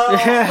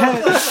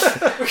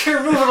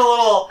 You're moving a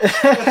little...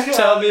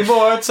 Tell me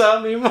more.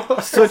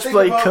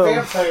 Switchblade comb.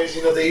 Vampires,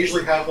 they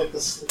usually have, like,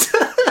 this...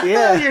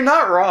 Yeah. You're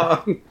not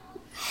wrong.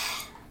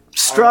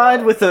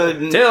 Strahd with a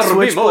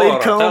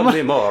switchblade comb. Tell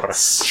me more.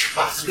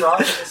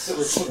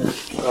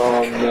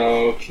 Oh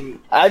no.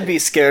 I'd be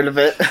scared of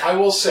it. I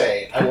will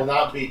say, I will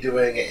not be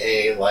doing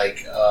a,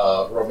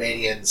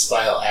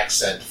 Romanian-style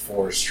accent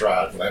for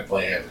Strahd when I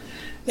play him.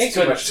 Thank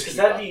goodness, because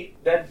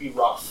that'd be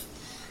rough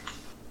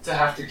to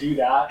have to do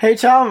that. Hey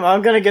Tom,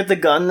 I'm gonna get the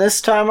gun this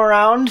time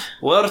around.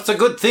 Well, it's a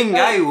good thing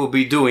I will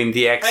be doing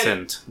the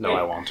accent.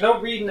 I won't. No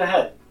reading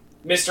ahead.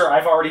 Mister,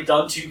 I've already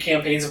done 2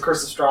 campaigns of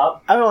Curse of Strahd.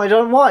 I've only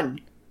done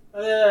 1.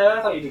 I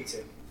thought you did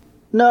 2.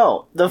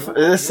 No,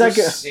 the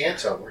second.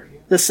 Santa, were you?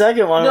 The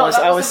second one was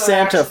I was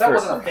Santa That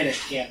first. wasn't a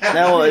finished campaign.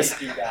 That was-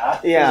 You didn't do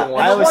that. Yeah, And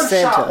I the was one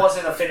shot Santa.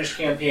 wasn't a finished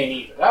campaign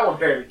either. That one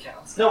barely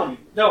counts. Nobody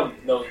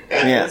knows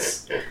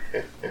Yes. this.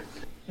 I've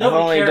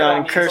Nobody only cared done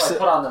about me Curse until I of-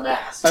 put on the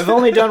mask. I've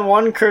only done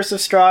 1 Curse of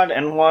Strahd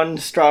and 1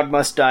 Strahd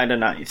Must Die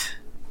Tonight.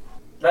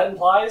 That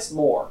implies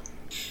more.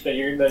 I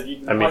mean,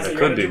 there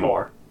could be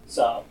more.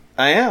 So,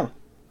 I am.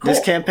 This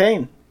Cool.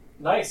 campaign.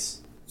 nice.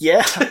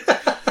 Yeah.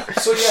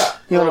 So yeah.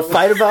 You want to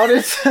fight about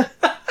it?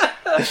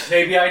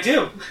 Maybe I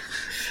do.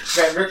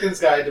 Van Ricken's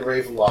Guide to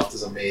Ravenloft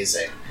is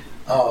amazing.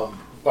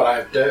 But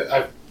I've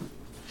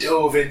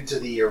dove into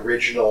the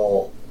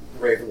original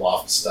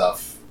Ravenloft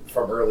stuff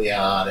from early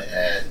on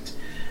and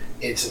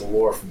into the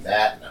lore from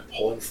that, and I'm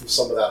pulling from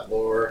some of that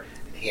lore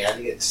and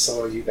handing it to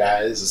some of you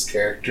guys as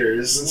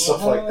characters and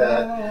stuff like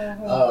that.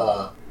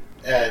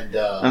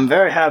 I'm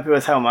very happy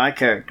with how my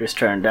characters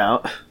turned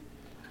out.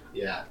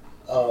 Yeah.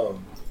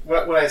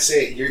 When I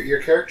say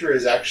your character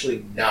is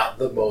actually not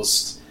the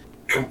most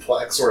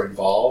complex or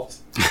involved.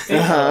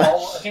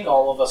 Uh-huh. I think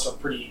all of us are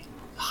pretty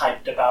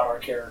hyped about our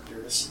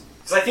characters.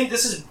 Because I think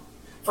this is,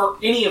 for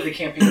any of the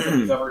campaigns that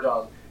we've ever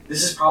done,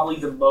 this is probably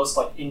the most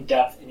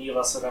in-depth any of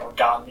us have ever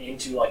gotten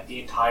into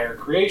the entire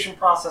creation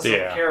process of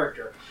a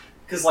character.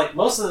 Because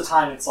most of the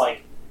time it's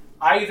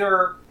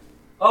either,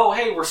 oh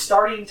hey, we're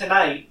starting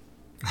tonight,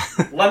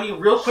 let me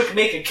real quick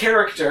make a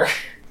character.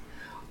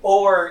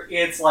 Or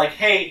it's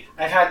hey,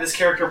 I've had this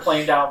character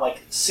planned out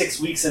 6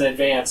 weeks in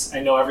advance.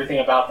 I know everything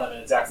about them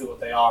and exactly what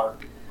they are.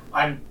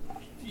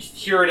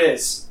 Here it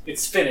is.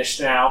 It's finished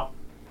now.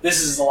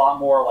 This is a lot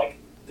more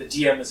the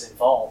DM is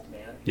involved,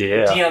 man.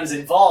 Yeah. The DM's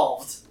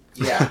involved.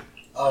 Yeah.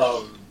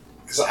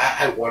 Because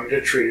I wanted to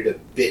treat it a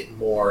bit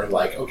more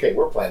okay,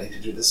 we're planning to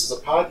do this as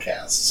a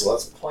podcast, so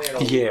let's plan a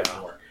little bit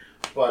more.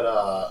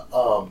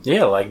 But,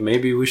 yeah,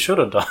 maybe we should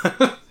have done.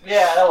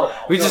 Yeah, that would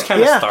help. We just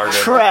kind of started. the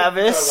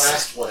Travis.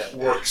 last one, it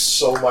worked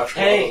so much more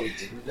Hey, than we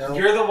didn't know.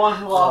 You're the one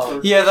who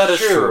offered. Yeah, that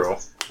is true.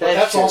 But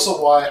that's true. also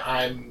why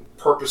I'm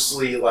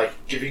purposely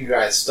giving you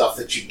guys stuff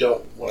that you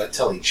don't want to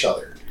tell each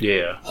other.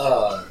 Yeah.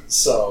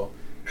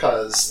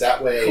 Because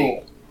that way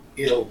Cool.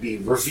 it'll be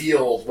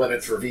revealed when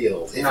it's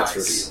revealed, if Nice.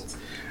 it's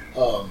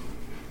revealed.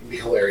 It'd be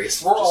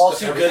hilarious. We're all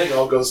too everything good at-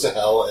 all goes to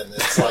hell, and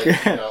it's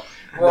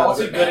We're all none of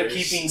too it good at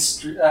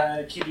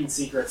matters. keeping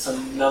secrets,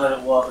 and none of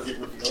it will ever get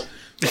revealed.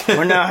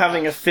 We're now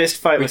having a fist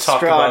fight We with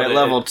talked about Strahd at it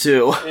level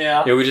 2.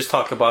 Yeah. Yeah, we just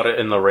talked about it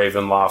in the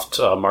Ravenloft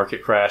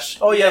market crash.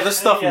 Oh yeah, this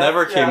stuff Yeah,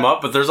 never came yeah.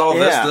 up, but there's all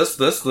Yeah. this.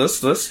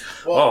 Well,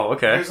 Oh,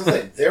 okay. Here's the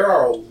thing: there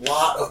are a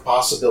lot of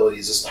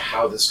possibilities as to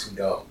how this can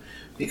go,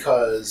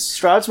 because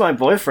Strahd's my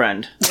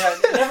boyfriend. Yeah,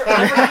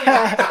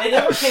 it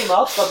never came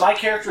up, but my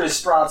character is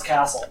Strahd's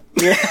Castle.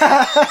 Yeah.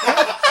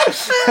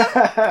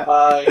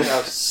 I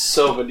have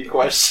so many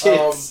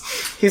questions.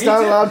 He's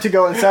not allowed to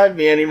go inside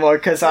me anymore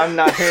because I'm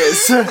not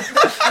his.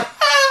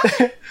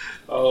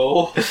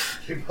 Oh.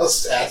 you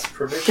must ask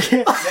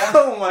permission.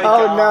 Oh my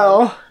Oh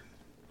no.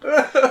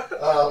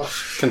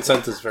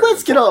 Consent is very.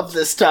 Let's get off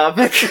this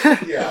topic.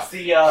 Yeah. It's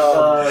the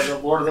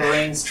Lord of the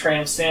Rings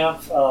tramp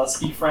stamp,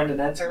 speak friend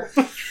and enter.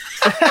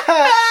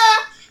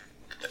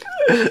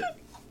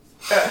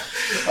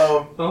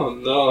 Oh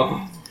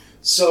no.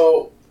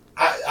 So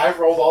I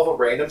rolled all the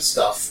random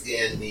stuff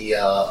in the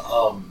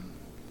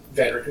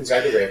Van Ricken's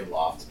Guide to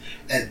Ravenloft,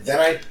 and then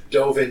I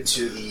dove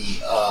into the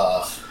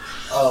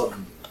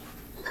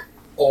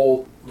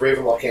old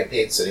Ravenloft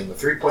campaign setting, the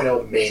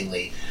 3.0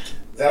 mainly.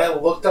 Then I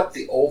looked up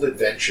the old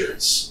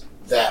adventures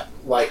that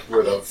like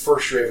were the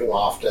first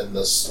Ravenloft and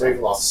the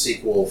Ravenloft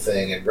sequel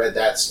thing, and read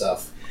that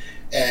stuff,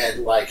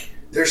 and like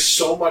there's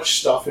so much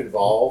stuff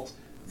involved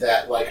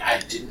that like I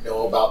didn't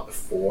know about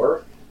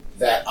before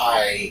that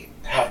I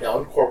have now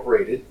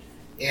incorporated,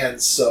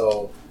 and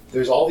so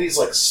there's all these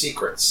like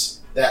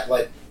secrets that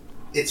like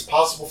it's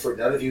possible for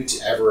none of you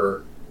to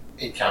ever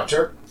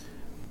encounter,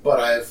 but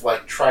I've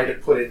like tried to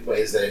put in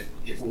ways that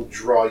it will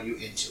draw you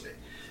into it.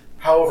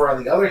 However,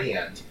 on the other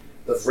hand,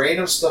 the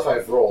random stuff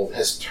I've rolled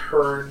has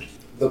turned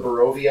the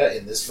Barovia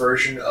in this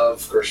version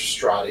of Curse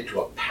of Strahd into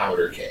a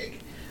powder keg.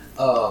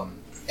 And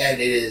it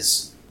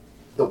is,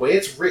 the way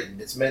it's written,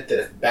 it's meant that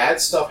if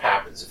bad stuff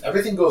happens, if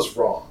everything goes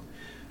wrong,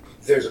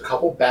 there's a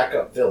couple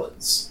backup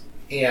villains.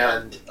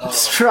 And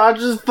Strahd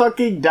just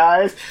fucking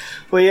dies.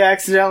 Well, he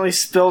accidentally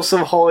spills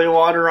some holy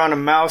water on a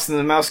mouse, and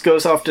the mouse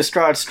goes off to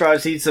Strahd.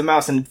 Strahd eats the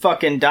mouse and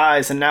fucking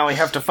dies, and now we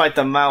have to fight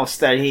the mouse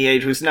that he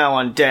ate, who's now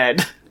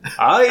undead.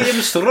 I am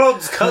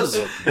Strahd's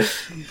cousin.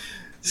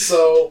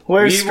 So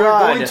Where's we were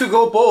Strahd? going to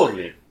go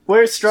boldly.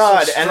 Where's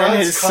Strahd? So And then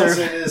his Strahd's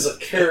cousin is a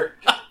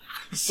character.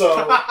 So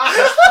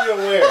just be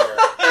aware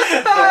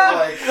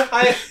that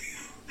like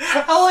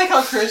I like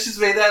how Chris just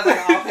made that as like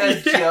an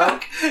offhand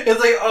joke. It's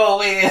like, oh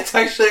wait, it's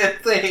actually a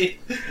thing.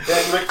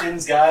 Ben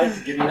Richton's guide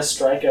to giving a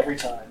strike every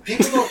time.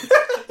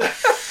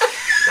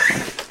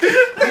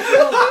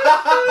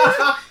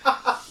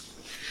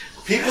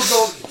 people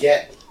don't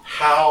get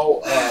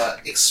how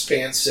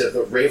expansive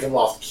the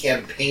Ravenloft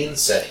campaign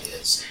setting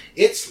is.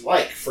 It's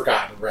like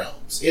Forgotten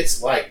Realms.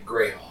 It's like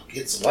Greyhawk.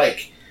 It's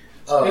like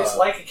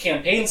a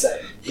campaign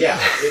setting. Yeah,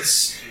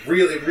 it's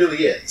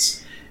really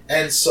is.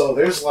 And so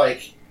there's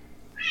like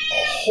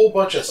a whole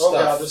bunch of stuff. Oh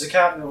god, there's a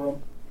cat in the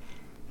room.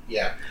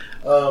 Yeah.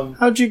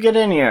 How'd you get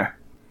in here?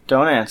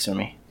 Don't answer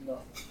me. No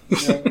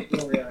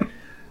reaction.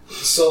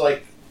 So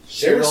like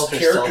there's rolled her characters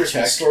stealth in the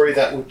check. story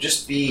that would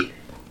just be,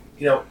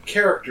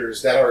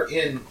 characters that are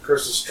in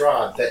Curse of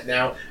Strahd that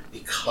now,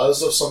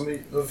 because of some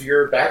of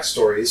your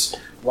backstories,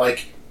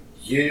 like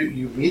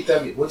you meet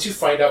them, once you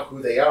find out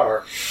who they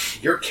are,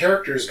 your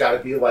character's got to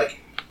be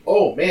like,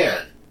 oh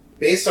man,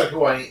 based on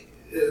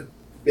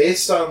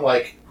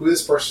like who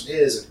this person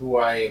is and who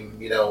I'm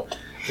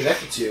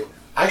connected to,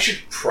 I should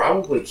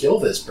probably kill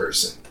this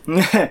person.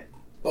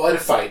 But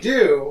if I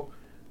do,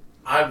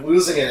 I'm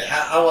losing an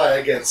ally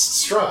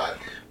against Strahd.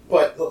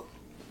 But look,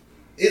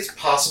 it's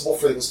possible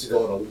for things to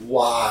go in a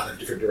lot of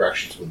different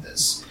directions with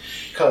this.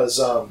 Because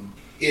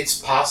it's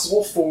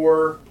possible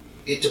for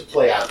it to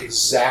play out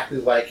exactly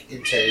like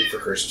intended for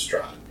Curse of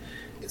Strahd.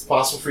 It's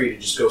possible for you to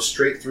just go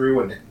straight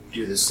through and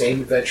do the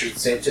same adventures, the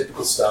same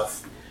typical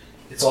stuff.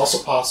 It's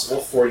also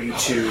possible for you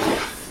to,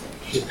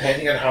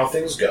 depending on how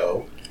things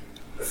go,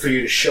 for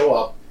you to show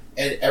up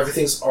and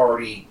everything's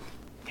already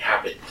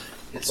happened.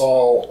 It's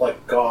all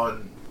like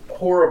gone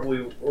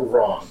horribly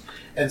wrong.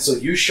 And so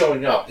you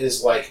showing up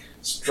is like,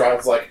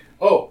 Strahd's like,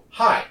 oh,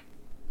 hi.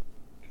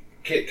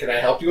 Can I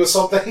help you with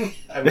something?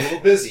 I'm a little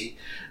busy.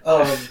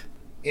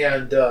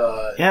 Yeah,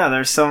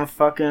 there's some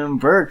fucking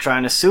bird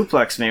trying to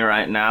suplex me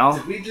right now.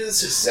 did we do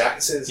this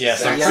exact same?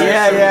 Yes, exact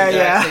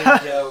Yeah.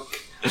 Same joke.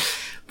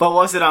 But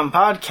was it on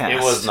podcast?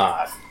 It was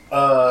not.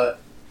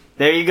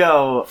 There you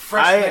go.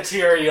 Fresh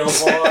material,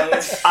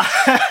 boys.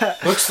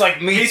 Looks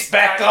like meat's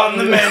back on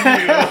the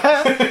menu.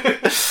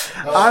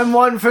 I'm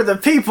one for the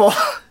people.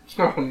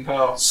 Oh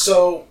no.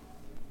 So,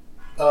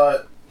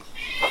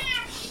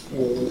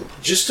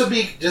 just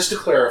to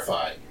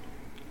clarify,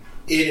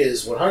 it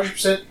is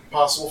 100%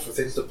 possible for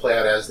things to play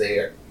out as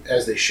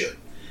they should.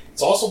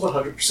 It's also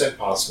 100%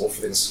 possible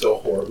for things to go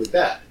horribly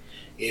bad.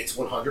 It's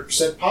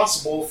 100%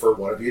 possible for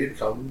one of you to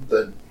become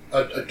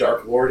a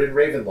Dark Lord in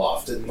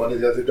Ravenloft and one of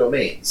the other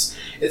domains.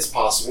 It's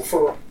possible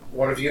for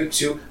one of you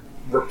to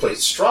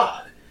replace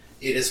Strahd.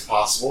 It is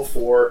possible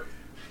for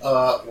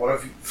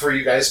for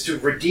you guys to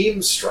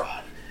redeem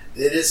Strahd.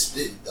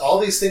 All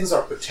these things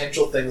are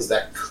potential things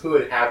that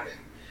could happen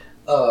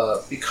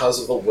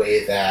because of the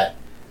way that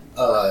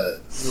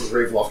the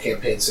Ravenloft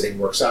campaign setting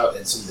works out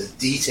and some of the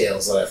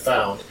details that I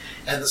found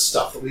and the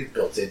stuff that we've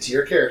built into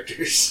your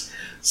characters.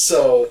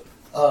 So,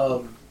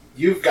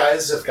 you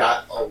guys have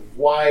got a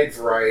wide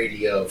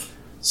variety of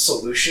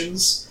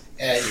solutions,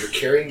 and you're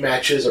carrying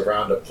matches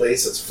around a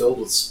place that's filled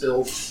with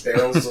spilled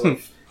barrels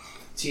of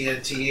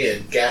TNT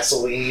and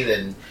gasoline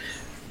and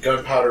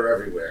gunpowder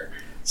everywhere.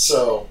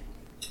 So,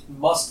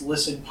 Must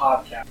listen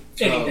podcast.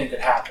 Anything could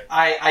happen.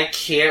 I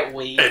can't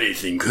wait.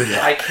 Anything could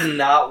I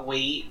cannot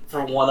wait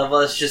for one of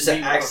us just to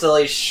Me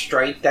accidentally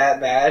strike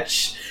that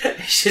match.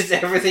 It's just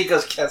everything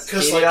goes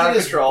cascading like, out of it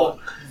is- control.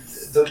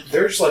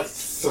 there's like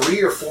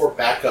 3 or 4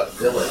 backup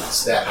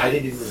villains that I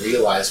didn't even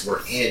realize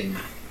were in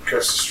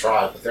Curse of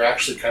Strahd, but they're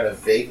actually kind of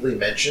vaguely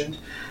mentioned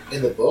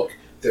in the book.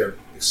 They're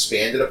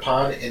expanded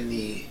upon in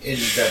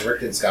Ben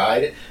Richton's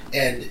guide,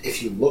 and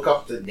if you look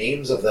up the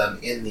names of them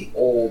in the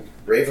old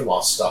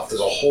Ravenloft stuff, there's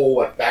a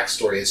whole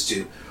backstory as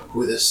to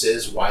who this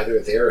is, why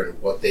they're there,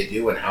 and what they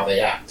do and how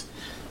they act.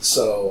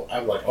 So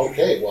I'm like,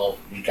 okay, well,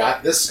 we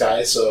got this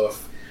guy, so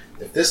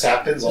if this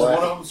happens, Is one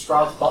of them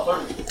Strahd's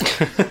butler?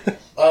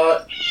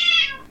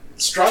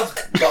 Strahd's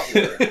butler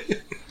popular.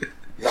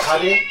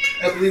 Rodney,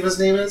 I believe his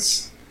name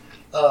is.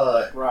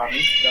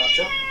 Rodney,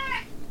 gotcha.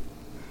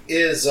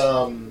 Is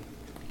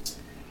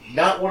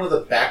not one of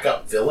the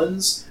backup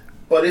villains,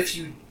 but if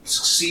you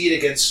succeed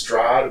against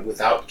Strahd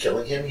without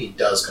killing him, he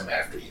does come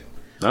after you.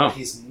 Oh.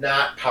 He's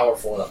not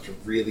powerful enough to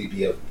really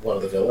be one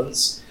of the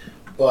villains,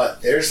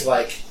 but there's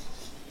like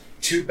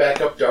 2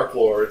 backup Dark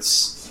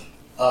Lords.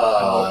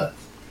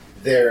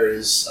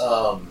 There's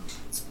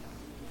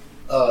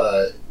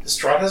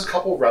Strahd has a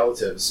couple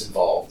relatives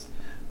involved.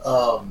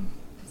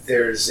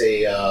 There's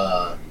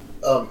a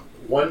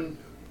one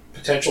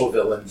potential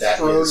villain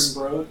that is.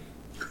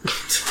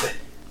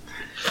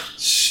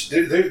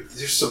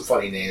 There's some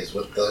funny names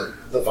with the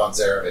Von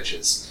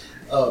Zareviches.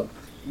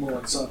 More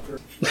like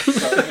Sunford.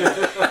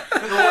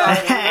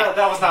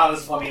 That was not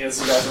as funny as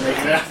you guys are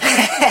making it.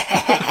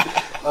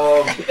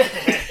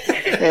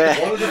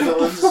 One of the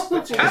villains.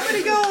 How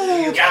many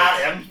go?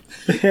 Got him.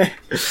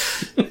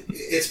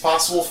 It's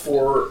possible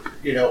for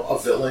a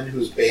villain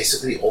who's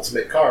basically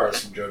Ultimate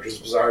Cars from JoJo's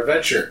Bizarre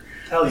Adventure.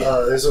 Hell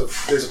yeah. There's a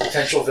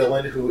potential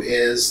villain who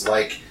is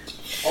like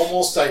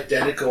almost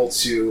identical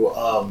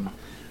to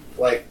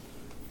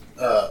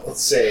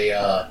let's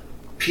say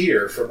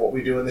Peter from What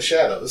We Do in the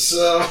Shadows.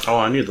 Oh,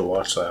 I need to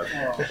watch that.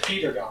 Oh,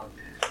 Peter gone.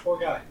 Poor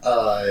guy.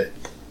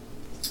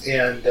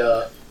 And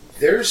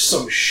there's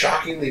some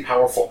shockingly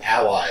powerful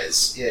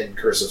allies in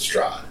Curse of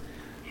Strahd.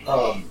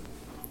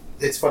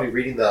 It's funny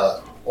reading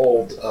the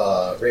old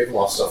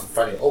Ravenloft stuff and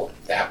finding,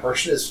 that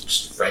person is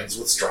just friends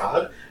with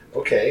Strahd?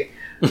 Okay.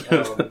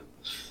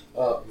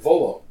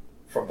 Volo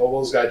from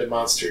Volo's Guide to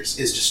Monsters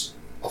is just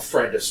a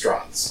friend of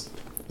Strahd's.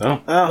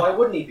 Oh. Why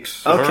wouldn't he be?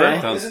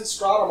 Okay. Isn't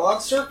Strahd a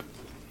monster?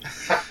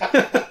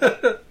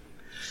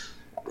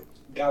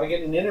 Gotta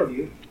get an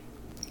interview.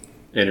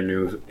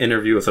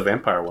 Interview with a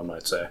vampire, one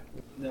might say.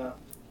 No.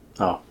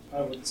 Oh.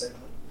 I wouldn't say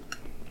that.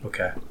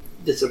 Okay.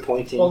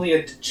 Disappointing. Only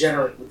a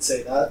degenerate would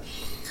say that.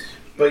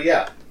 But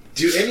yeah,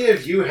 do any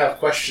of you have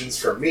questions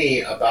for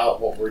me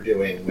about what we're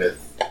doing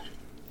with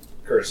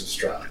Curse of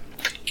Strahd?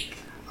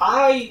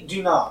 I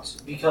do not,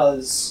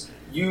 because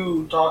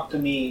you talk to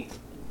me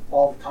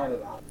all the time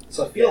about it.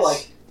 So I feel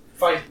like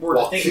if I were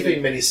to think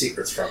keeping many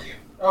secrets from you.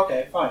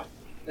 Okay, fine.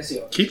 I see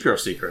what Keep your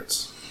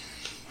secrets.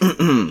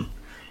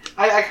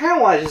 I kind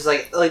of want to just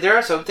like there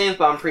are some things,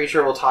 but I'm pretty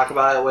sure we'll talk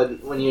about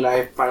it when you and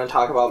I finally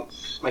talk about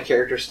my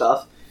character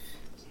stuff.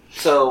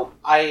 So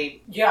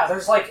Yeah,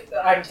 there's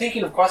I'm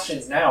thinking of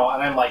questions now,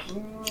 and I'm like,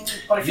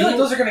 but I feel like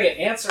those are going to get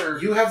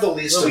answered. You have the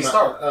least when we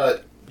start.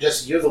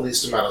 you have the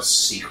least amount of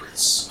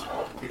secrets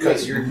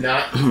because you're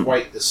not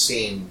quite the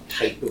same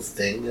type of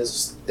thing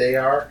as they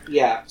are.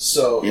 Yeah.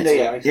 So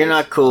You're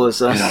not cool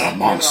as us. You're not a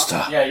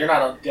monster. You're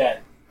not undead.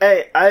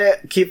 Hey, I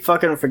keep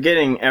fucking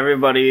forgetting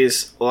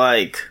everybody's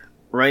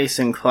race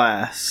and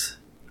class.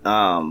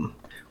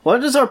 What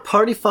does our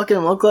party fucking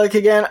look like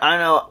again? I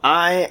know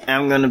I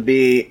am gonna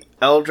be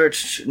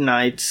Eldritch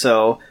Knight,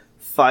 so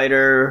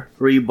Fighter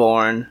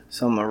Reborn,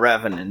 so I'm a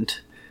Revenant.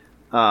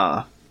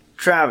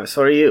 Travis,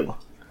 what are you?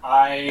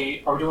 Are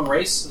we doing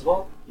race as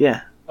well?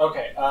 Yeah.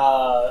 Okay.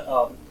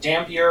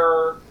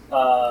 Dampier,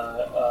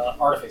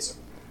 Artificer.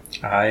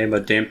 I am a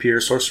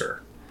Dampier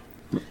sorcerer.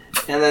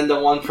 And then the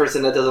one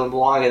person that doesn't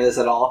belong in this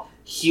at all,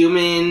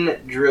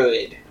 human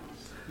druid.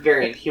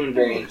 Human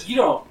variant. You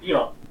don't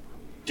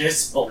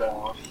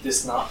disbelong.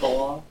 Not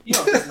belong. You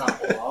don't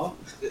not belong.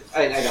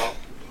 I don't.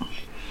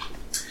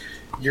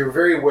 you're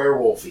very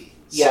werewolfy.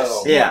 Yes.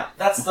 So, Yeah.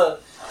 That's the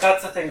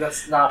thing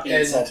that's not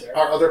being said and there.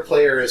 our other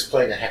player is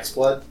playing a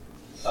Hexblood.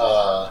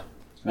 I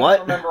What?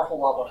 don't remember a whole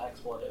lot what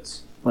Hexblood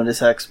is. What is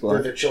They're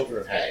Hexblood? the children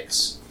of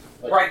hags.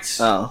 Right.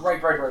 Oh.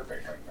 Right.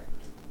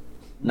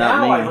 Not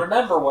Now me. I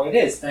remember what it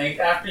is.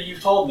 After you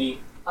told me,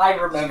 I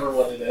remember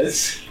what it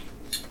is.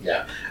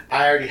 Yeah,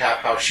 I already have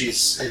how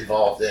she's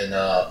involved in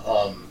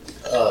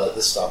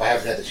this stuff. I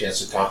haven't had the chance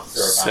to talk to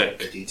her about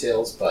the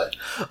details, but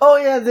Oh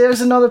yeah,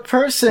 there's another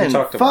person. We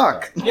talked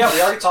about Fuck. Yeah,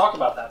 we already talked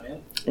about that,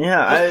 man.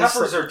 Yeah, Those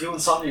peppers are doing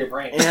something to your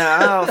brain. Yeah,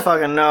 I don't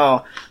fucking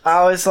know.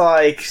 I was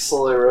like,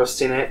 Slowly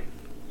roasting it.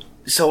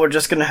 so we're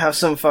just gonna have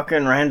some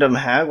fucking random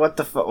hag? What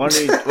the fuck? What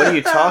are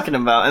you talking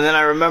about? And then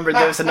I remembered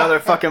there's another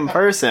fucking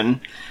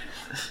person.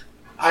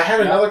 I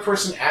had another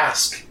person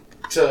ask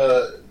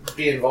to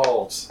be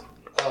involved.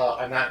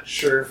 I'm not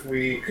sure if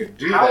we could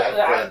do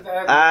that,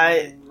 but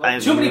I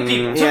too many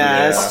people.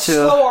 Yeah, that's true.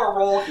 Slow our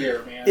roll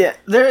here, man. Yeah,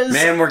 there's.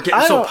 Man, we're getting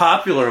I so don't-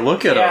 popular.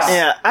 Look at Yeah. us.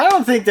 Yeah, I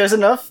don't think there's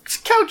enough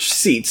couch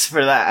seats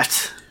for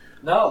that.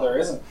 No, there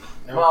isn't.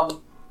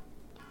 No.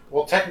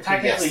 Well, technically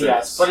Technically, there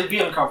yes, is. but it'd be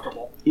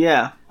uncomfortable.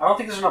 Yeah. I don't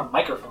think there's enough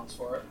microphones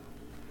for it.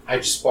 I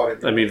just bought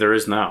it. I mean, there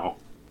is now.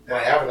 and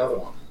I have another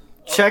one.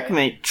 Okay.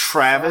 Checkmate,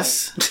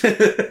 Travis.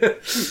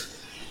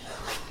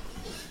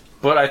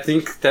 But I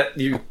think that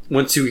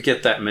once you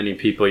get that many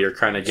people, you're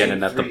kind of getting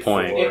 2, at the 3,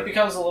 point. 4. It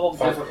becomes a little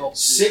 5. difficult.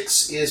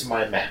 6 is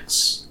my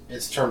max in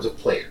terms of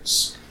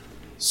players.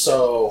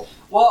 So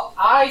Well,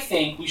 I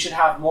think we should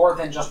have more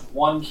than just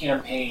one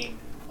campaign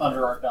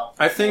under our belt.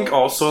 I think before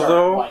we also, start,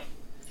 though- like,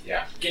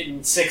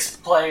 getting 6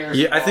 players.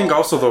 Yeah, I think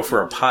involved. also though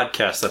for a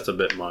podcast that's a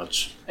bit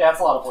much. Yeah, that's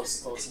a lot of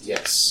voices to listen to.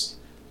 Yes.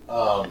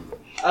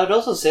 I would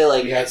also say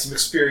We had some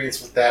experience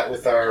with that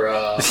with our.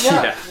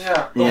 Yeah.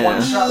 The Yeah.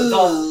 one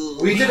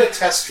shot. We did a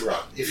test run.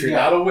 If you're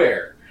not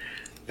aware,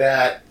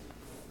 that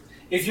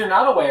If you're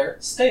not aware,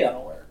 stay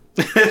unaware.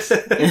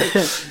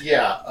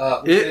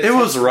 It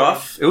was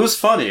rough. It was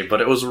funny, but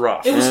it was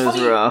rough. It was It was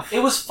funny. rough.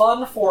 It was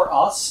fun for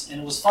us,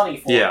 and it was funny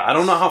for us. I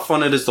don't know how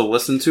fun it is to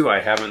listen to. I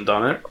haven't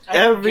done it. I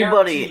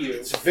Everybody- guarantee you.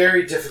 it's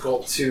very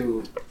difficult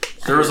to.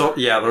 There was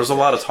a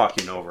lot of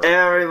talking over.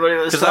 Everybody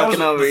was Because that was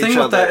talking over the each thing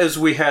other. with that is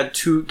we had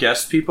 2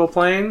 guest people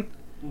playing,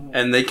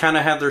 and they kind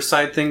of had their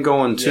side thing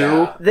going too.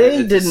 Yeah. They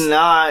It did just-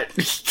 not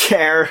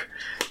care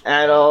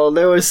at all.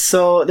 There was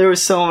so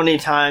many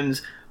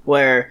times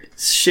where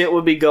shit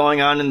would be going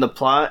on in the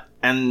plot,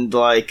 and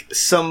like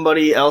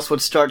somebody else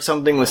would start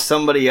something with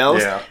somebody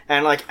else, Yeah.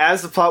 and like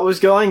as the plot was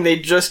going,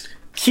 they'd just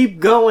keep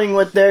going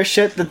with their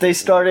shit that they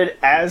started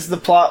as the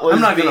plot was.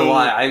 I'm not gonna being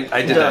lie,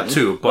 I did done. that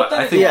too, but But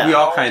I think yeah. we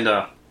all kind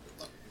of.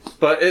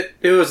 But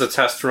it was a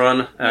test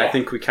run, and I Yeah.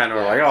 think we kind of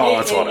were like, oh,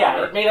 that's Yeah,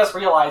 whatever. it made us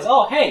realize,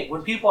 oh, hey,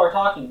 when people are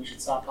talking, we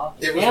should stop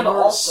talking. It was and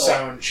more also,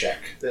 sound check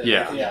than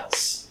Yeah. anything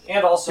else.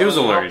 and also, It was a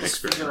it helped learning us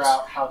Figure experience.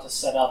 out how to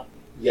set up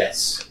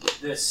Yes.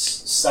 this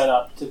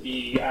setup to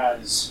be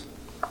as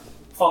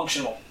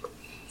functional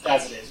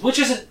as it is, which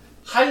isn't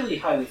highly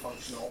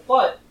functional,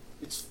 but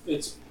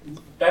it's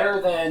better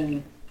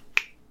than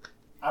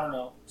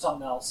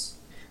something else.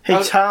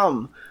 Hey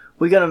Tom,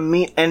 we gonna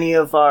meet any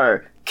of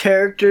our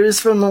characters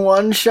from the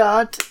one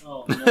shot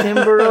Oh in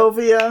no.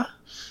 Barovia?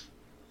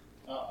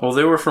 Well,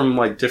 they were from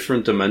like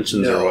different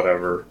dimensions No. or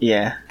whatever.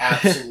 Yeah.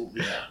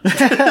 Absolutely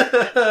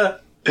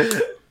not.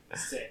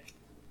 Sick.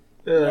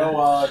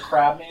 No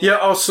crab man. Yeah.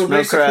 Oh, so No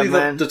basically,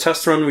 crab, the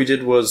test run we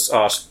did was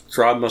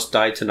Strahd Must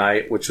Die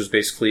Tonight, which was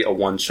basically a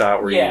one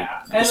shot where Yeah, you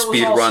and it was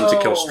speed run to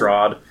kill also-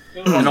 Strahd.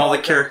 It was And all the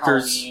like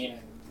characters- Halloween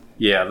and-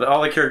 Yeah,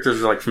 all the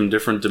characters are like from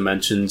different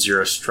dimensions.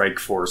 You're a strike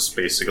force,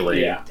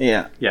 basically. Yeah.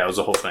 Yeah. Yeah, it was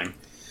a whole thing.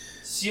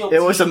 SEAL It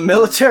was a team-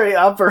 military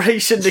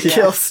operation to Yeah.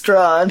 kill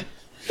Strahd.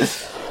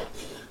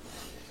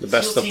 The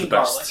best SEAL of the Team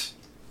best.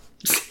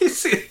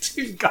 SEAL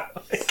Team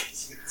Garlic.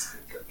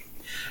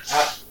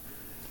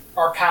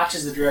 Our Patch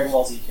is the Dragon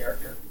Ball Z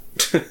character.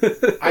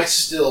 I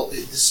still,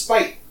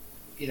 despite,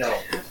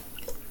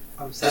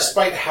 I'm sorry.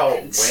 despite how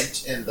it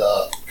went in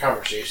the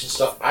conversation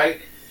stuff, I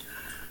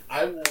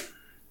will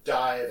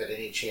dive at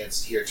any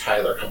chance to hear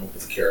Tyler come up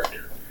with a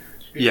character.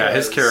 Yeah,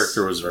 his Because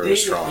character was very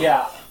strong.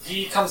 Yeah,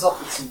 he comes up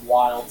with some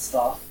wild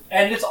stuff.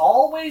 And it's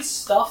always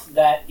stuff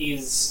that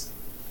is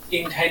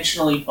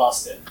intentionally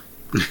busted.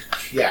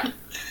 Yeah,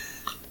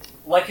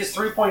 Like his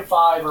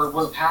 3.5, or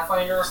was it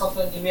Pathfinder or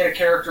something? He made a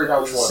character that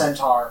was Which a one?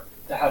 centaur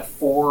that had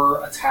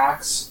 4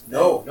 attacks.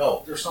 no,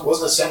 Or it something.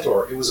 wasn't a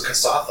centaur. It was a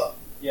Kasatha.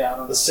 Yeah, I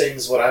don't know. The same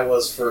as what I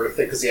was for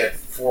because he had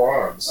 4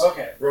 arms.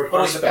 Okay. Rode But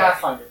it was the horseback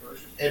Pathfinder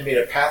version. and made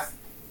a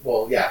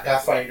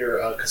Pathfinder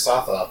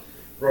Kasatha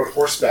rode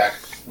horseback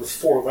with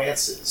 4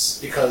 lances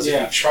because Yeah.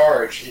 if you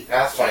charge in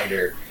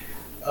Pathfinder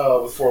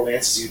with 4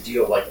 lances, you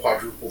deal like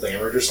quadruple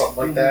damage or something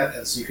like that,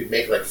 and so you could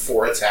make like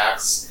 4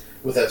 attacks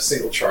with a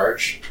single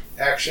charge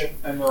action.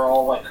 And they're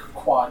all like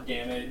quad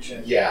damage.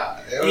 And Yeah,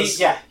 it was.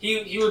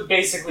 he would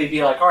basically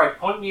be like, alright,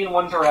 point me in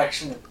one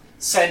direction and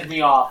send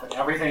me off, and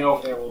everything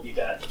over there will be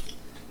dead.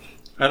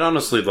 I'd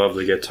honestly love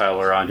to get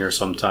Tyler on here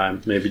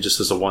sometime. Maybe just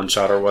as a one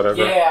shot or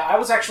whatever. Yeah, I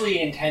was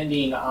actually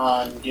intending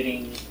on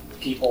getting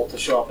people to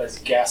show up as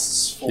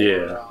guests for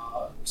Yeah.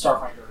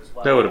 Starfinder as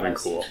well. That would've been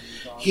as cool.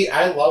 he's on.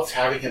 I loved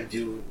having him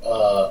do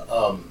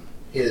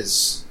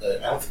his.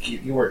 I don't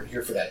think you weren't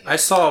here for that. I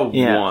saw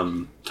Yeah.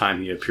 one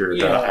time he appeared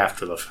Yeah.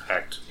 after the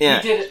fact.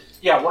 Yeah. He did,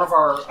 one of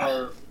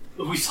our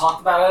we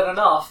talked about it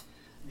enough.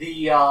 The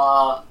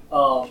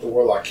The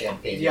Warlock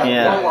campaign. yeah,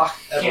 Yeah. the Warlock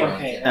Eberron,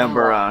 campaign.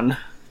 Eberron.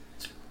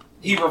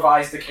 He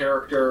revised the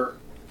character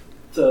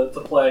to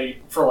play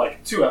for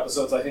like 2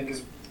 episodes. I think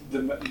is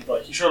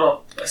he showed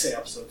up. I say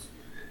episodes.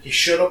 He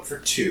showed up for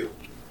 2,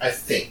 I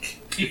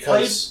think. He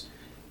Because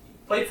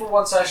played for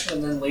 1 session,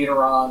 and then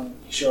later on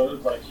he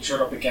showed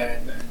up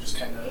again and just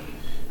kind of.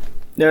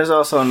 There's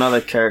also another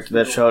character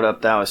that showed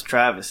up that was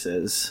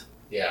Travis's.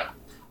 yeah,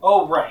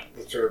 Oh right,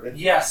 the turban.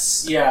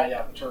 yes, yeah,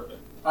 the turban.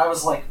 I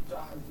was like,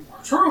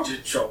 Arturo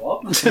didn't show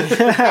up.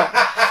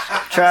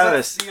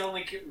 Travis, That's the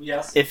only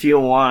yes. if you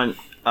want,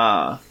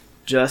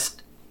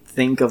 just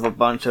think of a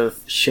bunch of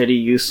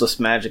shitty, useless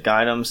magic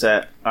items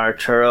that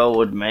Arturo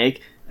would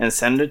make and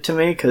send it to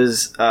me,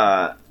 because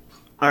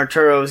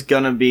Arturo's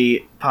gonna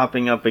be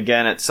popping up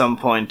again at some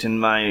point in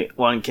my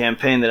one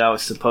campaign that I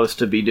was supposed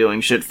to be doing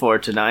shit for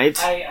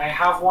tonight. I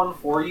have one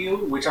for you,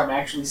 which I'm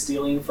actually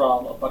stealing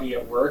from a buddy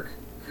at work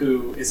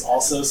who is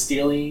also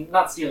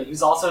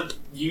who's also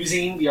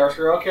using the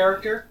Arturo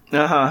character.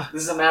 Uh-huh,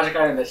 This is a magic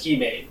item that he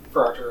made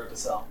for Arturo to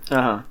sell.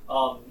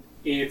 uh-huh.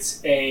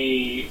 It's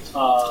a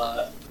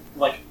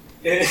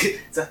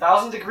it's a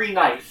 1,000-degree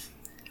knife.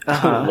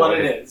 Uh-huh. What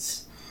it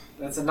is.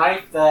 And it's a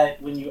knife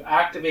that when you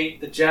activate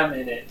the gem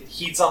in it, it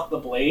heats up the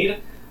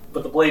blade,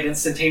 but the blade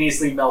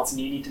instantaneously melts, and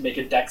you need to make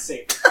a dex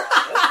save.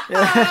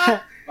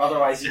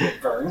 Otherwise, you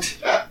get burned.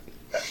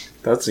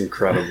 That's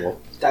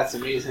incredible. That's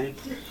amazing.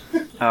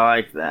 I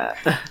like that.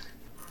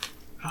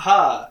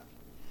 Haha.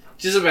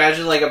 Just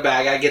imagine like a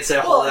bad guy gets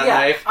a hold of that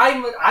knife.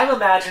 I'm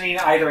imagining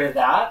either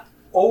that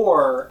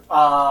or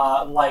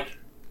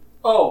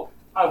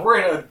we're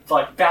in a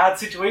bad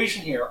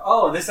situation here.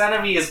 Oh, this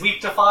enemy is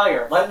weak to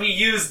fire. Let me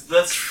use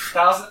this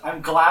 1,000.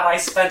 I'm glad I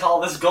spent all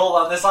this gold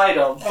on this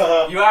item.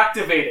 You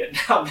activate it.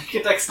 Now make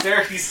a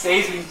dexterity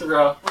saving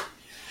throw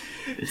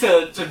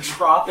to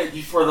drop it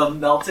before the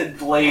melted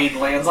blade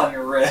lands on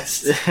your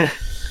wrist.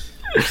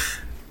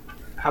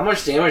 How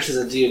much damage does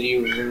it do? Do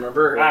you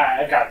remember?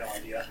 I've got no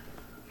idea.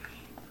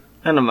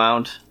 An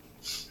amount.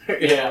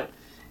 Yeah,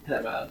 an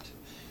amount.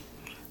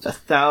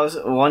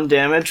 1,001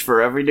 damage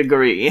for every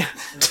degree.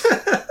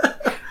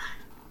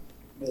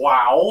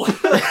 Wow.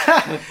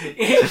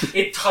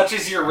 it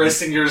touches your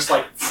wrist and you're just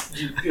like,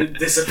 you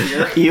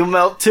disappear. You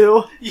melt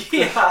too?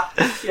 Yeah.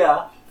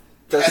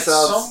 At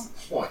some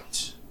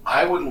point,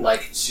 I would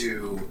like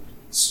to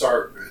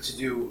start to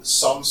do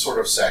some sort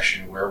of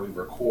session where we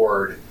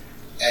record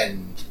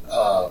and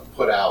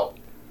put out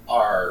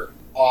our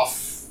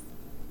offshoot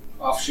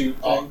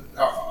thing.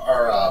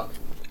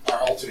 Our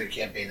alternate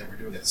campaign that we're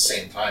doing at the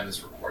same time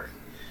as recording.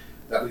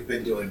 That we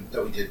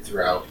did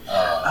throughout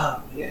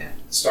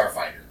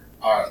Starfinder.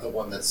 The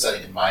one that's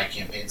setting in my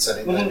campaign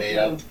setting that I made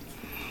up.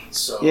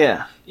 So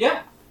yeah,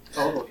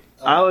 totally.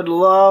 I would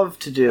love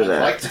to do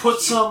that. Like to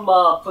put some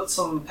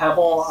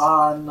pebble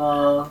on.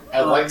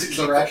 I'd like to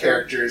keep the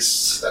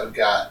characters that we've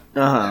got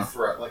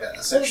for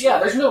a section. Yeah,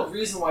 there's no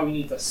reason why we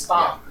need to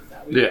stop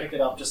that. We can pick it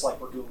up just like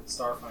we're doing with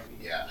Starfinder.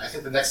 Yeah, I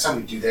think the next time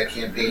we do that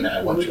campaign,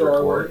 I want to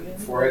record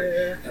for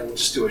it, and we'll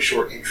just do a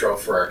short intro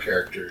for our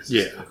characters.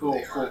 Yeah,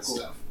 cool.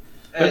 Stuff.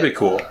 That'd be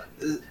cool.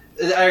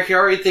 I can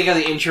already think of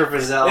the intro for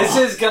Zelda. This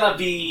is gonna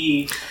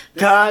be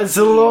Zalora's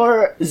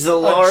a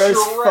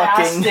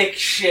fucking drastic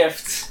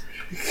shift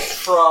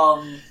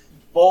from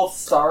both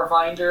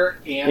Starfinder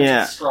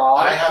and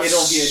Straw.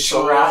 It'll be a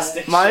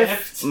drastic shift. I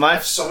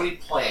have so many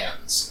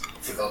plans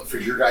for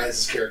your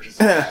guys' characters.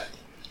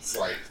 It's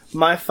like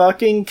my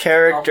fucking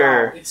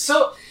character. Oh,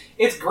 wow.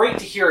 It's great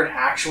to hear an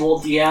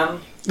actual DM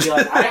be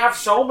like, I have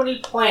so many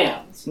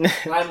plans. And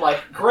I'm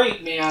like,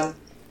 great, man.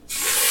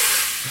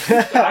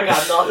 I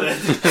got nothing.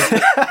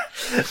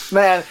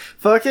 Man,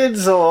 fucking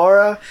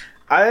Zalora.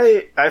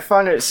 I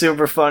find it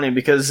super funny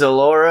because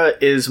Zalora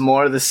is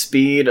more the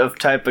speed of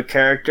type of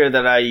character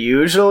that I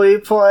usually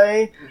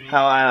play. Mm-hmm.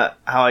 How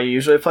I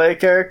usually play a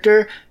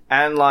character,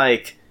 and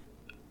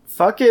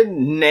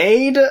fucking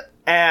Nade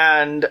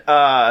and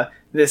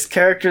this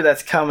character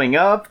that's coming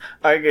up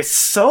are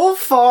so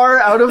far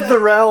out of the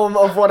realm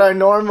of what I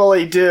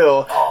normally do.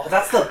 Oh, but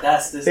that's the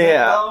best, isn't it,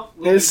 though?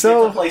 When it's you get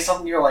so... to play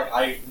something, you're like,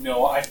 I've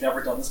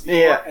never done this before.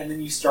 Yeah. And then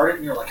you start it,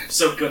 and you're like, I'm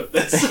so good at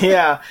this.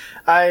 Yeah.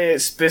 I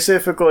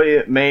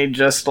specifically made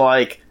just,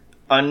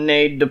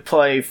 Unnade to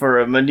play for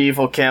a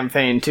medieval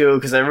campaign, too,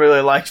 because I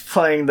really liked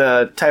playing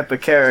the type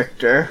of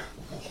character.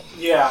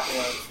 Yeah.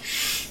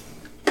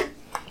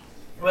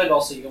 And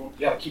also, you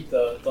gotta keep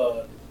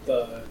the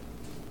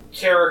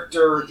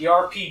character, the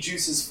RP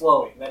juice is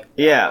flowing. I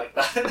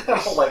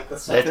don't like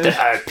this. Let the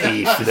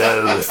RP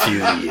flow through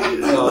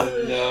you.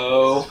 Oh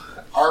no.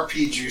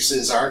 RP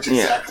juices aren't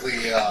exactly.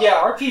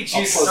 RP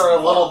juices are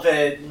a little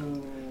bit.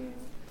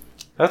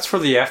 That's for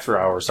the after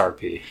hours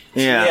RP.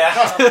 Yeah.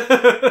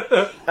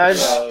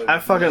 I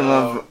fucking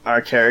love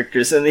our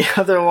characters in the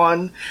other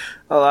one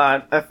a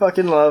lot. I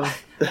fucking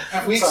love.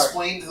 Have we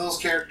explained those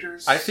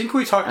characters? I think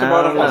we talked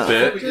about them a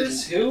bit.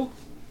 Who?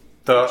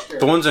 The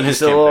ones in his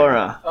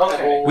Zalora. campaign.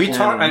 Okay. We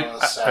talked.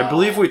 I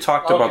believe we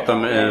talked about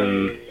them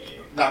in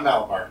not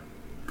Malabar.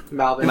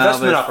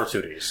 Investment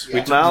opportunities. Yeah.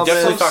 We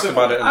definitely talked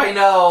about it. I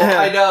know.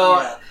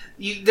 Yeah.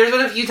 There's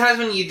been a few times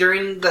when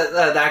during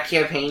that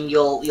campaign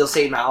you'll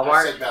say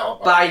Malabar, I said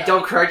Malabar, but I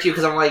don't correct you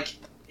because I'm like,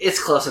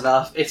 it's close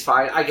enough. It's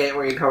fine. I get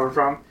where you're coming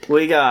from.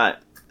 We got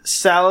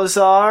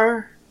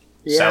Salazar.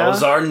 Yeah.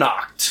 Salazar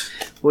knocked.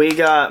 We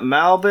got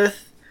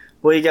Malbeth.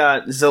 We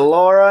got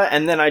Zalora,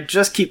 and then I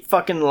just keep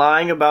fucking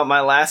lying about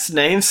my last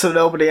name so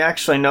nobody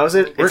actually knows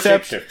it. We're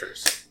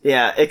shapeshifters.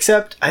 Yeah,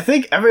 except I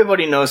think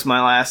everybody knows my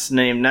last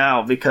name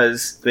now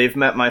because they've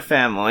met my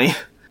family.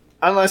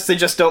 Unless they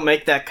just don't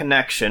make that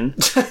connection.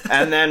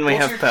 And then we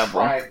have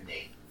Pebble. Tribe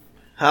name?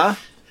 Huh?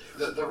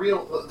 The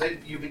real...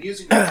 you've been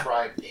using your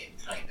tribe name,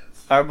 kind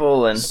of.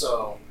 Arbulin.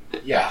 So,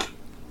 yeah.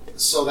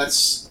 So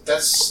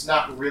that's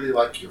not really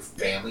like your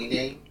family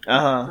name,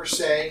 per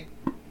se.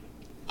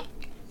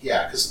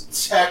 Yeah,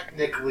 because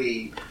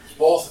technically,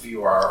 both of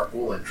you are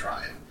Arbulin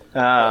tribe.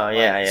 Oh,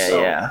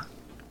 yeah.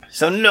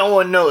 So no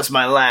one knows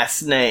my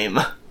last name.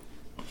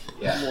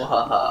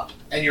 Yeah.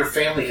 And your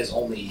family has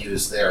only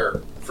used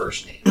their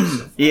first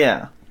names.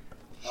 Yeah.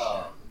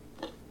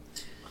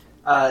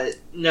 What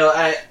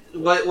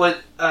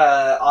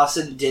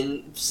Austin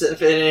didn't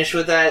finish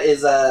with that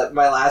is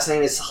my last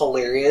name is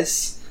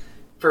hilarious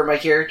for my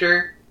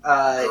character.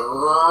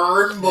 Gurnbast.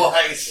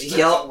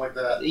 Something like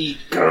that.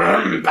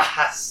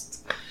 Gurnbast.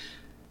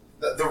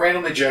 The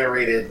randomly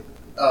generated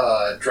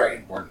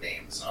Dragonborn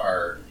names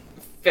are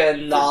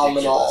phenomenal.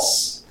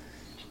 ridiculous.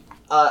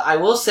 I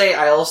will say,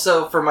 I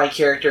also, for my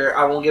character,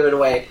 I won't give it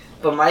away,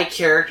 but my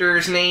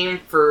character's name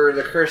for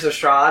the Curse of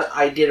Strahd,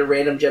 I did a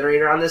random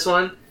generator on this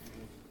one.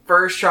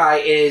 First try,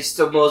 it is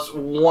the most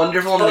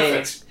wonderful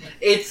name.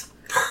 It's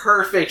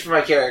perfect for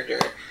my character.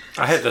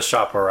 I had to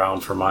shop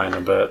around for mine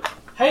a bit.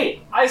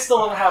 Hey, I still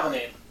don't have a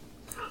name.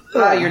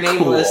 You're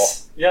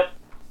nameless. Yep.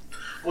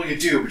 Well, you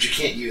do, but you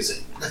can't use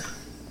it.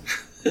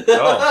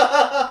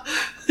 Oh.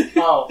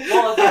 Oh,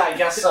 well, yeah, I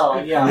guess so.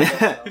 Yeah. I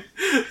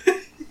guess so.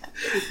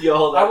 Yo,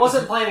 hold I on.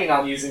 wasn't planning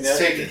on using It's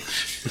it.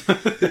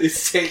 taken.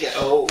 It's taken.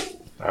 Oh.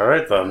 All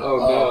right then. Oh,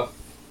 no.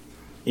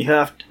 You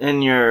have to,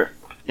 in your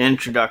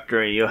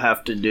introductory, you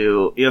have to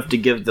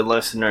give the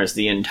listeners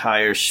the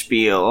entire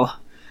spiel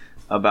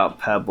about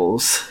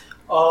Pebbles.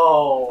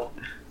 Oh,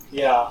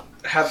 yeah.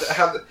 Have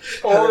the,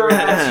 Or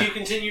as you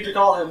continue to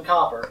call him,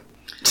 Copper.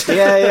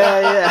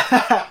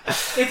 Yeah.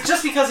 It's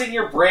just because in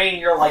your brain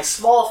you're like,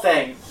 small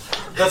thing.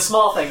 The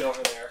small thing over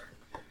there.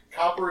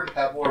 Copper and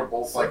Pebble are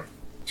both like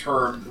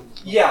termed.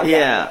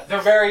 Yeah.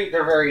 They're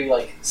very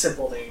like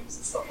simple names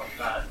and stuff like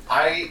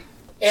that.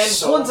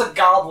 One's a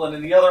goblin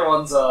and the other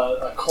one's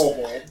a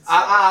kobold. So.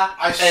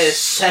 I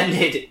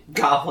ascended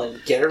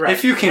goblin. Get it right.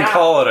 If you can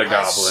call it a I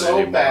goblin so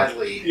anymore.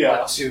 badly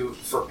want to,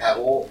 for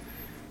Pebble,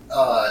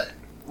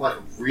 like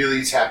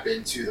really tap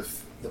into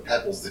the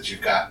pebbles that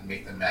you've got and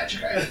make them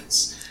magic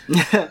items.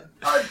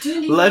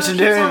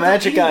 Legendary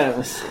magic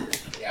items.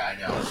 Yeah,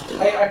 I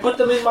know. I put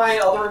them in my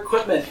other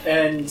equipment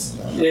and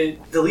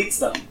it deletes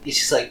them. He's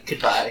just like,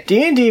 goodbye.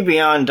 D&D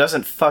Beyond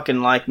doesn't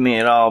fucking like me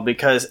at all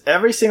because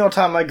every single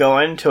time I go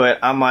into it,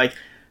 I'm like,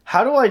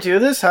 how do I do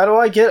this? How do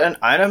I get an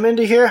item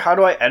into here? How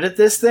do I edit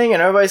this thing?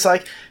 And everybody's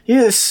like, you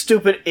this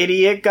stupid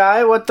idiot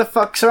guy, what the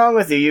fuck's wrong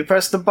with you? You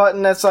press the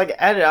button that's like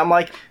edit. I'm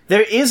like,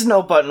 there is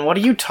no button. What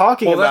are you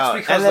talking Well, about?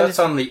 that's because that's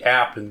on the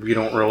app, and we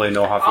don't really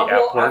know how the app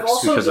I've works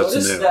also because it's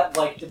noticed new. that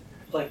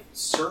like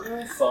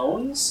certain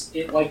phones,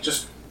 it like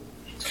just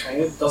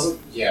kind of doesn't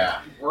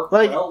work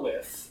Like, well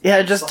with. Yeah,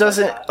 it just stuff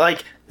doesn't, that.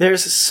 like,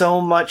 there's so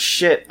much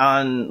shit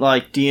on,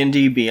 like,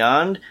 D&D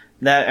Beyond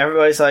that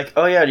everybody's like,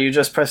 oh yeah, do you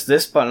just press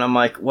this button? I'm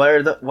like,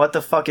 what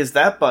the fuck is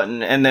that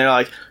button? And they're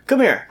like, come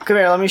here,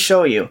 let me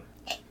show you.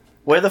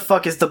 Where the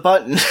fuck is the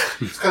button? It's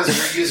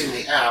because you're using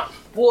the app,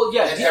 Well,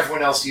 yeah, and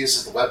everyone else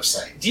uses the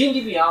website.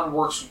 D&D Beyond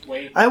works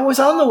way. I was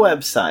on the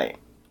website.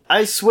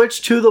 I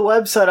switched to the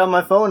website on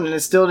my phone and it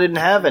still didn't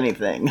have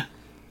anything.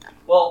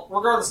 Well,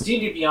 regardless,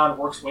 D&D Beyond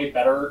works way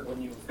better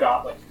when you've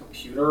got like a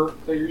computer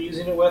that you're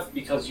using it with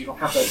because you don't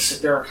have to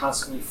sit there and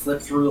constantly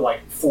flip through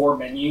like 4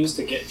 menus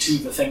to get to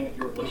the thing that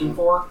you're looking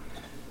for.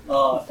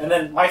 And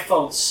then my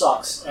phone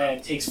sucks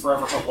and takes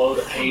forever to load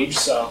a page.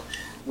 So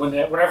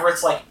whenever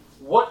it's like,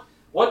 what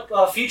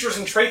features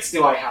and traits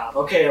do I have?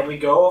 Okay, let me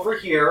go over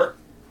here.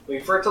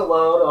 Wait for it to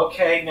load.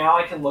 Okay, now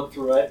I can look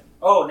through it.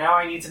 Oh, now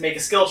I need to make a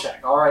skill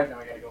check. All right, now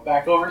I got to go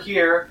back over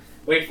here.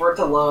 Wait for it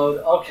to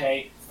load.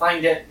 Okay.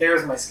 Find it.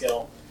 There's my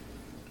skill.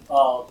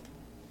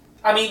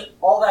 I mean,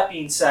 all that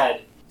being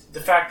said,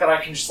 the fact that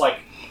I can just like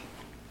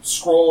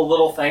scroll a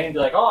little thing and be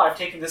like, "Oh, I've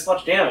taken this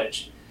much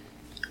damage,"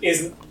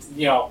 isn't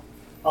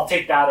I'll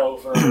take that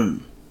over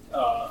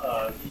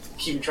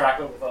keeping track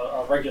of it with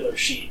a regular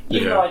sheet.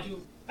 Even though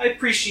I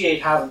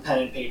appreciate having pen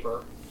and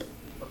paper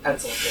or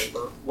pencil and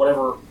paper.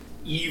 Whatever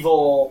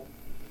evil,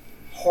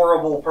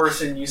 horrible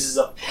person uses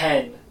a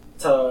pen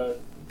to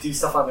do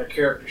stuff on their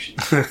character sheet.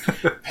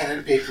 Pen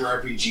and paper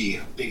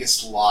RPG,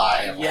 biggest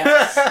lie of all.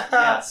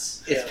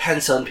 Yes. It's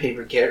pencil and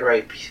paper. Get it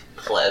right,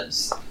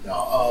 plebs.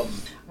 No,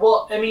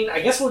 Well, I mean,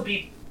 I guess it would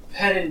be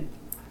pen and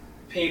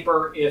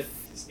paper if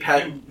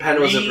Pen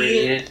was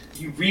abbreviated.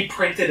 You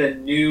reprinted a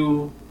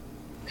new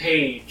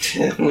page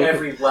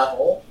every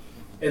level,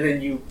 and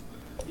then you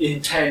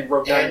in 10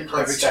 wrote down and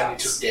every time you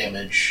took stats.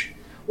 damage,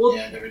 Well,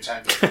 and every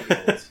time you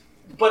healed,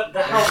 but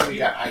the hell you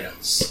got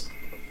items.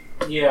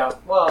 yeah,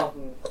 well,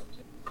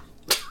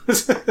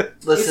 it's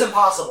Listen,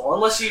 impossible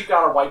unless you've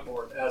got a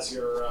whiteboard as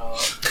your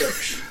character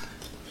sheet.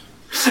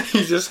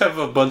 You just have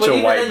a bunch But of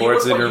even then,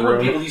 whiteboards in you your wouldn't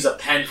be room. able to use a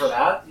pen for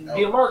that. It'd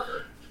be a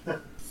marker.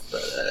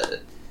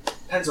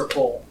 Pens are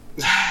cool.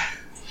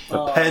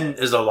 The pen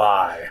is a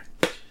lie.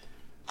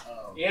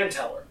 And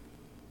teller.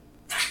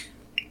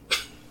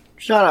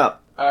 Shut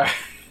up. alright.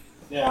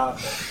 Yeah.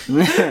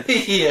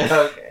 Yeah,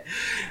 okay.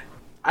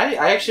 I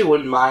actually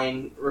wouldn't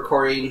mind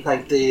recording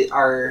like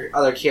our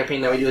other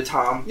campaign that we do with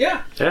Tom.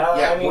 Yeah. Yeah.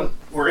 I mean,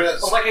 we're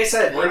gonna like I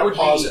said, we're it gonna would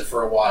pause be, it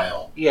for a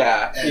while,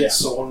 Yeah. and Yeah.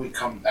 so when we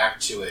come back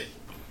to it,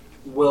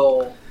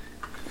 will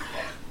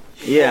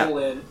Yeah. roll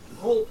in.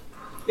 Well,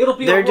 it'll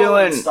be They're a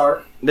rolling doing-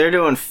 start. They're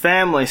doing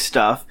family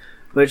stuff,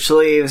 which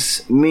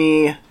leaves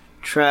me,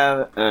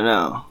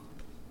 no.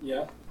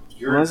 Yeah.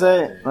 you're Was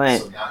involved it? in it,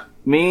 Wait. so not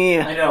Me,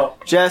 I know.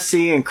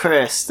 Jesse, and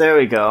Chris. There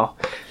we go.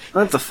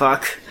 What the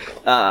fuck?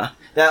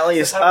 That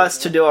leaves us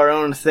to do our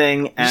own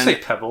thing, You say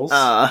and pebbles.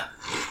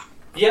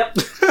 Yep.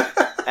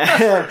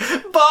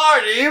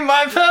 Barney,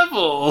 my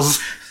pebbles!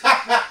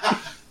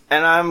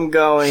 and I'm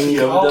going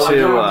Oh, to.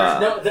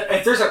 no,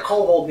 if there's a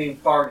kobold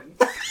named Barney.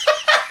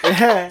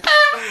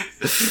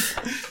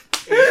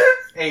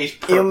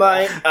 You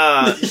might,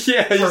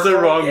 Yeah, he's the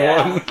wrong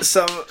one.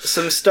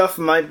 some stuff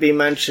might be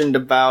mentioned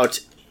about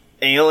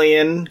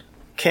Alien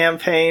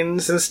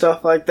campaigns and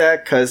stuff like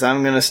that, because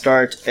I'm gonna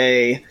start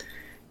a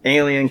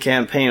Alien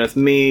campaign with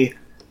me,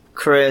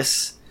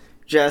 Chris,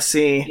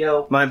 Jesse,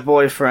 Yo. my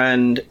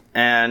boyfriend,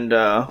 and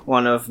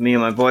one of me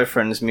and my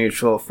boyfriend's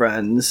mutual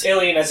friends.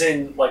 Alien as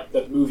in, like,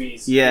 the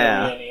movies.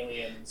 Yeah.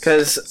 Aliens.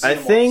 Because I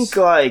think,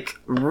 like,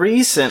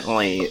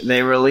 recently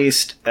they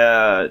released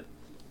a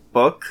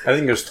book. I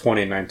think it was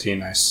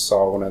 2019 I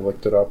saw when I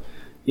looked it up.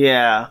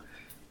 Yeah.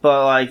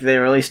 But, like, they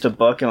released a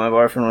book, and my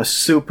boyfriend was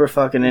super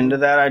fucking into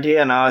that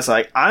idea, and I was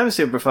like, I'm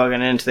super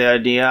fucking into the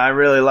idea. I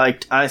really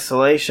liked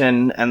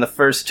Isolation and the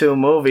first two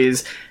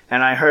movies,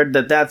 and I heard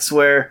that that's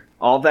where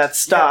all that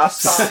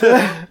stops.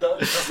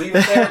 Just leave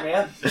it there,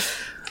 man.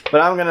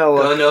 But I'm gonna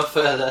look. Go no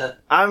further.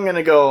 I'm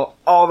gonna go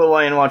all the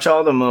way and watch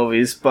all the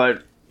movies,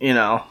 but, you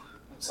know.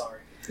 I'm sorry.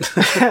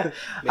 May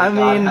I God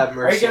mean, have Are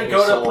mercy you gonna on go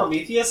your to soul.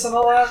 Prometheus and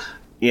all that?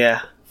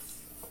 yeah.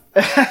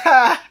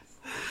 The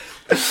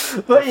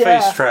But yeah.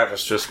 face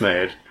Travis just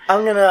made.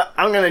 I'm gonna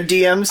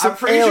DM some I'm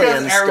pretty sure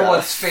alien that's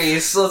everyone's stuff.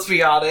 face, let's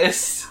be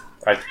honest.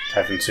 I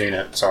haven't seen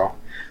it, so.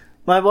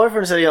 My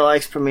boyfriend said he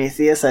likes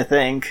Prometheus, I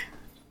think.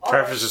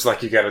 Travis is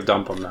like, you gotta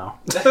dump him now.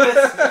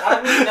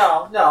 I mean,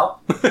 no.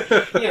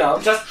 You know,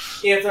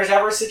 just if there's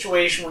ever a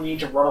situation where you need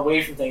to run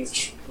away from things,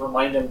 just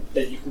remind him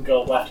that you can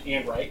go left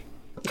and right.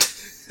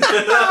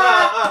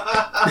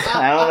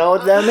 I don't know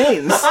what that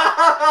means.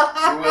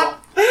 You will.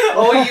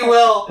 Oh, you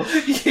will.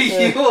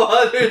 You will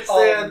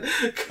understand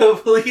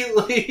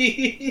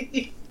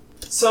completely.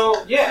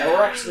 So yeah,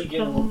 we're actually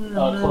getting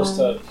close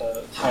to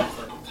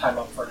time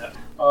up for that.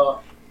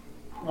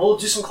 We'll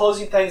do some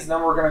closing things, and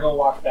then we're gonna go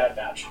watch Bad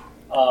Batch.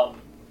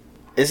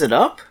 Is it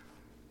up?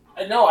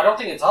 No, I don't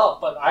think it's up,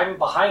 but I'm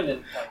behind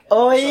it.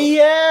 Oh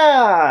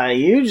yeah,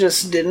 you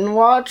just didn't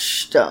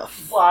watch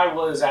stuff. I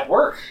was at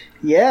work.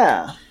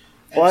 Yeah.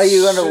 Why are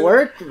you gonna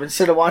work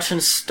instead of watching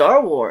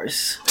Star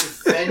Wars?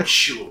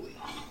 Eventually,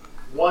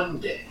 one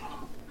day,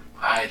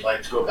 I'd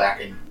like to go back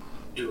and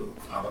do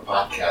on the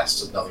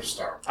podcast another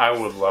Star Wars. I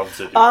would love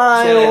to do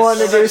I Yes. want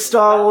to do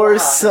Star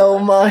Wars so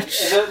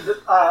much.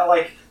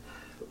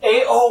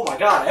 Oh my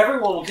god,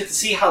 everyone will get to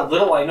see how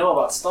little I know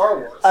about Star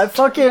Wars.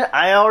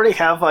 I already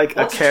have like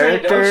What's a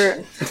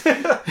character.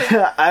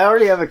 Trandoshan? I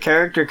already have a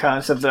character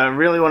concept that I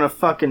really want to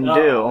fucking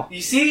do.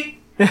 You see?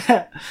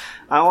 I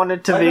want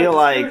it to I've be had this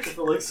like character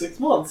for like 6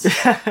 months.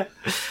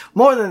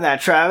 more than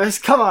that, Travis.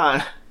 Come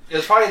on. It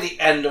was probably the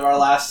end of our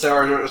last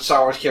Star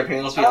Wars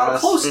campaign, let's be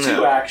honest. Close to,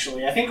 No.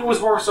 actually. I think it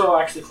was more so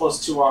actually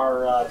close to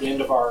our the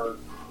end of our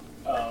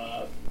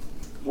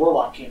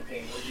Warlock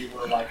campaign, where you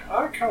were like,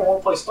 I kind of want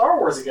to play Star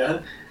Wars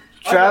again.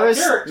 Travis,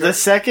 I got a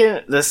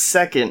character. the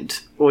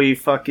second we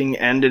fucking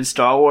ended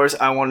Star Wars,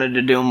 I wanted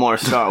to do more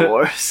Star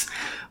Wars.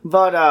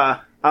 But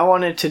I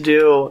wanted to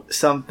do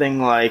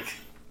something like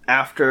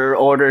after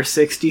Order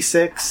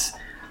 66,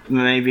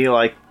 maybe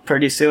like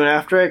pretty soon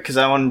after it, because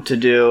I wanted to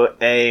do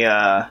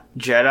a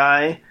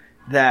Jedi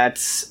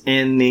that's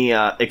in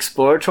the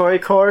exploratory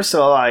corps,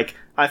 so like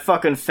I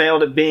fucking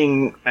failed at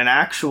being an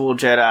actual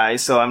Jedi,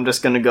 so I'm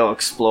just gonna go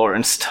explore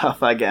and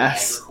stuff, I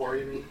guess. Agricore,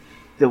 you mean?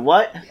 The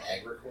what? The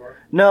Agricore?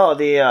 No,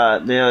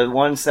 the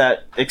ones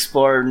that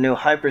explore new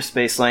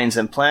hyperspace lanes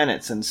and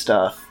planets and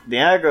stuff. The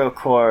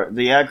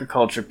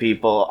agriculture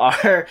people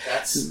are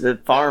That's the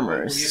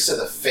farmers. When you said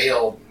the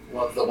failed,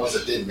 the ones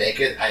that didn't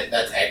make it,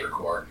 that's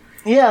Agricore.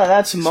 Yeah,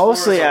 that's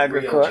mostly Explorer's a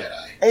real agriculture.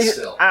 Jedi,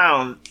 still. I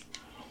don't.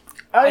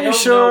 Are you don't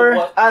sure? know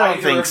what I don't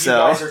either think of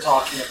so. You guys are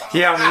talking about.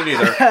 Yeah, me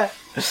neither.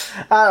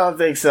 I don't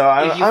think so.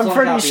 If you I'm flunk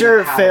pretty out sure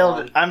it being failed.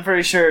 Padawan. I'm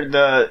pretty sure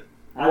the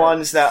I-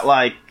 ones that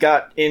like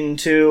got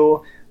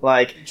into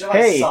like, Jedi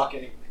hey, suck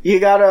anyway. you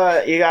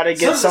gotta So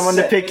get does someone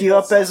to Sith. pick It you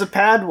does up as a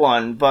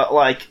Padawan, but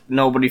like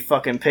nobody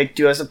fucking picked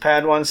you as a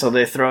Padawan, so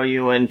they throw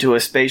you into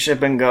a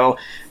spaceship and go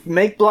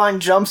make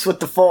blind jumps with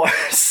the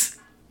Force,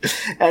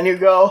 and you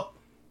go,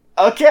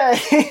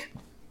 okay.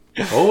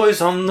 Always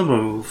on the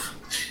move.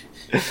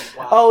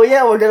 Oh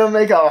yeah, we're gonna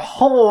make a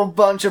whole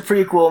bunch of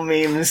prequel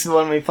memes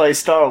when we play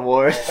Star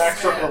Wars.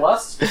 Backstroke the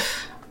West.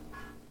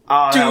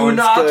 Oh, that Do one's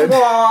not good.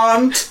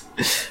 want.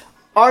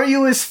 Are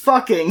you is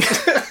fucking?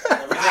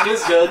 Everything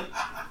is good.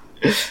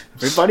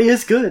 Everybody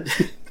is good.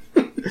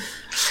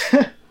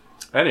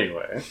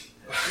 Anyway.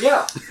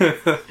 Yeah.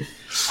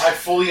 I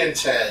fully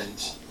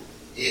intend,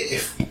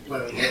 if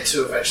when we get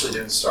to eventually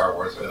doing Star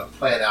Wars, I'm going to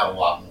plan out a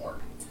lot more.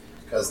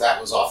 Because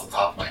that was off the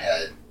top of my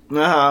head.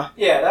 Uh-huh.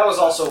 Yeah, that was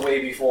also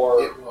way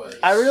before. It was.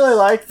 I really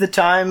like the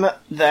time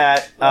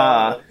that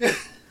I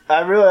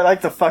really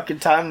like the fucking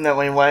time that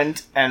we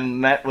went and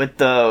met with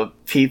the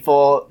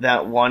people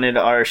that wanted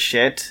our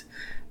shit,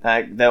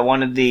 that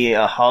wanted the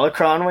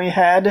holocron we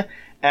had,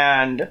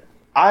 and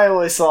I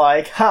was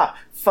like, ha,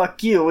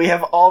 fuck you, we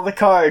have all the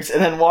cards,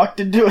 and then walked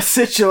into a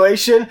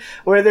situation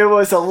where there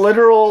was a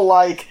literal,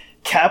 like,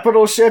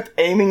 capital ship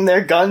aiming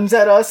their guns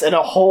at us and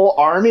a whole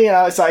army, and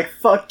I was like,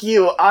 fuck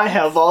you, I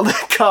have all the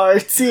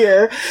cards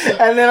here,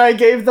 and then I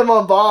gave them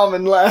a bomb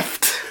and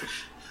left.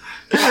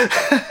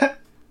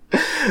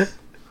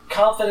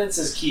 Confidence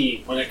is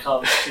key when it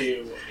comes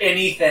to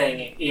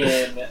anything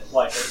in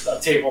like a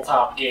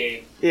tabletop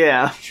game.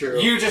 Yeah. True.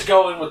 You just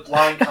go in with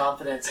blind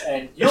confidence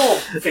and you'll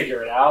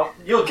figure it out.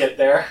 You'll get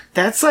there.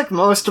 That's like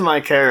most of my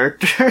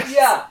characters.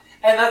 Yeah,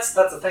 and that's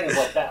the thing is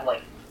like that.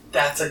 Like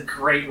that's a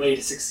great way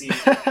to succeed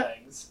in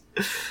things.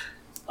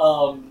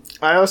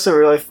 I also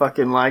really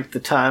fucking liked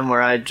the time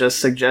where I just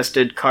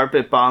suggested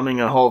carpet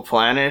bombing a whole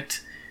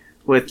planet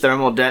with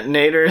thermal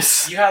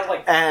detonators. You had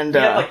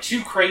like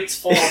 2 crates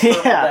full of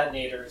thermal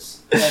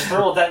detonators, and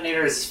thermal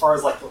detonators, as far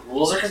as like the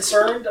rules are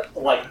concerned,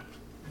 like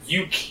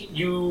you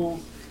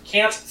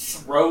can't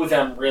throw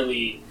them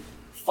really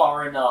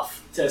far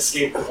enough to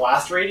escape the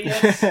blast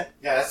radius. Yeah,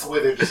 that's the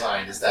way they're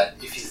designed. Is that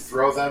if you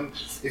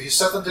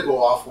set them to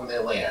go off when they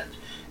land,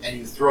 and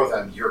you throw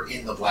them, you're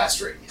in the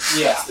blast radius.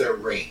 Yeah. That's their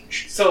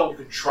range. So you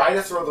can try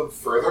to throw them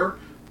further,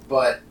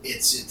 but you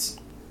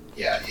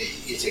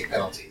take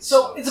penalties.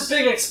 So it's a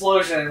big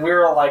explosion, and we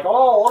were like,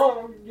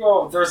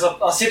 there's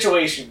a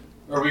situation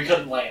where we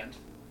couldn't land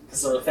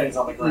because there were things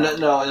on the ground.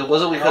 No, it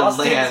wasn't we couldn't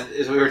land.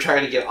 Is we were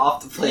trying to get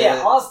off the planet.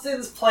 Yeah,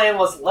 Austin's plan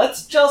was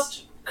let's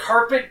just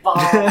carpet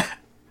bomb.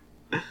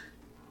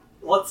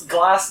 Let's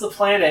glass the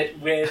planet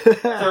with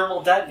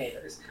thermal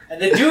detonators.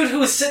 And the dude who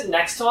was sitting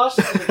next to us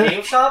in the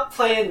game shop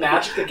playing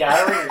Magic the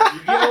Gathering or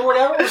Yu-Gi-Oh! Or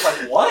whatever was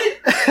like, what?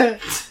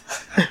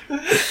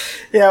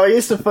 Yeah, we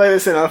used to play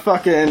this in a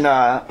fucking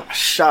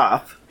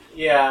shop.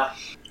 Yeah.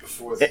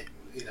 Before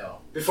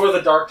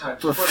the dark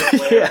times. Before the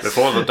glare. Yes.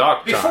 Before the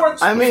dark times.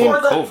 Before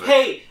COVID.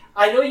 Hey,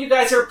 I know you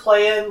guys are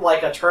playing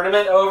like a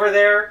tournament over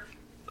there,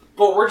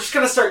 but we're just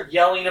gonna start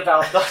yelling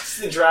about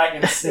Dungeons and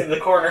Dragons in the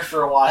corner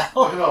for a while.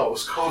 Oh no, it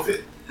was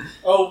COVID.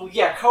 Oh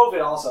yeah,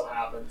 COVID also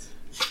happened.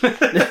 And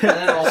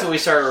then also we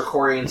started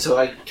recording, so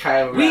I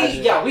kind of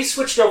imagine... We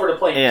switched over to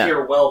playing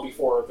here well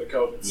before the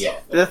COVID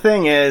stuff. The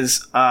thing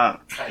is,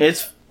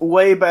 it's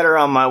way better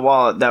on my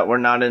wallet that we're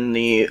not in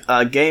the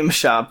game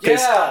shop.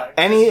 Cause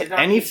you're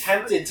not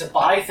tempted to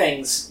buy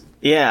things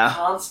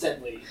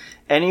constantly.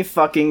 Any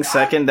fucking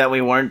second that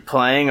we weren't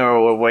playing or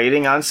were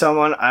waiting on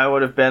someone, I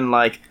would have been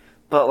like,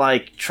 but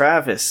like,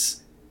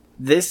 Travis,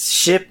 this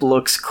ship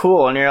looks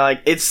cool. And you're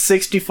like, it's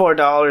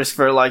 $64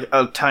 for like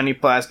a tiny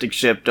plastic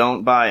ship,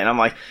 don't buy it. And I'm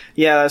like,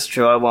 yeah, that's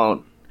true, I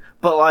won't.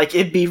 But like,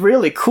 it'd be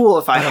really cool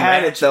if I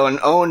had it though and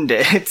owned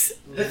it.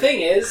 The thing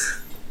is,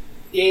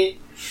 in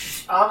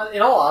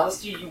all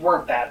honesty, you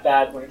weren't that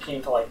bad when it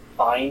came to like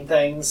buying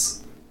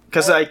things.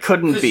 Because I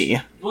couldn't be.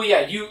 Well,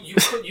 yeah, you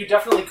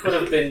definitely could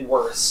have been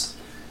worse.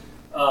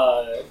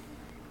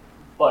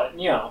 But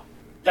you know,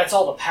 that's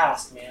all the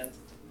past, man.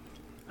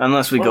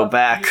 Unless we go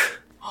back.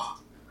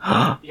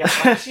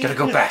 Gotta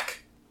go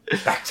back.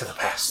 Back to the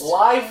past.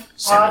 Live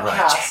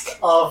podcast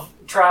of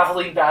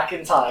traveling back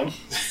in time.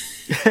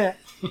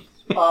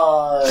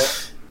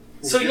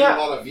 So yeah, a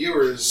lot of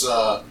viewers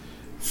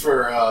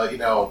for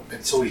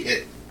until we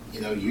hit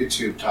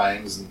YouTube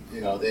times and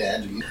the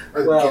end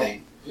or the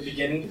beginning. The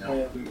beginning.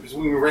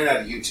 We ran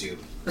out of YouTube.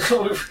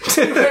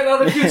 We ran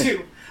out of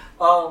YouTube.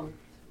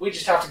 We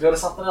just have to go to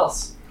something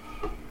else.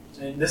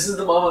 And this is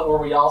the moment where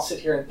we all sit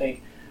here and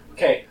think,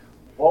 okay,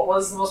 what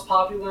was the most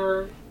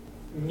popular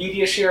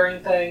media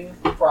sharing thing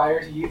prior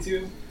to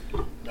YouTube?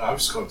 No, I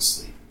was going to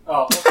sleep.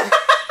 Oh.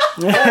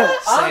 Well,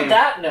 on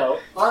that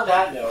note,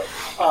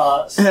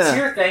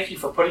 sincere thank you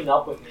for putting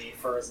up with me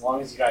for as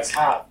long as you guys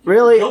have.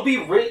 Really? You'll be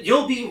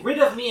rid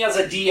of me as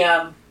a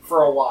DM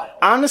for a while.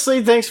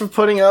 Honestly, thanks for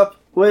putting up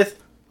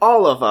with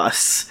all of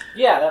us.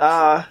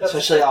 Yeah, that's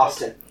especially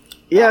Austin.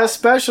 Yeah,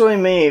 especially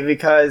me,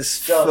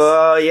 because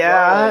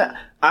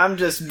I'm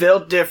just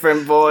built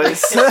different, boys.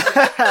 See,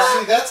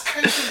 that's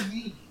kind of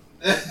mean.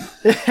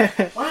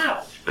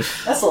 Wow,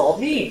 that's a little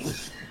mean.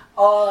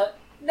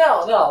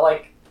 No,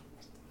 like,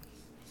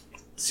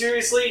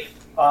 seriously,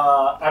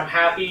 I'm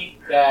happy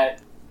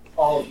that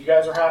all of you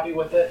guys are happy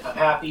with it. I'm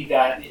happy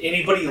that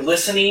anybody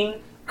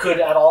listening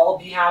could at all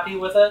be happy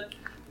with it.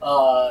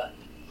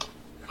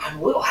 I'm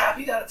a little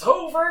happy that it's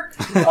over.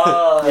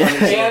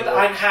 And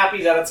I'm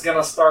happy that it's going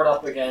to start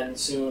up again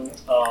soon.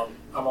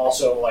 I'm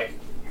also, like,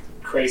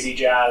 crazy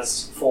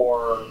jazzed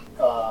for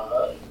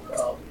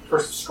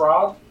Curse of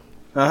Strahd.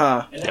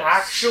 Uh-huh. An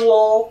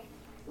actual,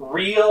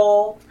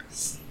 real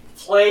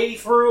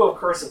playthrough of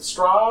Curse of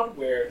Strahd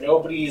where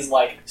nobody's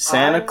like...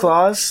 Santa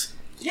Claus?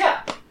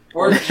 Yeah.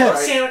 Or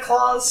Santa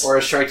Claus. Or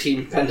a strike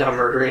team bent on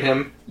murdering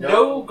him.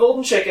 No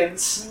golden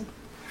chickens.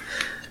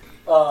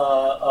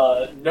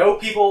 No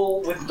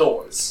people with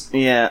doors.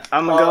 Yeah,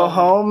 I'm gonna go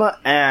home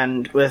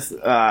and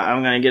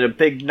I'm gonna get a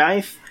big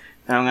knife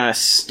and I'm gonna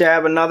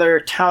stab another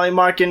tally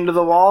mark into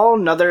the wall.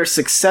 Another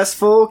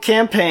successful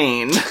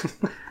campaign.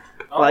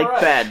 Like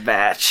right. Bad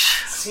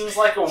Batch. Seems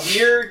like a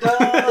weird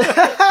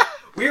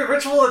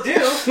ritual to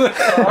do.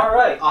 All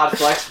right. Odd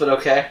flex, but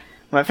okay.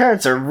 My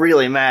parents are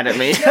really mad at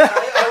me. Yeah,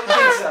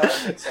 I don't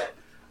think so.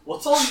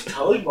 What's all these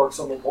tally marks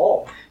on the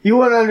wall? You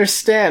won't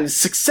understand.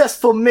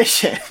 Successful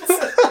missions.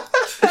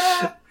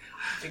 I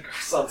think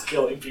our son's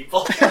killing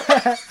people.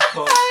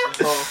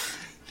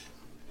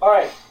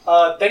 Alright,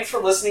 Thanks for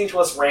listening to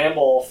us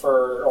ramble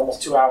for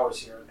almost 2 hours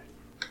here.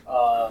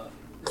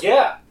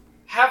 Yeah.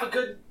 Have a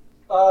good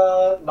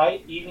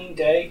night, evening,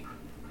 day,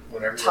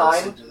 Whenever you time.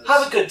 listen to this.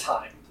 Have a good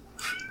time.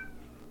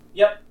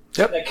 Yep.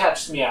 Yep. That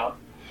catches me out.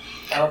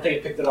 I don't think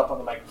it picked it up on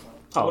the microphone.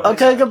 Oh,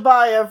 Okay,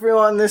 goodbye,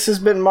 everyone. This has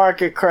been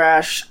Market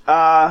Crash.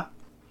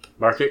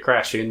 Market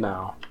crashing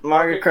now.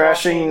 Market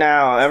crashing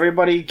now.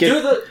 Everybody get...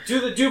 Do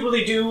the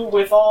doobly-doo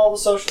with all the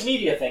social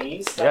media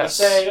thingies that Yes.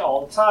 we say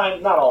all the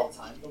time. Not all the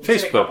time. But we say a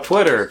Facebook, couple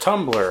Twitter,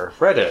 times. Tumblr,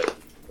 Reddit,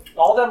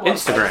 All them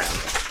Instagram.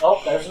 websites. Oh,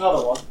 there's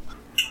another one.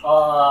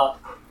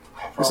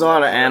 There's a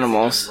lot of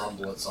animals.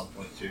 Rumble at some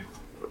point too.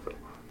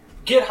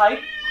 Get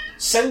hype.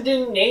 Send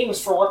in names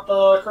for what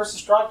the Curse of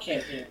Strahd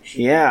campaign should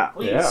be. Yeah.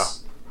 Please. Yeah.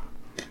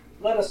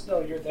 Let us know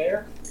you're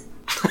there.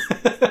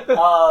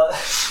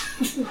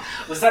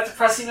 Was that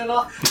depressing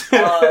enough?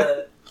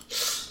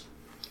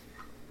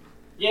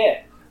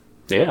 Yeah.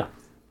 Yeah.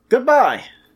 Goodbye.